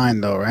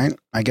pre-designed, though, right?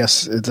 I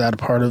guess, is that a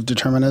part of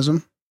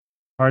determinism?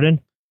 Pardon?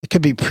 It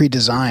could be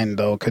pre-designed,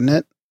 though, couldn't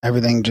it?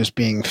 Everything just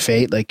being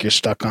fate, like you're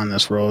stuck on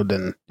this road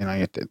and, you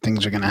know,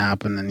 things are going to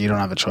happen and you don't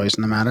have a choice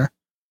in the matter?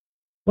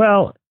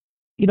 Well,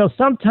 you know,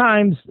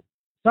 sometimes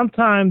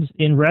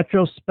in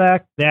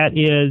retrospect, that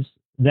is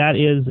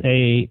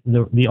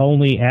the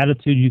only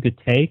attitude you could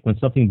take when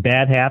something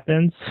bad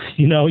happens.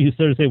 You know, you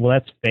sort of say, well,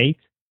 that's fate.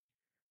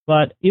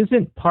 But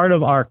isn't part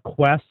of our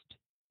quest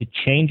to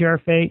change our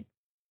fate,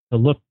 to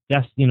look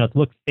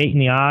fate in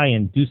the eye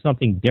and do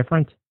something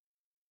different?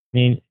 I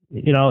mean,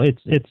 you know,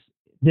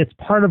 it's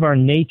part of our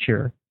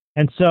nature.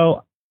 And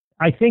so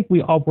I think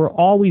we're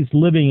always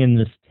living in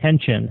this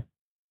tension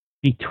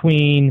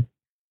between,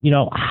 you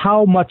know,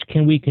 how much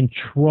can we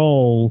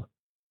control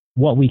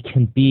what we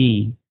can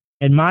be?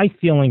 And my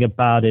feeling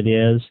about it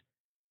is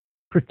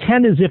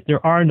pretend as if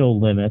there are no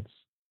limits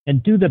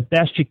and do the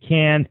best you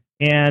can.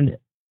 And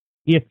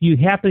if you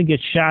happen to get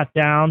shot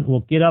down,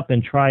 well, get up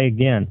and try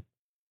again.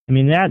 I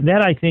mean,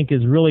 that I think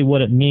is really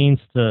what it means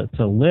to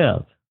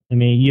live. I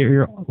mean,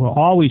 we're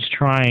always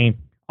trying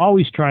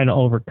to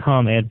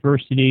overcome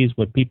adversities,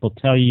 what people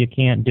tell you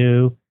can't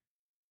do.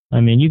 I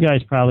mean, you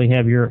guys probably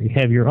have your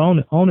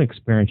own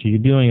experiences. You're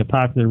doing a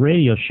popular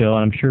radio show,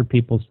 and I'm sure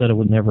people said it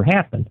would never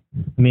happen.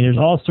 I mean, there's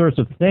all sorts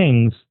of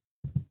things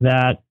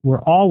that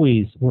we're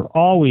always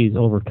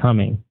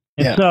overcoming.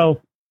 And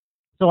so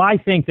I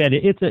think that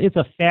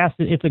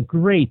it's a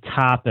great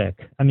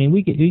topic. I mean,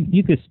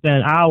 you could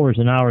spend hours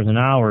and hours and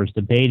hours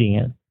debating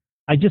it.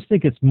 I just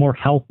think it's more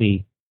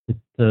healthy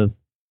to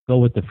go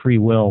with the free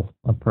will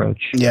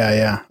approach.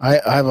 Yeah. I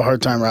have a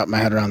hard time wrapping my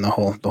head around the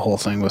whole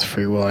thing with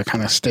free will. I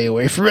kind of stay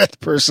away from it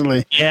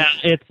personally. Yeah,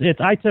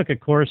 it's. I took a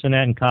course in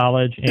that in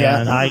college,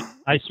 and I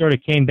sort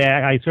of came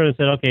back. I sort of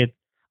said, okay,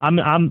 I'm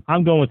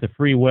going with the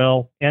free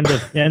will. End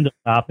of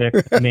topic.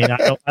 I mean, I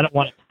don't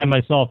want to tie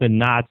myself in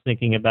knots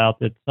thinking about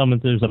that.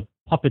 There's a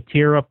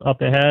puppeteer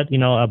up ahead.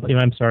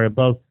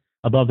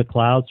 Above the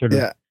clouds, sort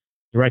of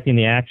directing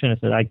the action. I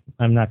said,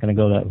 I'm not going to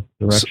go that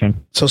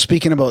direction. So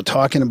speaking about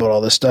talking about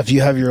all this stuff, you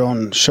have your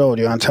own show.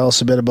 Do you want to tell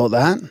us a bit about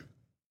that?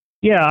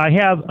 Yeah, I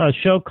have a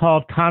show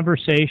called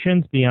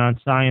Conversations Beyond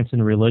Science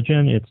and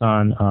Religion. It's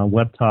on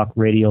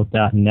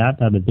webtalkradio.net.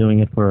 I've been doing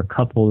it for a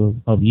couple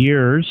of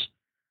years.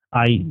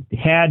 I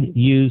had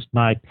used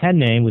my pen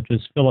name, which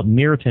was Philip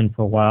Merton,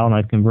 for a while, and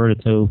I've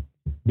converted to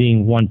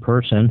being one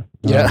person,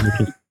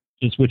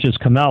 which is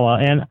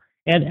Comella.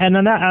 And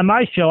on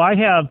my show, I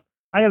have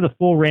the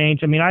full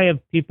range. I mean, I have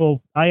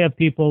people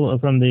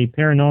from the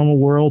paranormal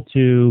world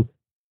to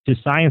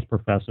science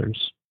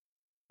professors,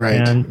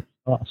 right? And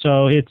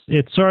so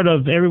it's sort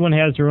of everyone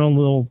has their own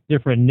little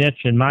different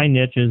niche, and my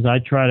niche is I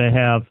try to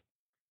have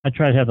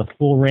the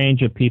full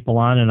range of people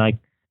on, and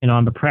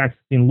I'm a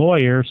practicing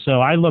lawyer,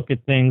 so I look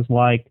at things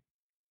like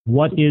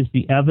what is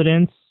the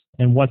evidence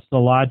and what's the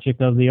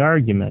logic of the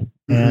argument.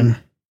 Mm-hmm. And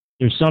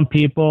there's some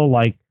people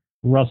like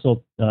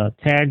Russell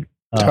Targ,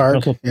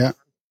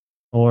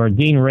 or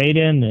Dean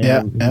Radin,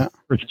 and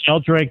Rich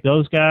Sheldrake.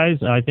 Those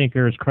guys I think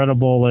are as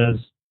credible as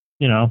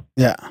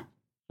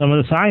some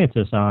of the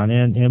scientists on,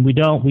 and we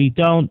don't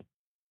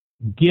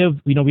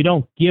give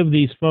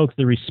these folks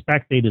the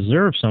respect they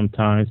deserve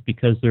sometimes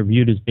because they're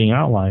viewed as being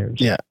outliers.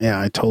 Yeah,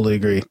 I totally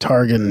agree.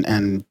 Targ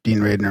and Dean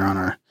Radin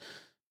are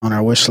on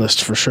our wish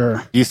list for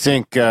sure. Do you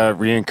think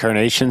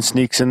reincarnation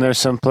sneaks in there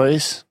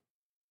someplace?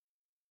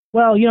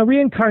 Well,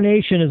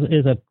 reincarnation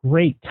is a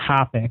great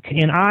topic,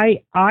 and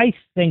I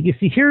think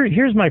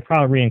here's my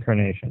problem with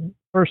reincarnation.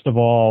 First of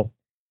all,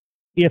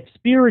 if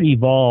spirit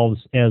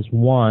evolves as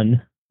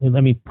one,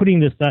 I mean, putting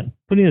this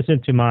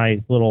into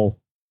my little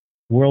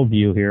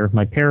worldview here,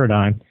 my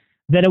paradigm,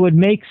 then it would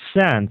make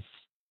sense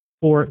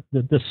for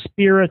the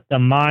spirit, the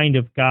mind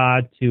of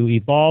God to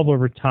evolve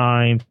over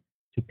time,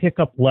 to pick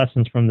up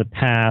lessons from the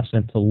past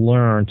and to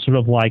learn, sort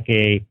of like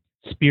a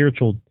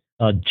spiritual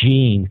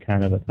gene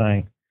kind of a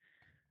thing.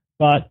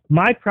 But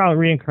my proud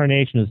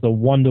reincarnation is the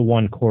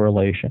 1-to-1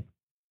 correlation,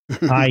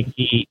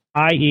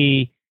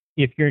 i.e.,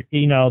 if you're,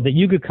 that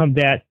you could come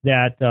back,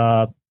 that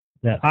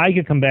I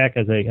could come back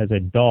as a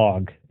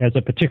dog, as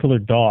a particular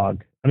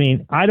dog. I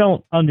mean, I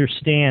don't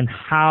understand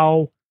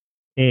how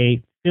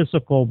a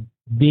physical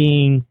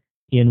being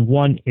in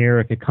one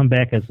era could come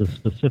back as a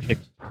specific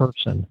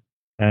person.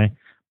 Okay,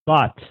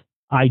 but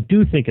I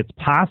do think it's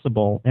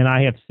possible, and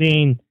I have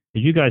seen,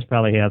 as you guys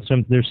probably have,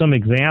 there's some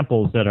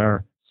examples that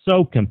are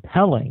so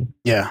compelling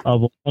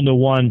of a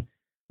 1-to-1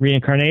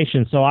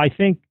 reincarnation. So I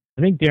think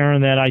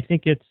Darren, that I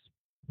think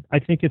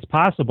it's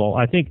possible.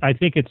 I think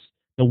it's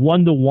the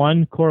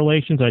 1-to-1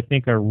 correlations I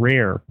think are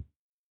rare.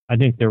 I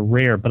think they're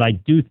rare, but I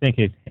do think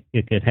it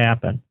could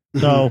happen. Mm-hmm.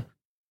 So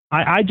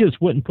I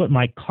just wouldn't put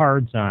my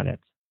cards on it.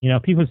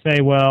 People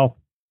say, well,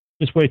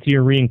 just wait till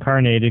you're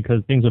reincarnated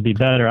because things will be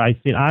better. I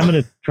said, I'm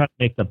going to try to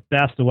make the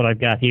best of what I've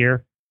got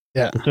here.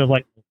 Yeah. It's sort of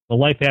like the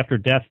life after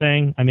death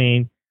thing. I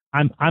mean,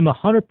 I'm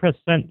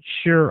 100%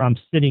 sure I'm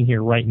sitting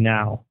here right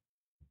now,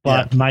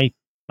 but my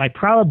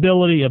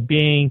probability of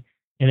being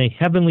in a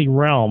heavenly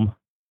realm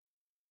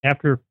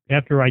after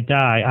I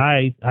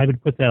die, I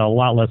would put that a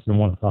lot less than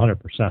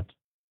 100%.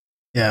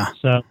 Yeah.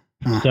 So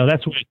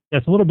that's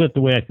a little bit the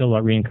way I feel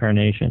about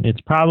reincarnation.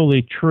 It's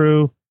probably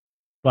true,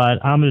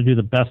 but I'm going to do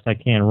the best I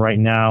can right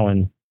now,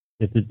 and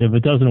if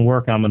it doesn't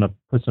work, I'm going to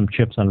put some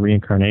chips on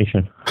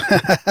reincarnation.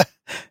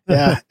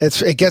 Yeah,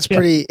 it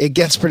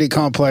gets pretty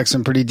complex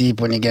and pretty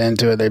deep when you get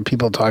into it. There are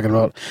people talking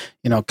about,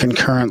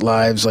 concurrent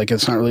lives, like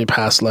it's not really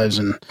past lives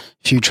and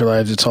future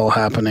lives. It's all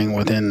happening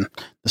within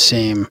the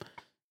same,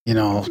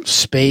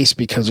 space,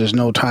 because there's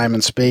no time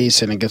and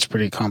space, and it gets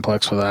pretty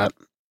complex with that.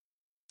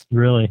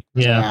 Really?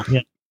 Yeah.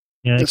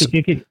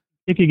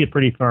 It could get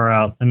pretty far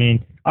out. I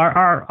mean,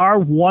 our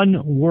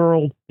one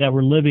world that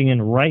we're living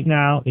in right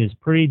now is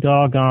pretty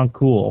doggone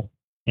cool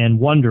and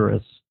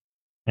wondrous.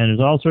 And there's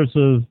all sorts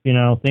of,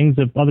 things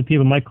that other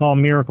people might call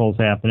miracles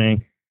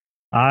happening.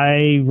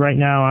 Right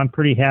now, I'm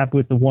pretty happy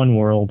with the one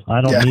world.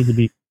 I don't need to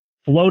be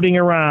floating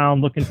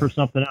around looking for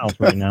something else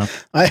right now.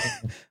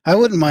 I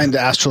wouldn't mind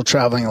astral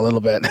traveling a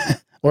little bit,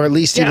 or at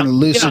least even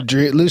lucid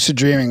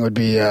dreaming would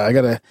be. I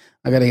gotta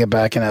get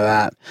back into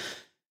that.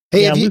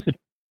 Hey,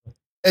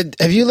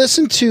 have you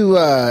listened to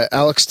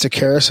Alex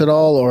Takaris at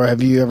all, or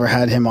have you ever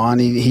had him on?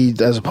 He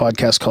does a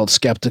podcast called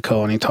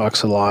Skeptico, and he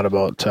talks a lot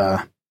about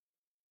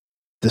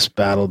this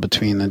battle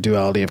between the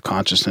duality of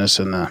consciousness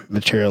and the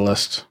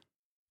materialists.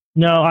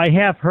 No, I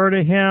have heard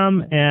of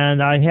him,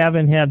 and I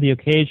haven't had the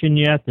occasion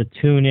yet to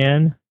tune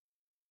in.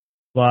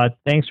 But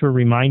thanks for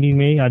reminding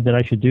me that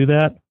I should do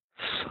that.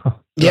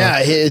 Yeah,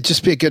 it'd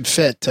just be a good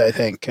fit, I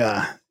think.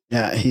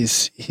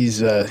 He's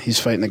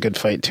fighting a good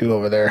fight too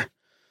over there.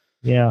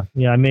 Yeah.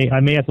 I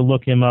may have to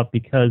look him up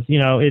because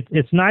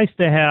it's nice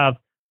to have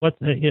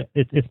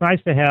it's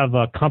nice to have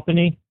a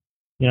company.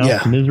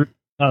 Misery.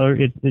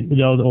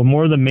 Or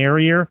more the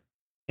merrier.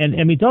 And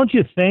I mean, don't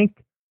you think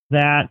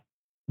that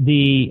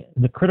the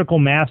critical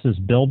mass is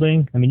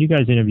building? I mean, you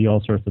guys interview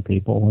all sorts of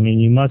people. I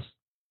mean,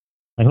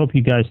 I hope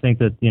you guys think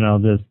that,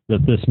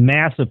 this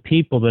mass of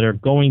people that are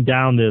going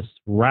down this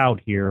route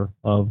here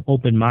of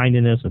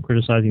open-mindedness of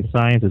criticizing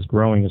science is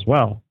growing as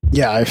well.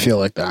 Yeah, I feel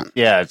like that.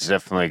 Yeah, it's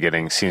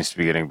definitely seems to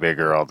be getting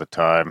bigger all the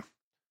time.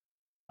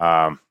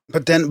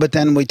 But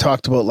then we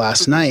talked about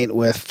last night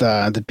with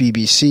the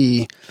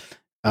BBC,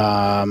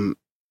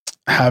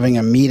 having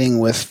a meeting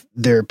with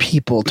their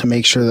people to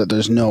make sure that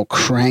there's no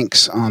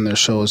cranks on their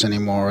shows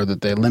anymore, or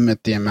that they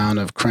limit the amount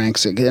of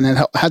cranks. And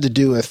it had to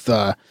do with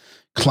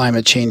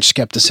climate change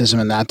skepticism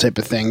and that type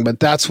of thing. But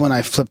that's when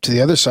I flip to the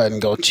other side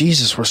and go,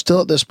 Jesus, we're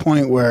still at this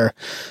point where,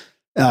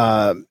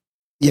 the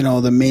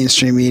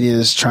mainstream media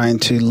is trying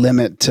to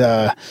limit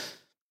the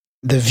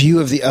view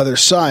of the other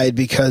side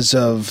because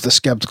of the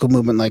skeptical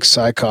movement like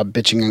Psychop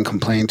bitching and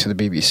complaining to the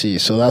BBC.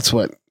 So that's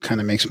what kind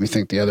of makes me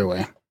think the other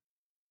way.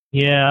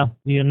 Yeah,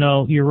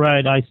 you're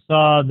right. I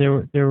saw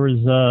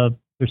there's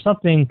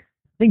something.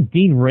 I think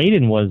Dean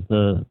Radin was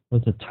the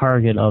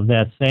target of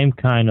that same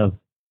kind of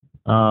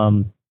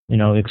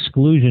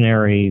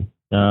exclusionary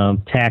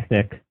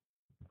tactic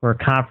for a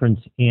conference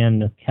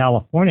in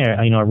California.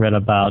 I read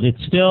about.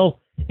 It's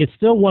still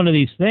one of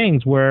these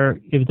things where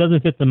if it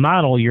doesn't fit the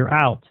model, you're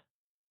out,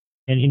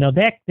 and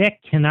that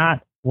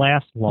cannot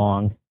last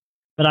long.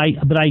 But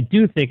I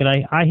do think, and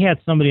I had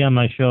somebody on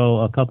my show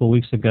a couple of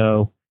weeks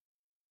ago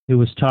who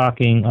was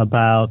talking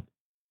about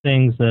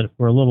things that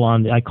were a little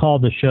on I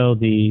called the show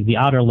the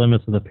outer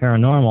limits of the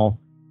paranormal,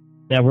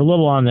 that were a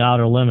little on the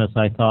outer limits,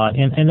 I thought.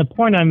 And the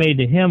point I made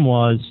to him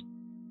was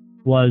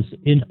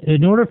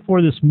in order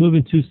for this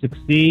movement to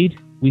succeed,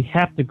 we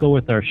have to go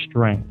with our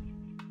strength.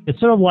 It's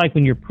sort of like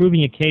when you're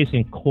proving a case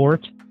in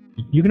court,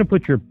 you're going to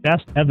put your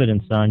best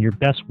evidence on, your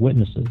best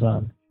witnesses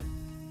on.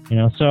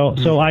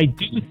 So I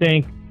do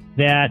think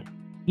that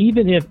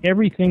even if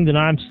everything that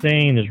I'm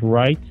saying is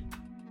right,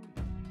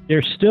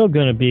 there's still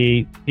going to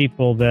be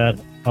people that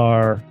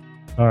are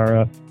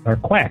are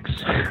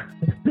quacks.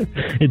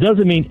 It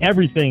doesn't mean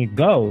everything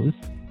goes.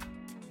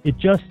 It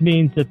just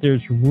means that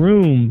there's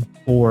room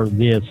for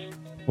this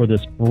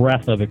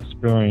breadth of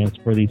experience,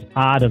 for these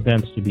odd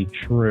events to be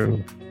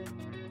true.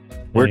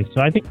 Okay,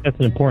 so I think that's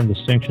an important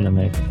distinction to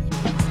make.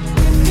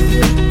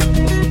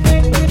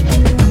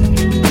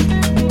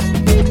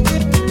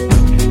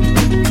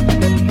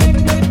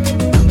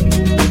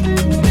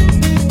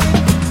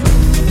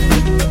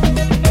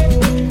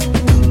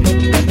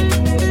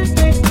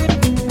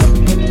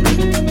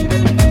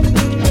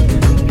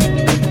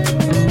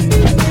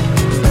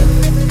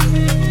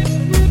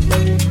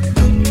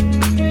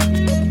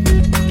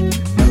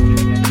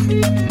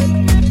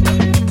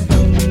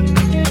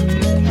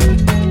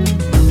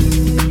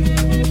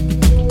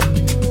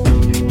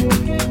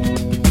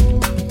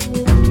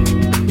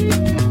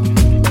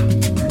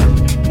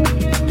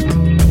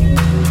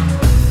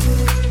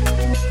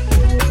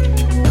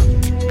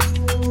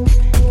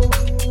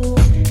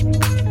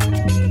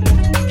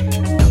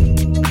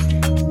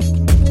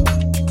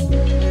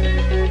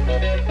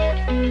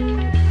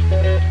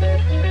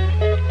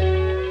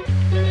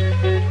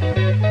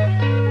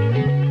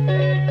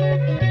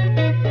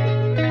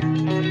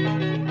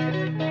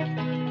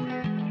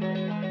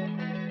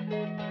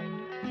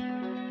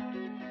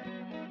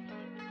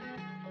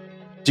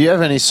 Do you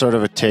have any sort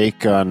of a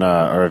take on,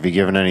 or have you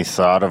given any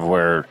thought of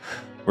where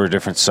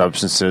different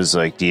substances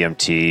like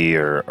DMT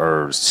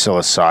or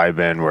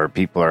psilocybin, where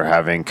people are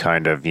having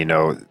kind of,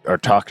 are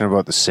talking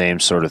about the same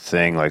sort of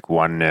thing, like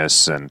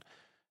oneness and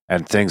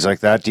things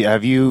like that?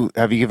 Have you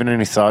given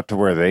any thought to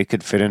where they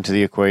could fit into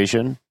the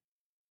equation?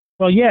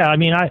 Well, yeah. I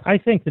mean, I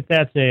think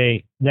that's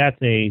a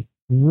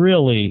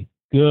really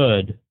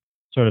good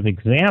sort of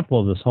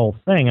example of this whole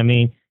thing. I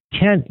mean,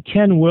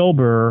 Ken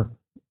Wilber,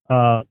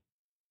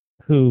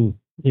 who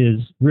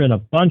is written a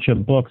bunch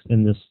of books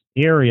in this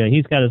area.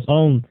 He's got his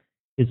own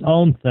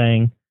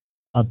thing,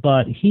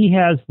 but he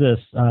has this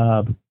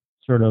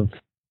sort of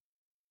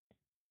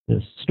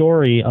this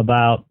story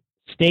about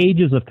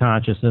stages of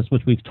consciousness,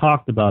 which we've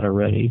talked about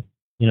already.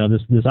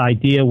 This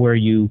idea where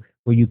you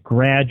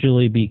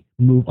gradually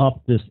move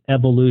up this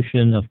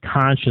evolution of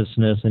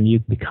consciousness, and you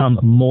become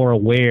more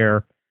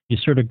aware. You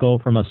sort of go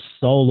from a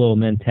solo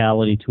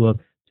mentality to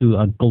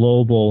a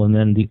global, and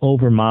then the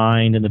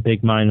overmind and the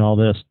big mind and all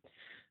this.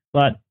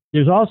 But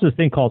there's also a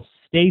thing called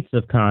states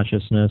of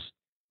consciousness,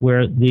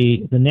 where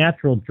the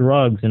natural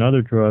drugs and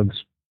other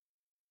drugs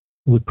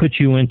would put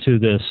you into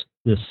this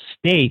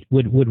state,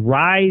 would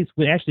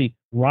actually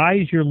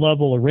raise your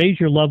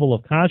level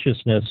of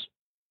consciousness.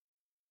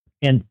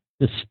 And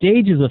the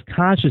stages of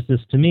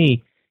consciousness, to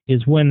me,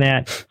 is when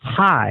that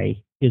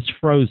high is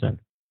frozen.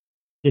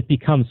 It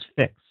becomes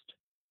fixed.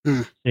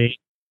 See?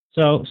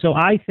 So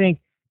I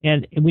think,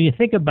 and when you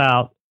think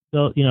about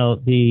the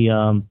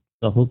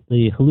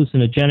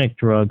hallucinogenic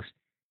drugs,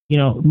 a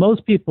lot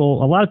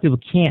of people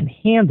can't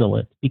handle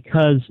it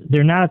because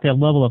they're not at that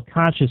level of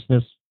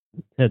consciousness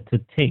to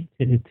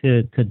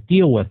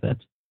deal with it,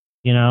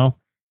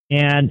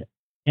 and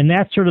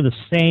that's sort of the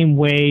same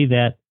way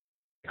that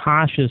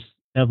conscious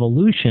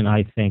evolution,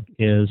 I think,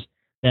 is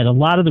that a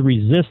lot of the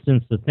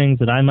resistance to things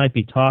that I might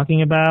be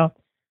talking about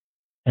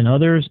and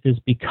others is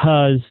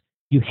because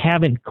you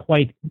haven't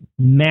quite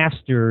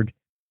mastered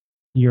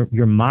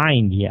your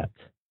mind yet.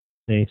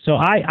 See? So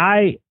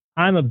I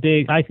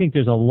think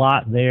there's a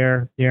lot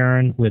there,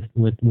 Darren, with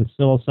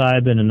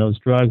psilocybin and those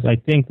drugs. I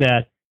think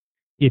that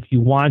if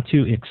you want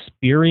to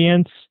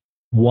experience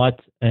what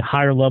a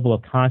higher level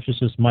of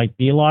consciousness might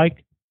be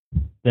like,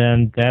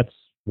 then that's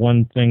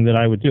one thing that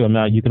I would do.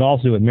 Now, you could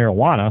also do it with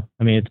marijuana.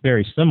 I mean, it's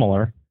very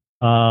similar.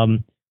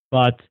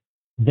 But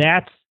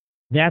that's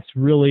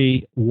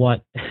really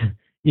what,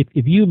 if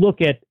you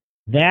look at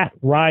that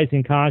rise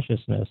in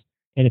consciousness,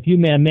 and if you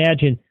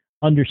imagine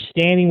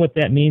understanding what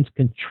that means,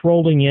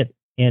 controlling it,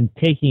 and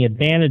taking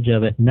advantage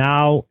of it,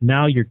 now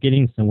you're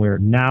getting somewhere.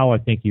 Now I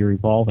think you're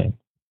evolving.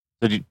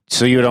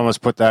 So you would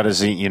almost put that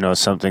as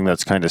something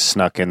that's kind of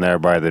snuck in there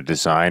by the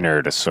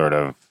designer to sort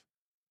of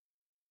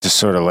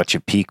let you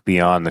peek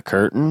beyond the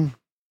curtain.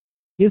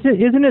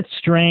 Isn't it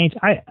strange?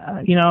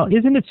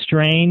 Isn't it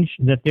strange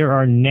that there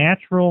are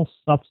natural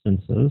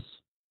substances,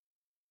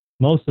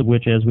 most of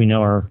which, as we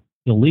know, are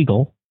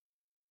illegal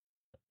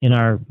in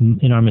our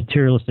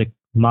materialistic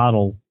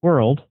model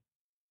world,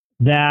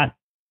 that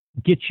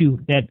get you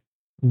that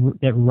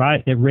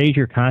raise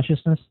your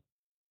consciousness?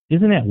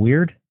 Isn't that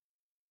weird?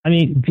 I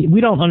mean,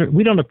 we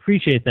don't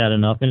appreciate that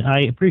enough, and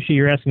I appreciate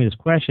you're asking me this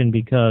question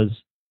because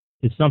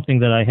it's something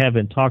that I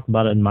haven't talked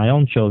about in my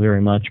own show very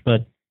much.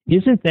 But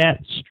isn't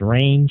that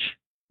strange?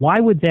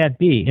 Why would that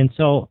be? And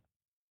so,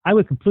 I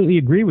would completely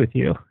agree with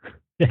you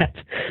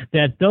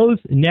that those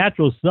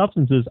natural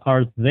substances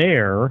are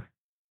there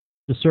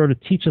to sort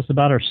of teach us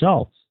about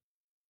ourselves.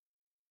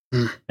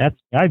 That's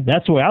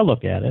the way I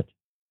look at it.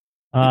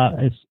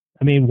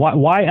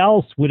 Why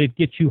else would it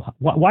get you?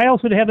 Why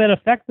else would it have that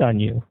effect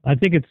on you? I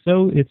think it's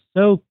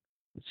so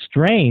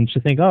strange to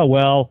think, oh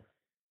well,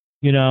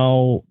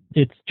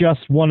 it's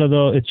just one of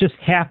those. It just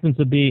happens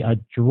to be a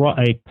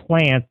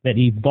plant that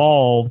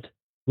evolved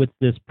with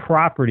this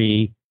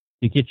property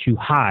to get you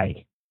high.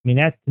 I mean,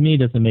 that to me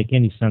doesn't make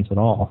any sense at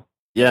all.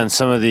 Yeah, and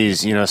some of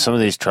these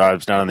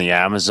tribes down in the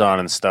Amazon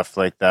and stuff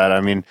like that.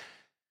 I mean,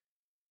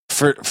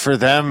 for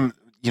them,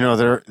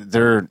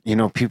 they're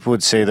people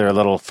would say they're a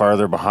little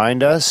farther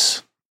behind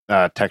us,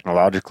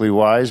 technologically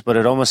wise, but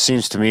it almost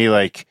seems to me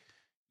like,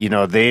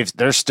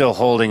 they're still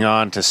holding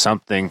on to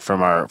something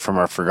from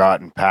our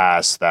forgotten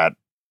past that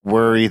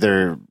we're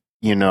either,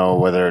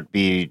 whether it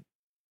be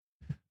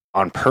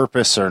on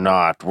purpose or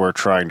not, we're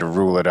trying to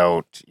rule it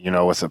out,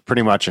 with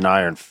pretty much an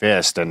iron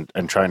fist and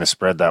trying to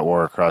spread that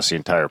war across the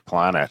entire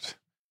planet.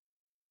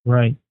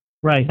 Right.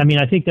 I mean,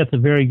 I think that's a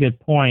very good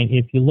point.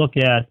 If you look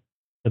at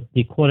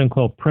the quote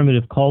unquote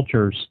primitive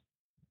cultures,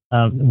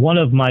 one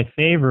of my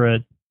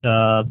favorite,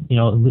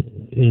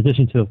 in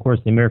addition to, of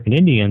course, the American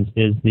Indians,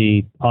 is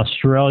the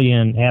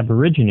Australian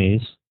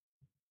Aborigines,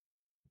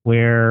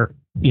 where,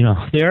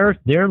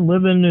 they're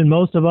living in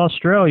most of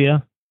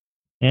Australia.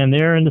 And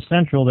they're in the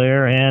central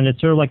there, and it's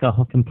sort of like a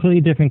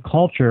completely different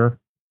culture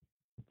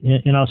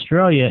in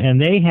Australia. And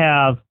they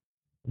have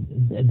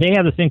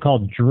this thing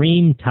called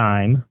dream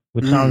time,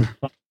 which sounds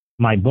like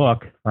my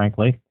book,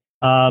 frankly,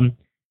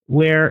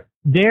 where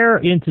they're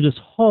into this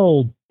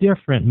whole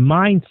different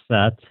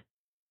mindset.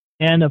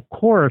 And of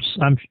course,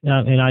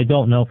 and I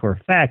don't know for a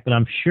fact, but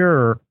I'm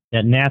sure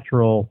that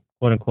natural,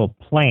 quote unquote,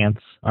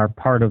 plants are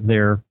part of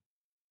their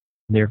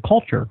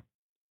culture.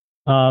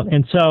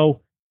 And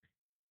so,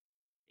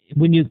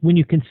 when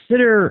you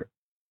consider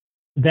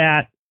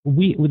that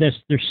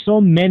there's so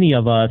many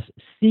of us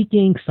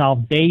seeking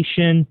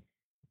salvation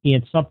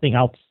in something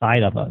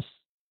outside of us,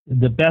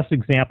 the best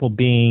example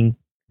being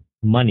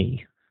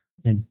money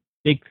and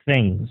big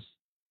things,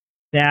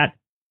 that,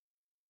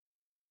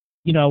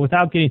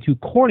 without getting too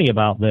corny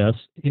about this,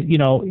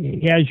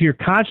 as your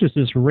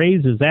consciousness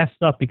raises, that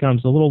stuff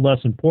becomes a little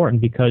less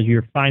important because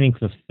you're finding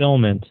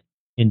fulfillment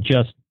in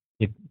just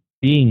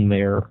being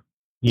there,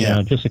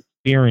 just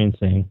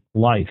experiencing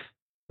life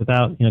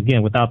without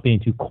being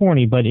too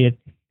corny, but it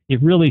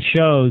really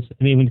shows.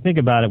 I mean, when you think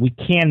about it, we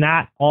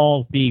cannot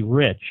all be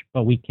rich,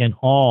 but we can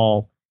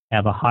all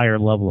have a higher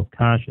level of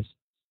consciousness.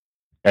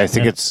 I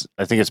think it's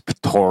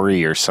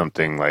Patori or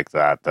something like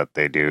that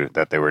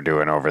they were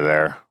doing over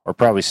there, or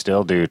probably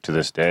still do to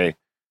this day.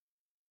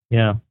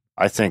 Yeah,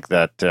 I think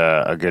that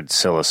a good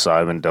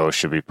psilocybin dose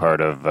should be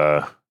part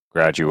of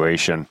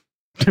graduation.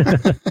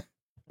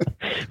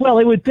 Well,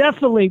 it would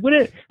definitely, would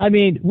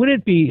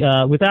it be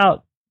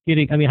without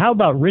getting, how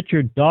about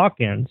Richard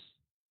Dawkins,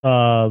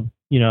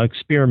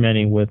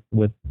 experimenting with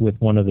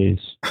one of these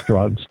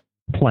drugs,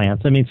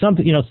 plants? I mean,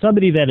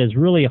 somebody that is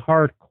really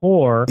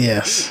hardcore.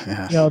 Yes.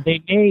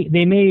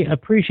 They may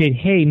appreciate,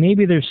 hey,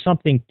 maybe there's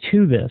something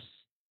to this,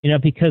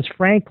 because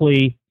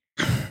frankly,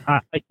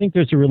 I think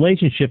there's a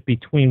relationship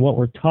between what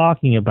we're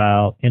talking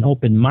about and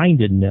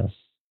open-mindedness.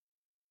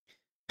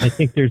 I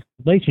think there's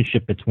a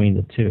relationship between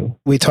the two.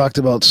 We talked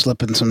about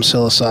slipping some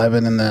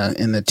psilocybin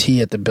in the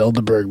tea at the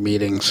Bilderberg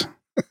meetings.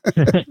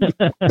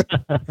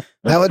 That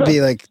would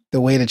be like the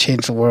way to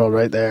change the world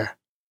right there.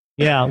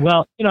 Yeah,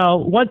 well,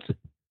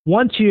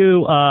 once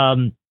you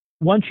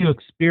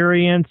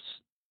experience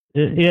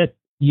it,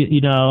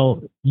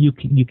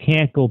 you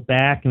can't go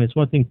back. And it's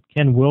one thing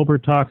Ken Wilber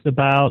talks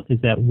about,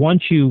 is that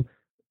once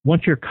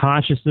your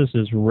consciousness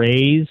is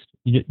raised,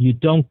 you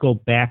don't go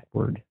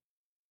backward.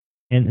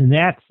 And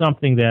that's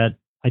something that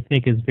I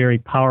think is very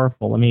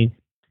powerful. I mean,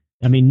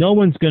 no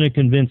one's going to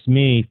convince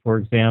me, for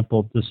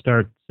example, to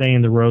start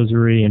saying the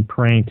rosary and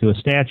praying to a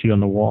statue on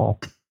the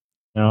wall.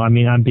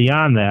 I'm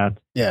beyond that.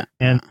 Yeah.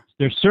 And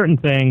there's certain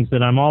things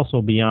that I'm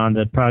also beyond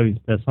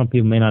that some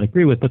people may not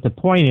agree with. But the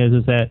point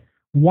is that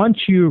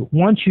once you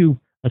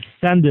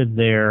ascended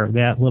there,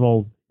 that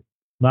little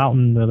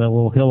mountain, that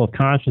little hill of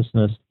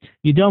consciousness,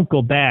 you don't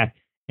go back.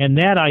 And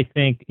that, I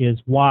think, is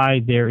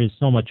why there is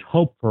so much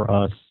hope for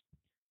us.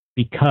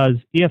 Because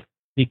if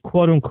the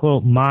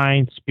quote-unquote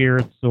mind,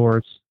 spirit,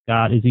 source,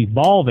 God is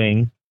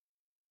evolving,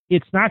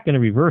 it's not going to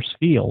reverse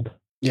field.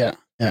 Yeah.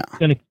 It's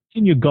going to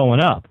continue going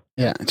up.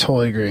 Yeah, I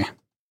totally agree.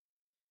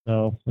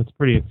 So it's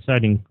pretty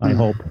exciting, I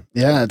hope.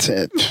 Yeah,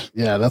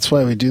 that's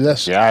why we do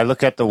this. Yeah, I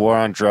look at the war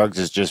on drugs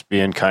as just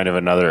being kind of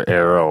another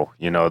arrow.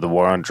 The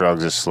war on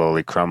drugs is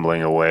slowly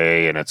crumbling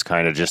away, and it's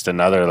kind of just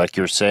another, like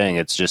you were saying,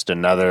 it's just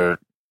another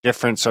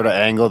different sort of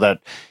angle that,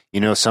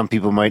 some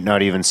people might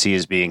not even see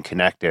as being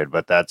connected,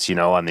 but that's,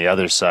 on the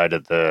other side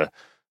of the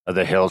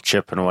hill,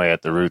 chipping away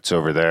at the roots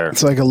over there.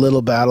 It's like a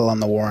little battle on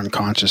the war on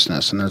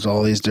consciousness, and there's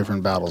all these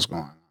different battles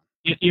going on.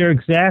 You're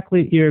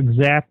exactly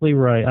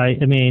right.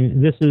 I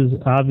mean, this is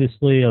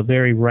obviously a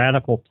very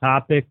radical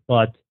topic,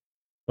 but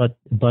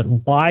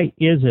why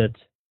is it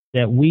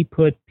that we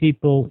put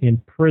people in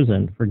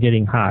prison for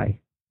getting high?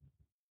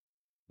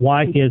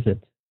 Why is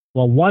it?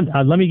 Well,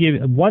 let me give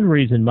you one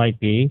reason. Might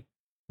be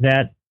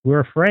that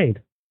we're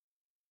afraid.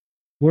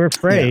 We're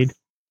afraid. Yeah.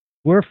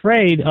 We're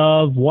afraid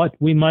of what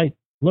we might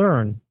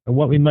learn or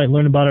what we might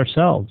learn about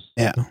ourselves.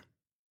 Yeah.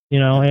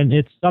 And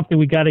it's something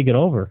we got to get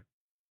over.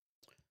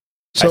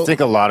 I think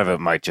a lot of it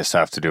might just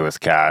have to do with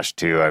cash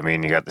too. I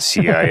mean, you got the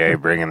CIA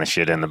bringing the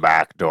shit in the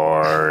back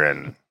door,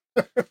 and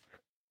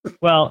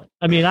Well,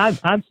 I mean,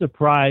 I'm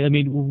surprised. I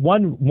mean,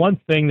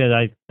 one thing that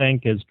I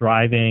think is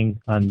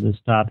driving on this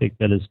topic,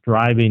 that is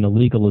driving the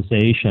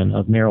legalization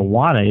of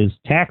marijuana, is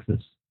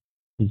taxes.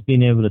 Is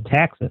being able to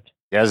tax it.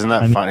 yeah, isn't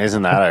that fun?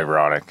 Isn't that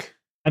ironic?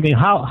 I mean,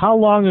 how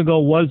long ago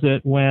was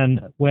it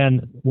when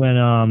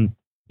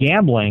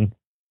gambling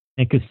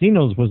and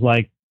casinos was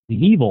like the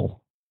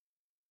evil?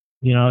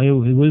 You know,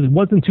 it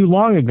wasn't too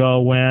long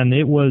ago when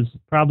it was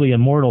probably a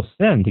mortal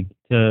sin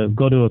to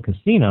go to a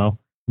casino.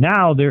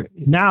 Now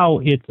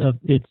it's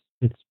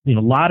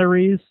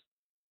lotteries.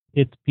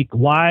 It's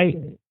why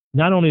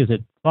not only is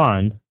it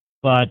fun,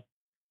 but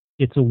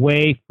it's a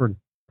way for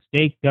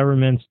state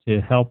governments to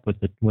help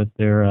with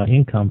their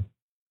income.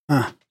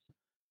 Huh.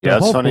 Yeah,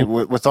 it's funny.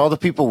 With all the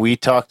people we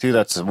talk to,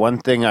 that's one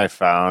thing I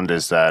found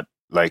is that,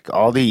 like,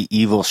 all the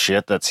evil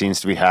shit that seems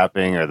to be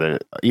happening, or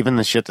even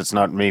the shit that's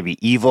not maybe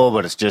evil,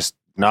 but it's just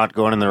not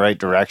going in the right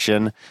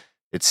direction,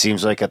 it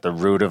seems like at the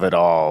root of it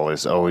all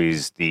is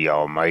always the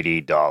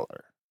almighty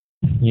dollar.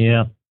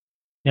 Yeah.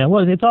 Yeah,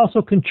 well, it's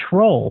also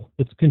control.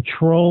 It's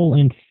control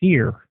and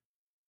fear.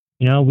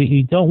 You know,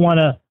 we don't want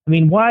to, I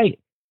mean, why,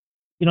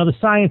 you know, the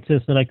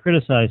scientists that I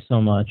criticize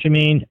so much, I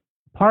mean,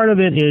 part of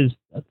it is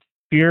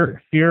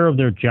fear of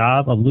their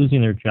job, of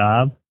losing their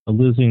job, of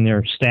losing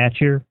their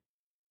stature,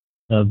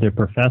 of their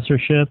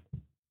professorship.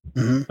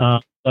 Mm-hmm.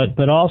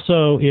 But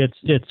also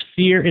it's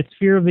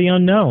fear of the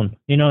unknown,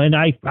 you know, and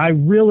I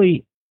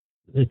really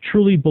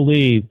truly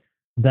believe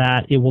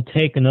that it will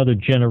take another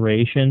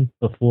generation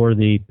before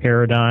the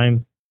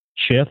paradigm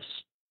shifts,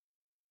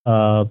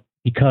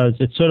 because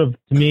it's sort of,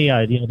 to me,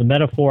 the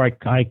metaphor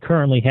I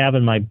currently have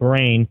in my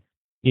brain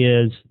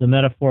is the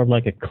metaphor of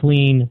like a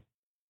clean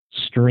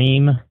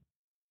stream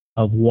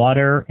of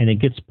water, and it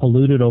gets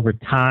polluted over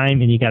time,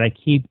 and you got to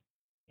keep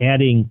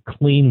adding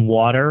clean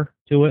water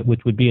to it,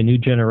 which would be a new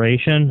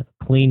generation,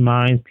 clean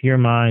minds, pure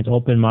minds,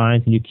 open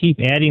minds, and you keep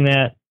adding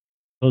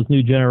those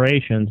new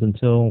generations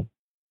until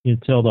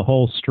the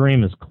whole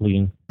stream is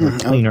cleaner.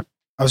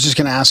 I was just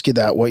going to ask you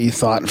that, what you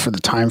thought for the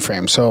time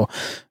frame. So,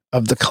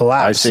 of the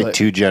collapse, I'd say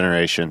 2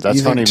 generations.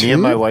 That's funny. Me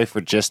and my wife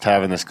were just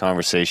having this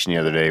conversation the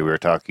other day. We were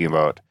talking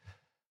about,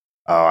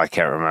 I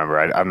can't remember.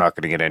 I'm not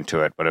going to get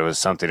into it, but it was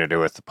something to do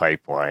with the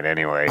pipeline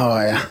anyway.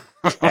 Oh, yeah.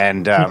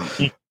 And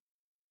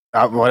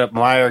what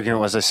my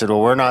argument was, I said,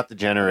 well, we're not the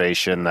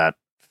generation that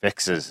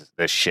fixes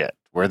this shit.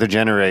 We're the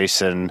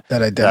generation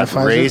that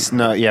identifies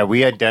it?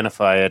 We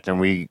identify it, and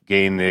we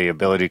gain the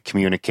ability to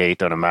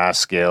communicate on a mass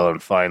scale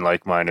and find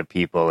like-minded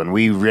people. And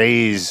we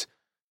raise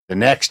the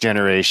next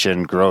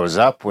generation, grows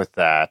up with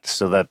that,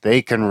 so that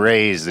they can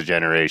raise the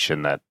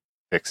generation that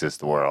fixes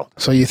the world.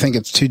 So you think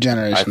it's 2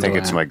 generations? I think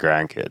it's my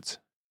grandkids.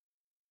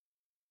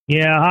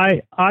 Yeah,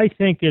 I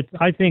think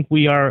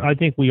we are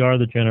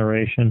the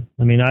generation.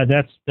 I mean,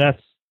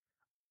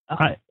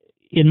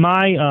 in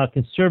my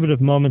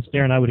conservative moments,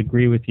 Darren, I would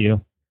agree with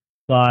you.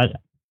 But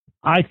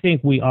I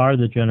think we are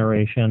the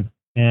generation,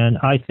 and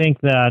I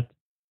think that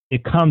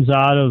it comes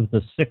out of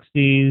the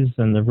 '60s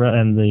and the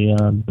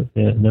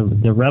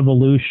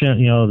revolution,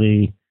 you know,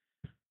 the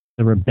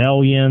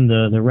rebellion,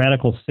 the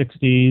radical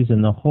 '60s,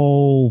 and that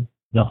whole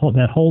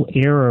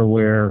era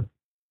where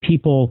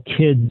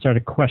kids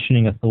started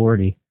questioning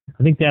authority.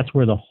 I think that's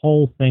where the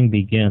whole thing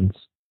begins,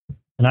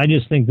 and I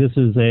just think this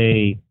is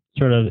a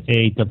sort of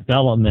a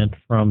development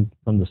from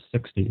the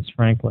 '60s.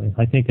 Frankly,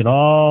 I think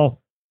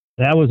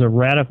that was a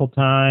radical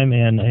time,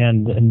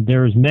 and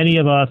there's many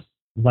of us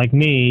like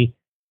me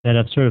that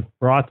have sort of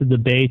brought the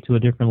debate to a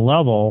different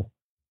level,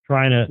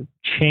 trying to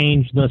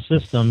change the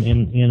system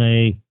in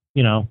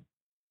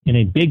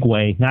a big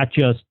way, not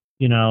just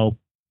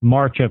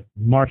march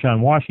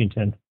on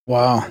Washington.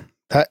 Wow,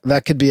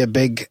 that could be a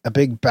big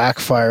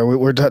backfire.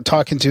 We're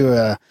talking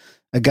to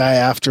a guy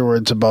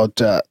afterwards about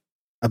the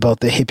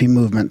hippie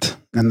movement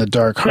and the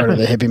dark heart of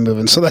the hippie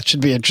movement. So that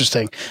should be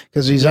interesting,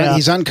 because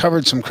he's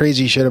uncovered some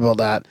crazy shit about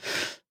that.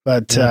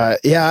 But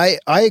I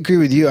agree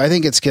with you. I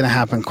think it's going to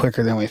happen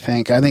quicker than we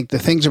think. I think the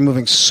things are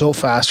moving so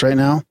fast right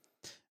now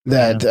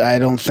that I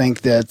don't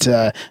think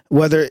that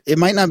whether it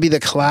might not be the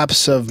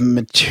collapse of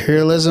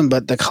materialism,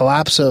 but the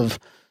collapse of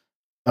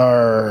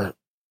I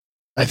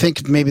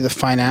think maybe the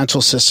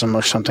financial system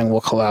or something will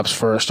collapse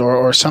first,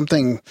 or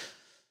something.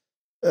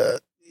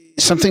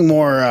 Something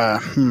more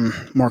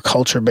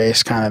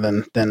culture-based kind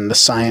of than the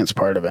science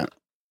part of it.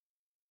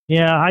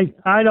 Yeah,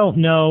 I don't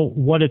know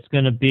what it's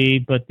going to be,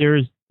 but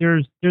there's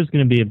going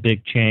to be a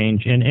big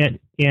change,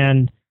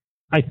 and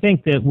I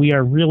think that we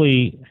are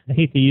really, I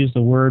hate to use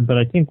the word, but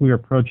I think we're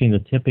approaching the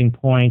tipping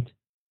point.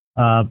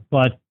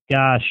 But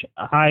gosh,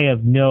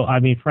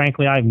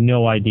 frankly, I have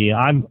no idea.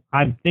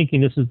 I'm thinking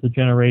this is the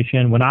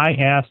generation. When I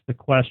ask the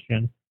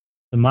question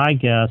to my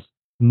guests,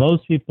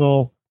 most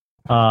people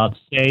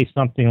say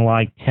something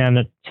like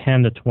 10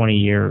 to 20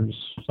 years,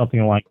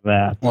 something like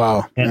that.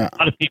 Wow. And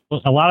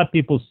a lot of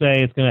people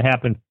say it's going to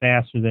happen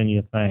faster than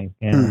you think.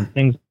 And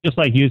things, just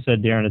like you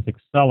said, Darren, it's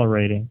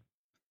accelerating.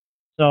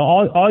 So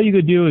all you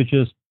could do is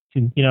just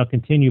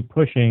continue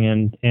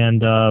pushing,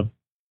 and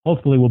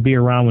hopefully we'll be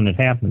around when it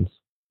happens.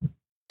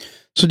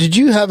 So did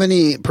you have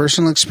any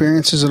personal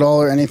experiences at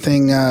all, or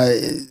anything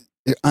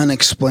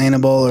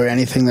unexplainable, or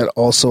anything that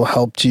also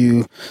helped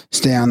you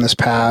stay on this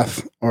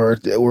path, or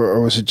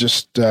was it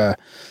just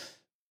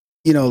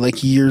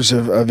like years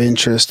of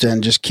interest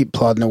and just keep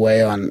plodding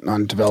away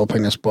on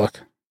developing this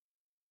book?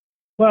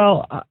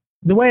 Well,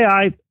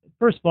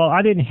 first of all,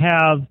 I didn't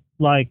have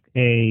like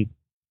a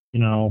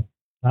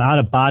out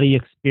of body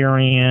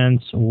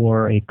experience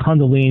or a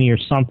Kundalini or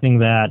something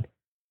that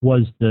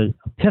was the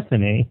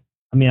epiphany.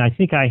 I mean, I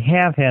think I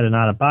have had an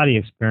out of body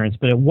experience,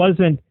 but it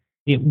wasn't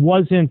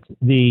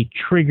the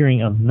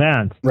triggering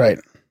event. Right.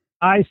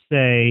 I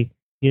say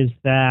is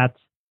that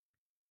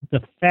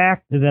the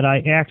fact that I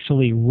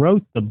actually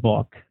wrote the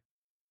book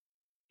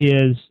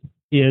is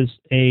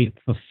a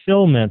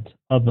fulfillment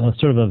of a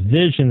sort of a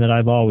vision that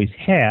I've always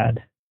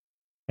had.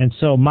 And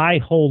so my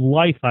whole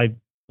life, I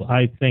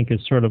think,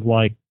 is sort of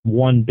like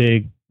one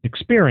big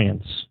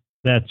experience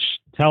that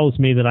tells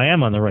me that I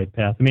am on the right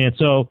path. I mean,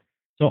 so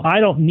I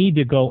don't need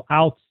to go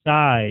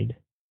outside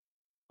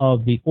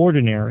of the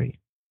ordinary.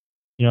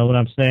 You know what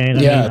I'm saying?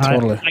 Yeah,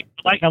 totally.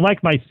 I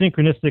like my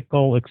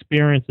synchronicistical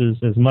experiences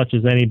as much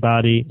as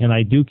anybody, and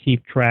I do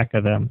keep track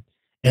of them.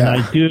 And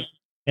Yeah. I do,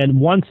 and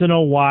once in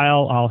a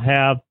while, I'll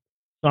have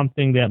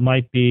something that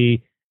might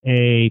be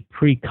a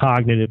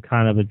precognitive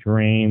kind of a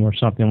dream or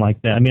something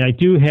like that. I mean, I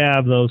do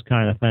have those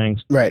kind of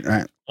things. Right.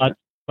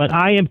 But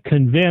I am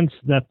convinced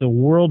that the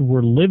world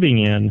we're living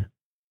in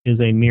is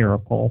a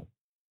miracle.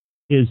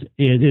 Is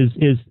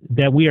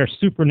that we are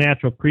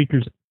supernatural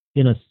creatures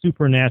in a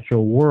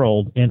supernatural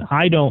world, and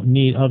I don't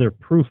need other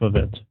proof of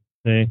it.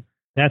 Okay?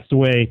 That's the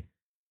way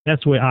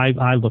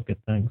I look at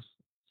things.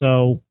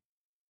 So,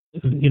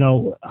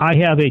 I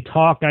have a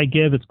talk I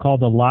give. It's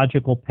called The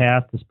Logical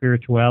Path to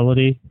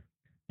Spirituality,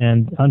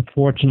 and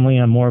unfortunately,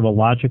 I'm more of a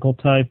logical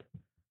type.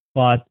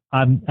 But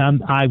I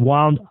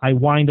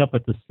wind up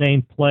at the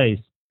same place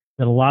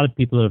that a lot of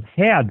people that have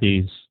had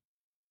these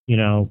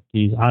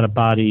out of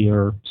body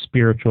or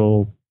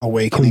spiritual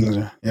Awakenings.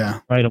 Yeah.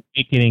 Right.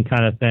 Awakening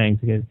kind of things.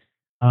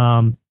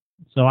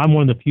 So I'm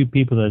one of the few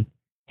people that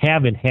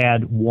haven't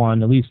had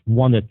one, at least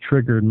one that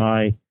triggered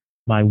my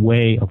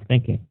way of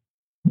thinking.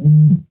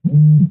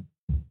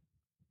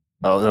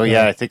 Oh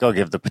yeah. I think I'll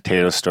give the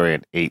potato story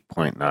an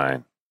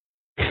 8.9.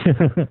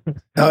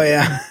 Oh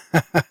yeah.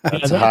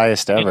 That's the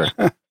highest ever.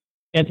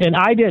 And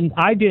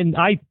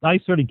I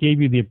sort of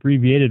gave you the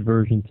abbreviated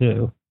version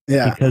too.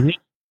 Yeah. Because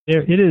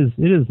it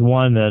is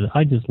one that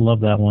I just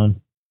love that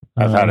one.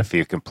 I've had a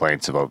few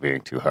complaints about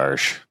being too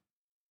harsh.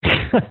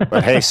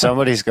 But hey,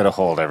 somebody's going to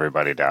hold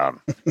everybody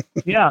down.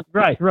 Yeah,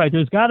 right.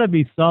 There's got to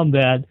be some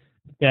that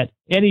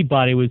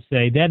anybody would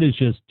say, that is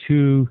just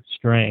too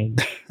strange.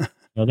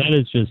 That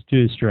is just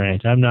too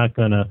strange. I'm not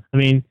going to,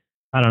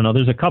 I don't know.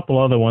 There's a couple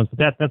other ones,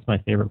 but that's my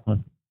favorite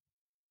one.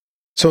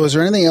 So is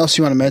there anything else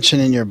you want to mention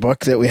in your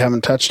book that we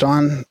haven't touched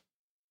on?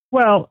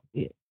 Well,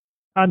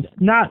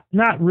 not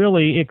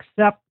really,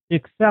 except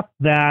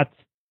that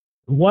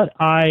what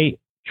I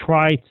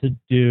try to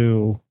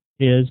do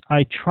is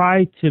I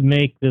try to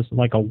make this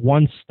like a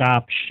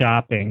one-stop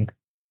shopping.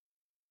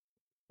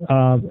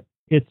 I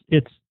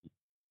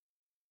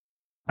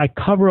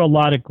cover a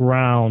lot of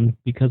ground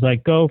because I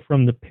go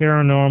from the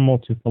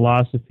paranormal to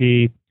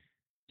philosophy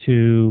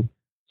to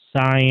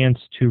science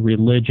to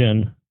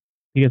religion,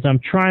 because I'm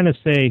trying to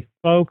say,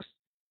 folks,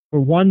 for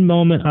one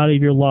moment out of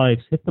your life,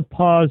 hit the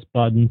pause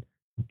button,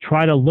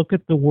 try to look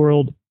at the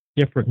world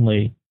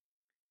differently.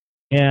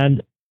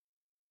 And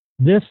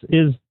this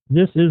is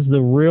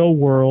the real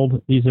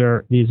world. These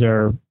are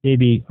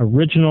maybe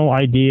original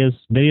ideas.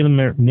 Many of them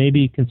are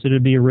maybe considered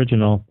to be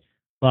original,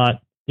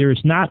 but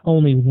there's not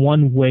only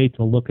one way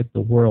to look at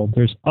the world.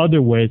 There's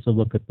other ways to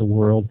look at the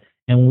world.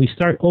 And when we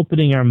start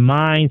opening our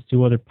minds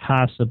to other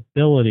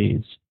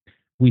possibilities,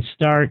 we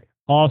start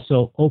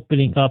also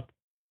opening up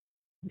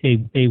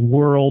a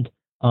world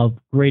of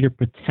greater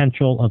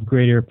potential, of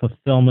greater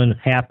fulfillment,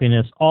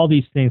 happiness. All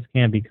these things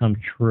can become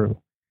true.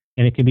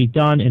 And it can be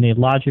done in a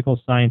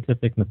logical,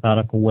 scientific,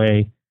 methodical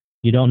way.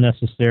 You don't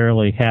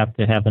necessarily have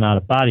to have an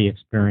out-of-body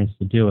experience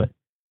to do it.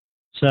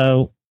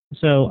 So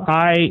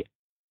I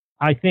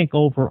think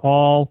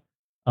overall,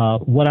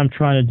 what I'm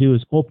trying to do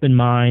is open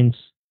minds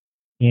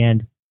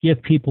and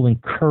give people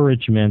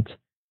encouragement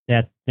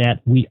that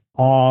we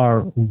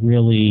are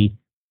really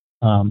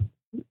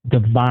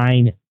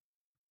divine,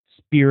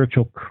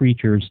 spiritual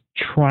creatures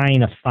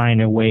trying to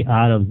find a way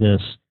out of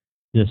this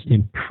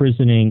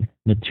imprisoning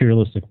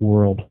materialistic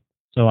world.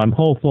 So I'm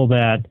hopeful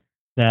that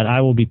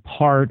I will be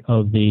part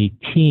of the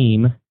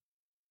team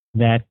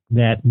that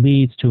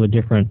leads to a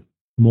different,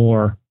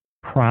 more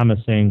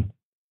promising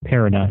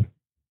paradigm.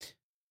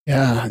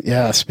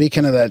 Yeah.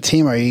 Speaking of that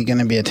team, are you going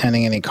to be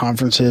attending any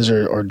conferences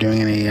or doing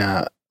any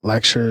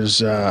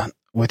lectures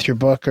with your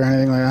book or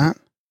anything like that?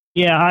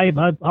 Yeah, I've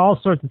all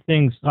sorts of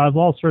things.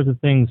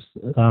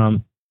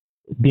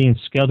 Being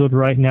scheduled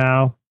right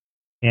now,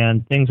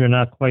 and things are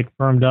not quite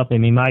firmed up. I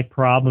mean, my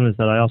problem is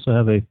that I also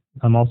have a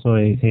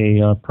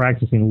a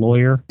practicing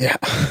lawyer. Yeah.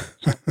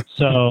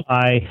 So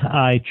I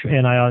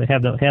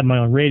have my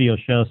own radio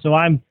show. So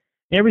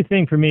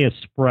everything for me is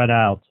spread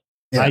out.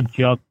 Yeah.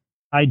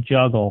 I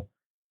juggle.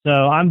 So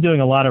I'm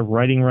doing a lot of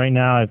writing right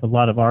now. I have a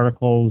lot of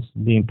articles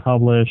being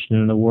published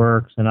and in the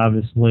works, and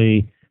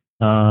obviously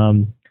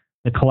the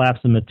Collapse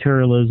of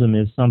Materialism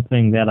is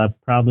something that I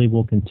probably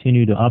will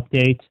continue to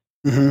update.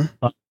 Mm-hmm.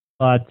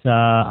 But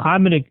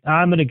I'm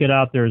gonna get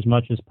out there as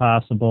much as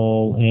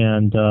possible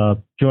and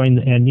join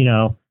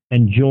the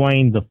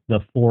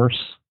force.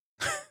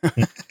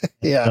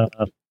 Yeah.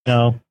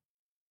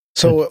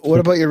 So what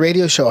about your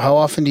radio show? How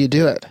often do you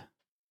do it?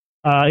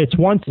 It's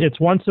once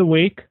a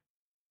week.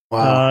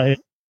 Wow.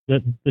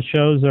 The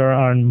shows are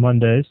on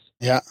Mondays.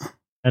 Yeah.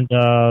 And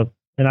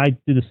I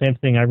do the same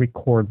thing. I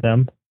record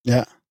them.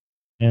 Yeah.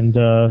 And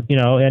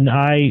and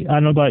I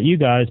don't know about you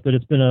guys, but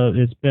it's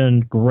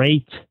been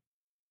great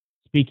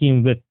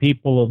speaking with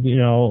people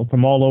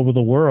from all over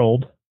the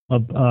world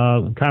of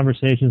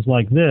conversations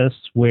like this,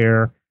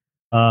 where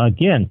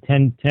again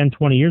 10,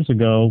 20 years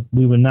ago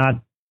we would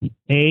not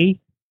be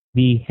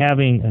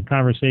having a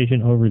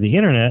conversation over the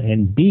internet,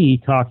 and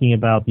B, talking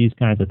about these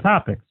kinds of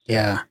topics.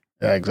 Yeah,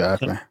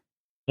 exactly.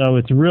 So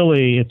it's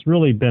really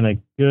been a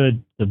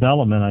good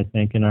development, I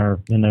think, in our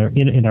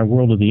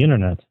world of the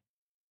internet.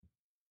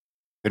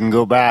 Couldn't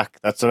go back.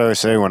 That's what I was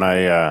saying when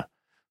I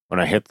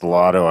hit the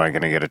lotto. I'm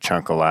going to get a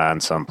chunk of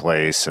land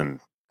someplace and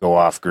go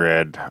off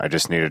grid. I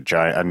just need a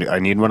giant. I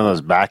need one of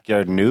those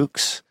backyard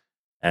nukes,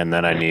 and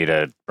then I need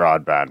a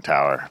broadband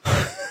tower.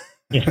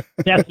 Yeah,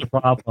 that's the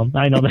problem.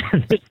 I know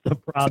that's the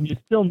problem. You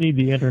still need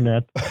the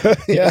internet.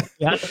 Yeah.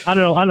 I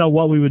don't know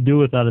what we would do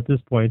without at this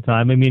point in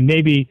time. I mean,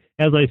 maybe,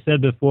 as I said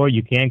before,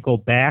 you can't go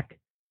back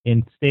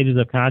in stages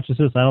of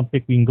consciousness. I don't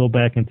think we can go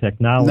back in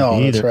technology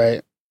either. That's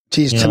right.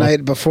 Geez,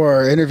 tonight before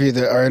our interview,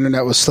 our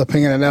internet was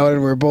slipping in and out,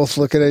 and we were both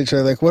looking at each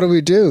other like, what do we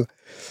do?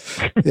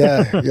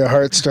 Yeah, your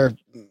heart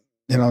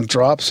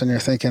drops, and you're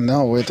thinking,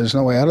 no, wait, there's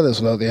no way out of this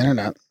without the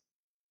internet.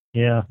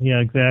 Yeah,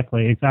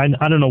 exactly. I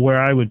don't know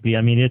where I would be.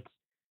 I mean,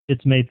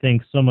 it's made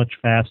things so much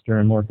faster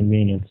and more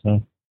convenient.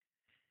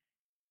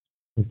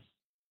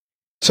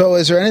 So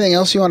is there anything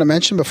else you want to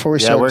mention before we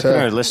start? Yeah, where can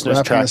our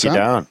listeners track you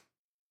down?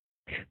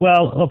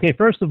 Well, okay,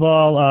 first of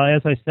all,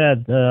 as I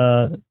said,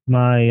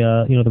 my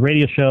the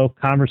radio show,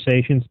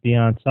 Conversations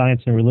Beyond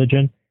Science and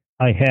Religion,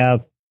 I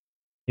have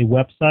a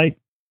website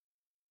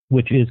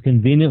which is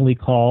conveniently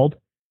called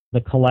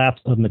The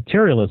Collapse of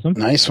Materialism.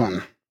 Nice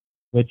one.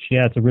 Which,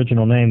 it's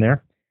original name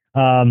there.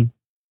 And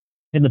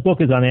the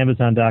book is on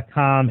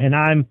Amazon.com, and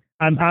I'm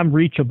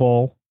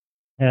reachable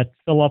at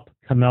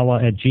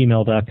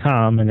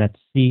philipcomella@gmail.com, and that's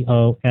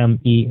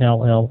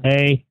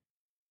COMELLA.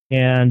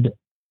 And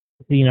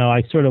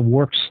I sort of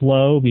work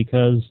slow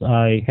because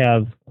I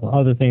have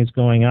other things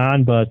going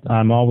on, but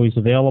I'm always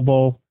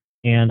available,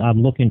 and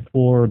I'm looking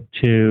forward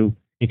to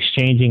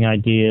exchanging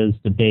ideas,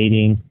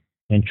 debating,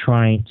 and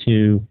trying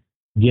to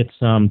get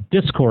some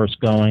discourse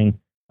going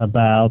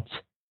about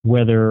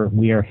whether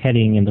we are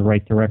heading in the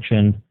right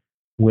direction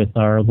with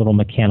our little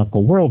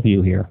mechanical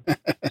worldview here.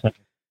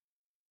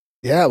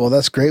 Yeah, well,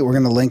 that's great. We're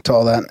going to link to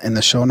all that in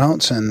the show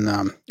notes,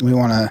 and we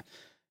want to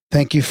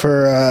thank you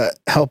for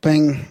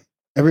helping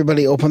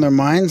everybody open their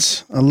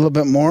minds a little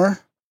bit more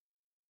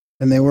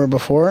than they were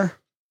before.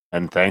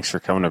 And thanks for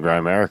coming to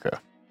Grimerica.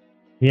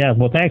 Yeah,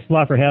 well, thanks a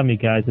lot for having me,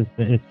 guys.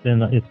 It's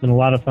been a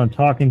lot of fun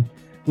talking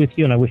with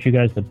you, and I wish you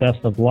guys the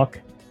best of luck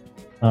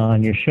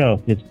on your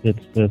show.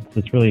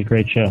 It's really a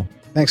great show.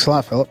 Thanks a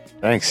lot, Philip.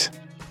 Thanks.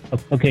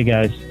 Okay,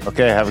 guys.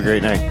 Okay, have a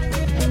great night.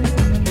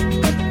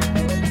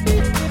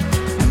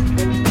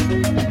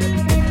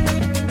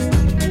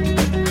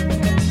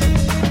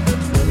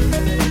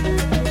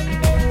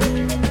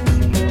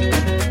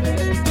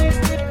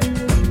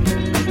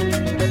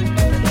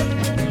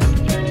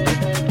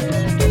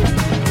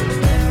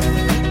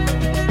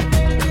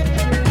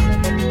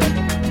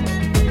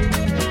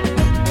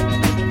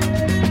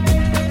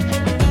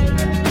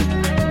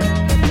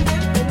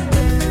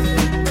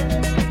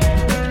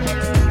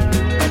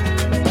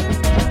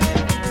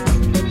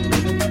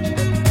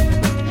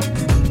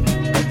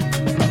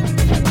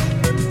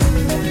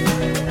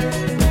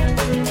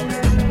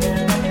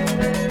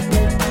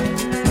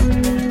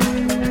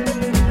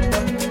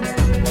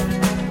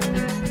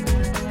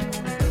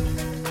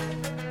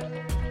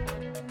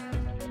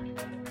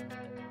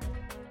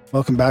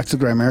 Welcome back to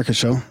the Grimerica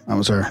Show. That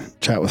was our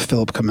chat with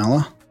Philip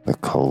Comella. The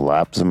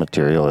Collapse of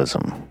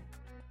Materialism.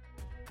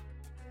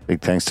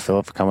 Big thanks to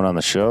Philip for coming on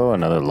the show.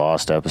 Another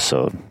lost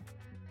episode.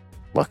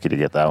 Lucky to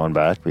get that one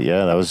back. But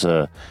yeah, that was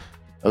a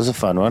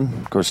fun one.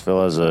 Of course,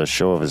 Phil has a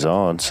show of his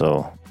own,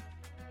 so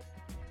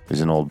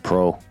he's an old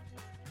pro.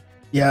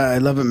 Yeah, I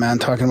love it, man.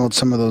 Talking about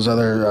some of those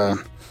other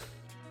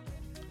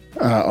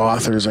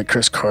authors like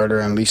Chris Carter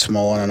and Lee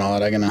Smolin and all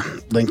that. I'm gonna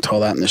link to all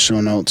that in the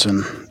show notes,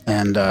 and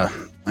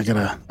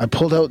I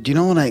pulled out. Do you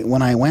know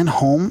when I went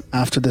home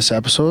after this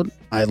episode,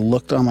 I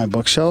looked on my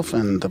bookshelf,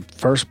 and the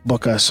first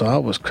book I saw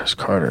was Chris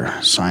Carter,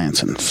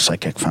 Science and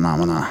Psychic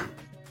Phenomena.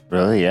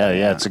 Really?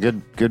 Yeah. It's a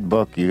good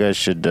book. You guys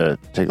should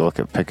take a look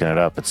at picking it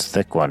up. It's a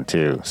thick one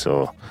too.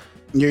 So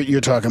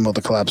You're talking about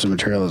the Collapse of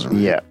Materialism.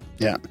 yeah.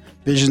 Yeah.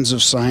 Visions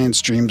of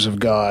Science, Dreams of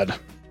God.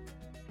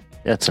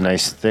 Yeah, it's a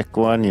nice thick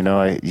one. You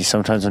know,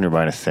 sometimes when you're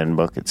buying a thin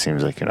book, it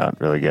seems like you're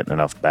not really getting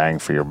enough bang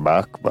for your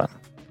buck, but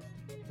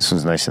this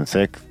one's nice and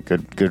thick.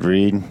 Good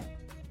read.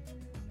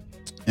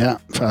 Yeah,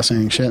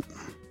 fascinating shit.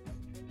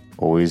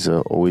 Always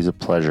a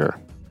pleasure.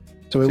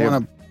 So we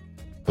want to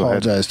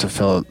apologize to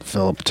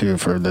Philip too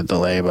for the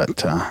delay,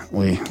 but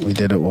we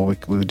did it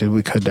what we did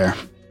we could there.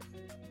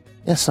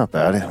 Yeah, it's not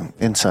bad.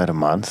 Inside a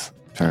month,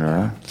 turn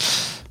around.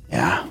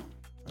 Yeah,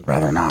 I'd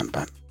rather not,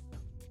 but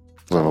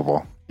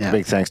Livable. Yeah.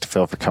 Big thanks to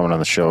Phil for coming on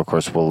the show. Of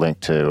course, we'll link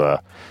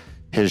to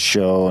his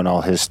show and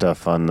all his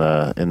stuff in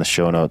the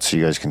show notes, so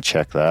you guys can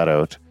check that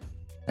out.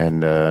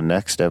 And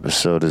next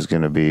episode is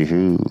going to be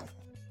who?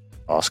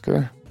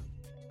 Oscar?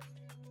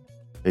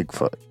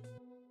 Bigfoot.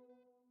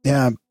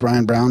 yeah,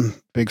 Brian Brown,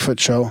 Bigfoot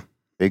show.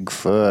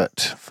 Bigfoot,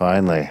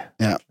 finally.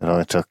 Yeah. It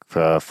only took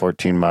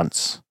 14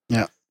 months.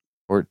 Yeah.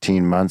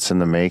 14 months in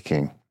the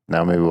making.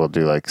 Now maybe we'll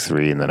do like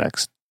 3 in the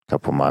next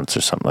couple months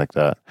or something like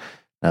that.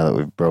 Now that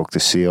we've broke the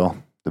seal,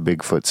 the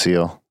Bigfoot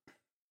seal.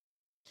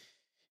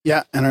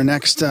 Yeah, and our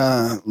next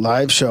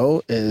live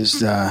show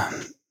is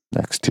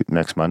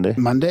Next Monday.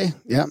 Monday.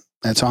 Yeah,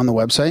 it's on the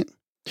website,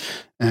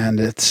 and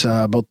it's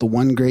about the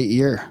One Great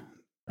Year.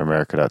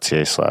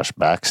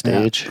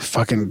 Grimerica.ca/backstage. Yeah,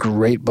 fucking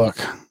great book.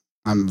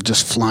 I'm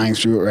just flying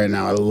through it right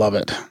now. I love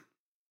it.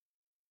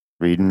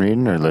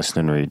 Reading or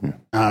listening reading?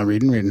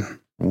 Reading.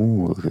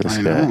 Ooh, look at this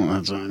I guy. know.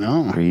 That's what I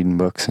know. Reading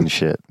books and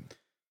shit.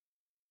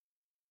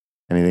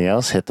 Anything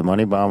else? Hit the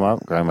money bomb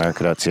up.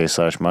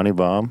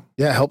 Grimerica.ca/moneybomb.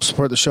 Yeah, help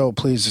support the show,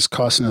 please. It's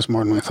costing us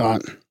more than we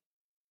thought.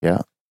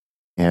 Yeah,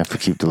 if we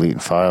keep deleting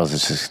files,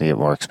 it's just going to get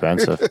more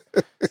expensive.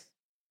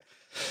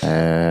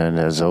 And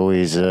as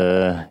always,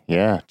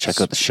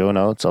 check out the show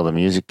notes, all the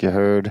music you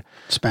heard.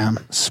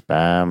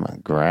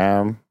 Spam,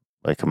 Graham,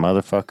 like a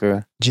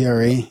motherfucker.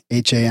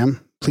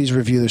 GRAHAM. Please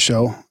review the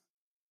show.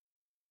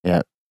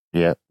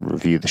 Yeah,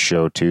 review the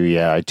show too.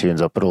 Yeah,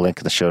 iTunes. I'll put a link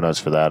in the show notes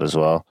for that as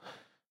well.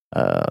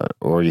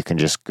 Or you can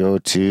just go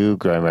to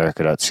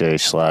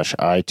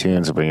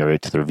grimerica.ca/iTunes. It'll bring you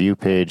right to the review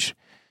page.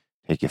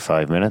 Take you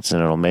 5 minutes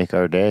and it'll make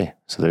our day.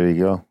 So there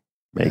you go.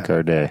 Make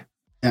our day.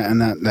 Yeah,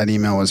 and that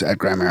email was at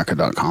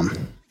grimerica.com.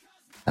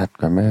 At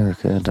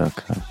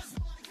grimerica.com.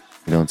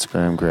 You don't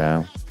spam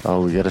Graham.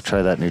 Oh, we got to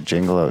try that new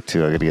jingle out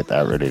too. I got to get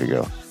that ready to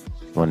go.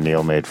 One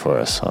Neil made for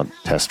us. I'll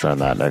test run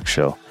that next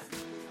show.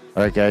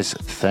 All right, guys.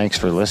 Thanks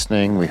for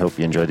listening. We hope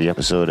you enjoyed the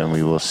episode, and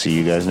we will see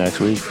you guys next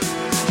week.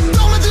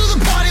 Going through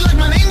the party like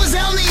my name was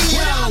El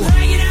Nino.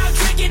 Hanging out,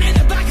 drinking in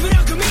the back of an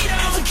El Camino.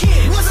 As a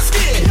kid, was a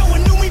skid. No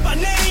one knew me by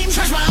name.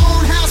 Trashed my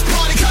own house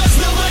party cause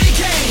nobody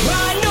came.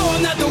 I know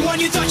I'm not the one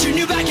you thought you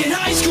knew back in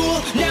high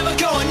school. Never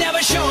going, never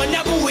showing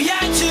up when we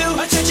had to.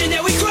 Attention that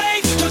we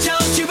crave, don't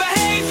tell us to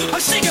behave. I'm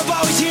sick of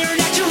always hearing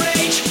at your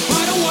age.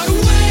 I don't want to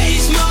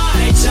waste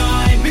my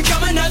time.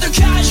 Become another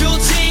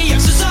casualty of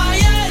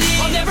society.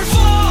 I'll never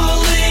fall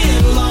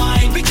in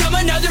line. Become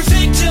another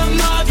victim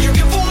of your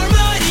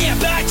conformity.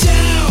 Back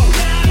down.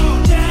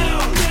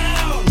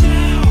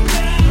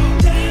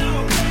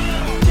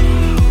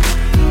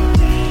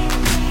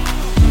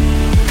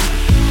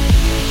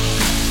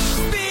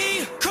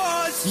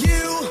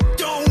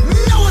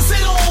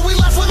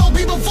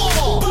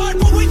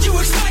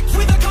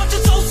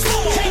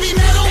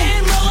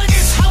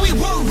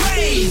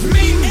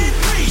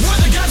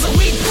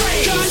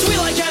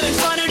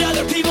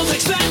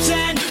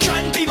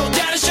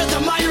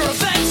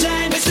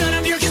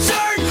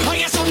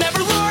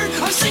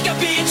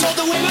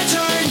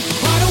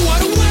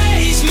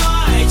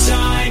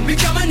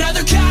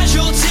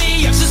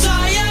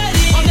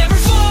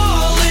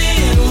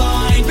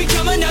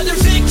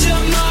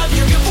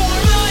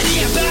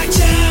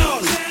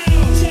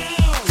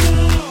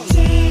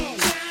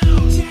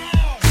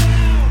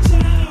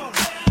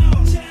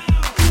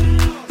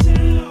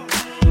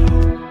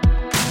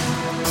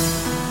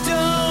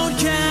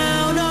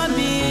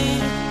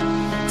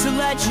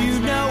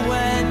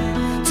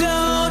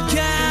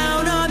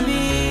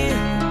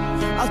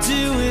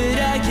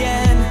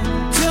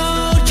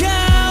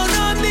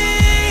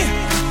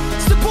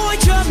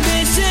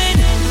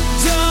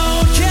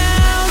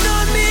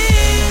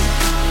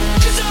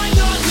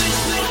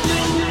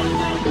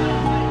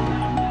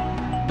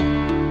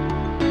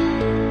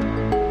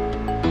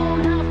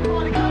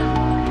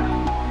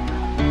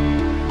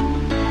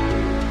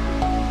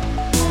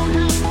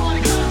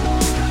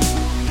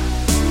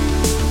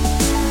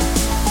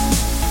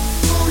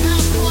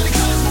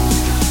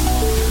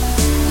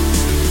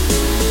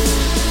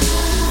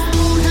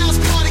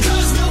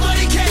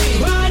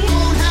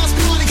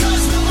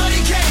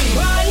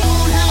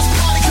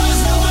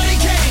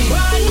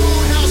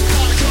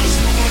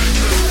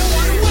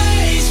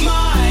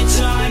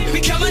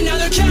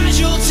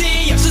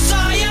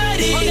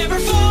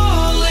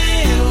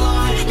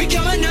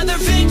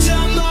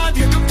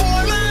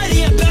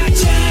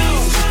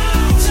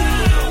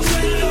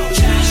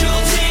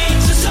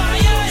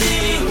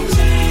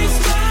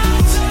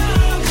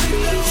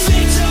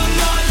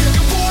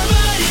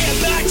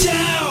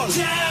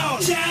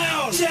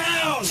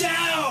 down,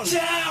 down.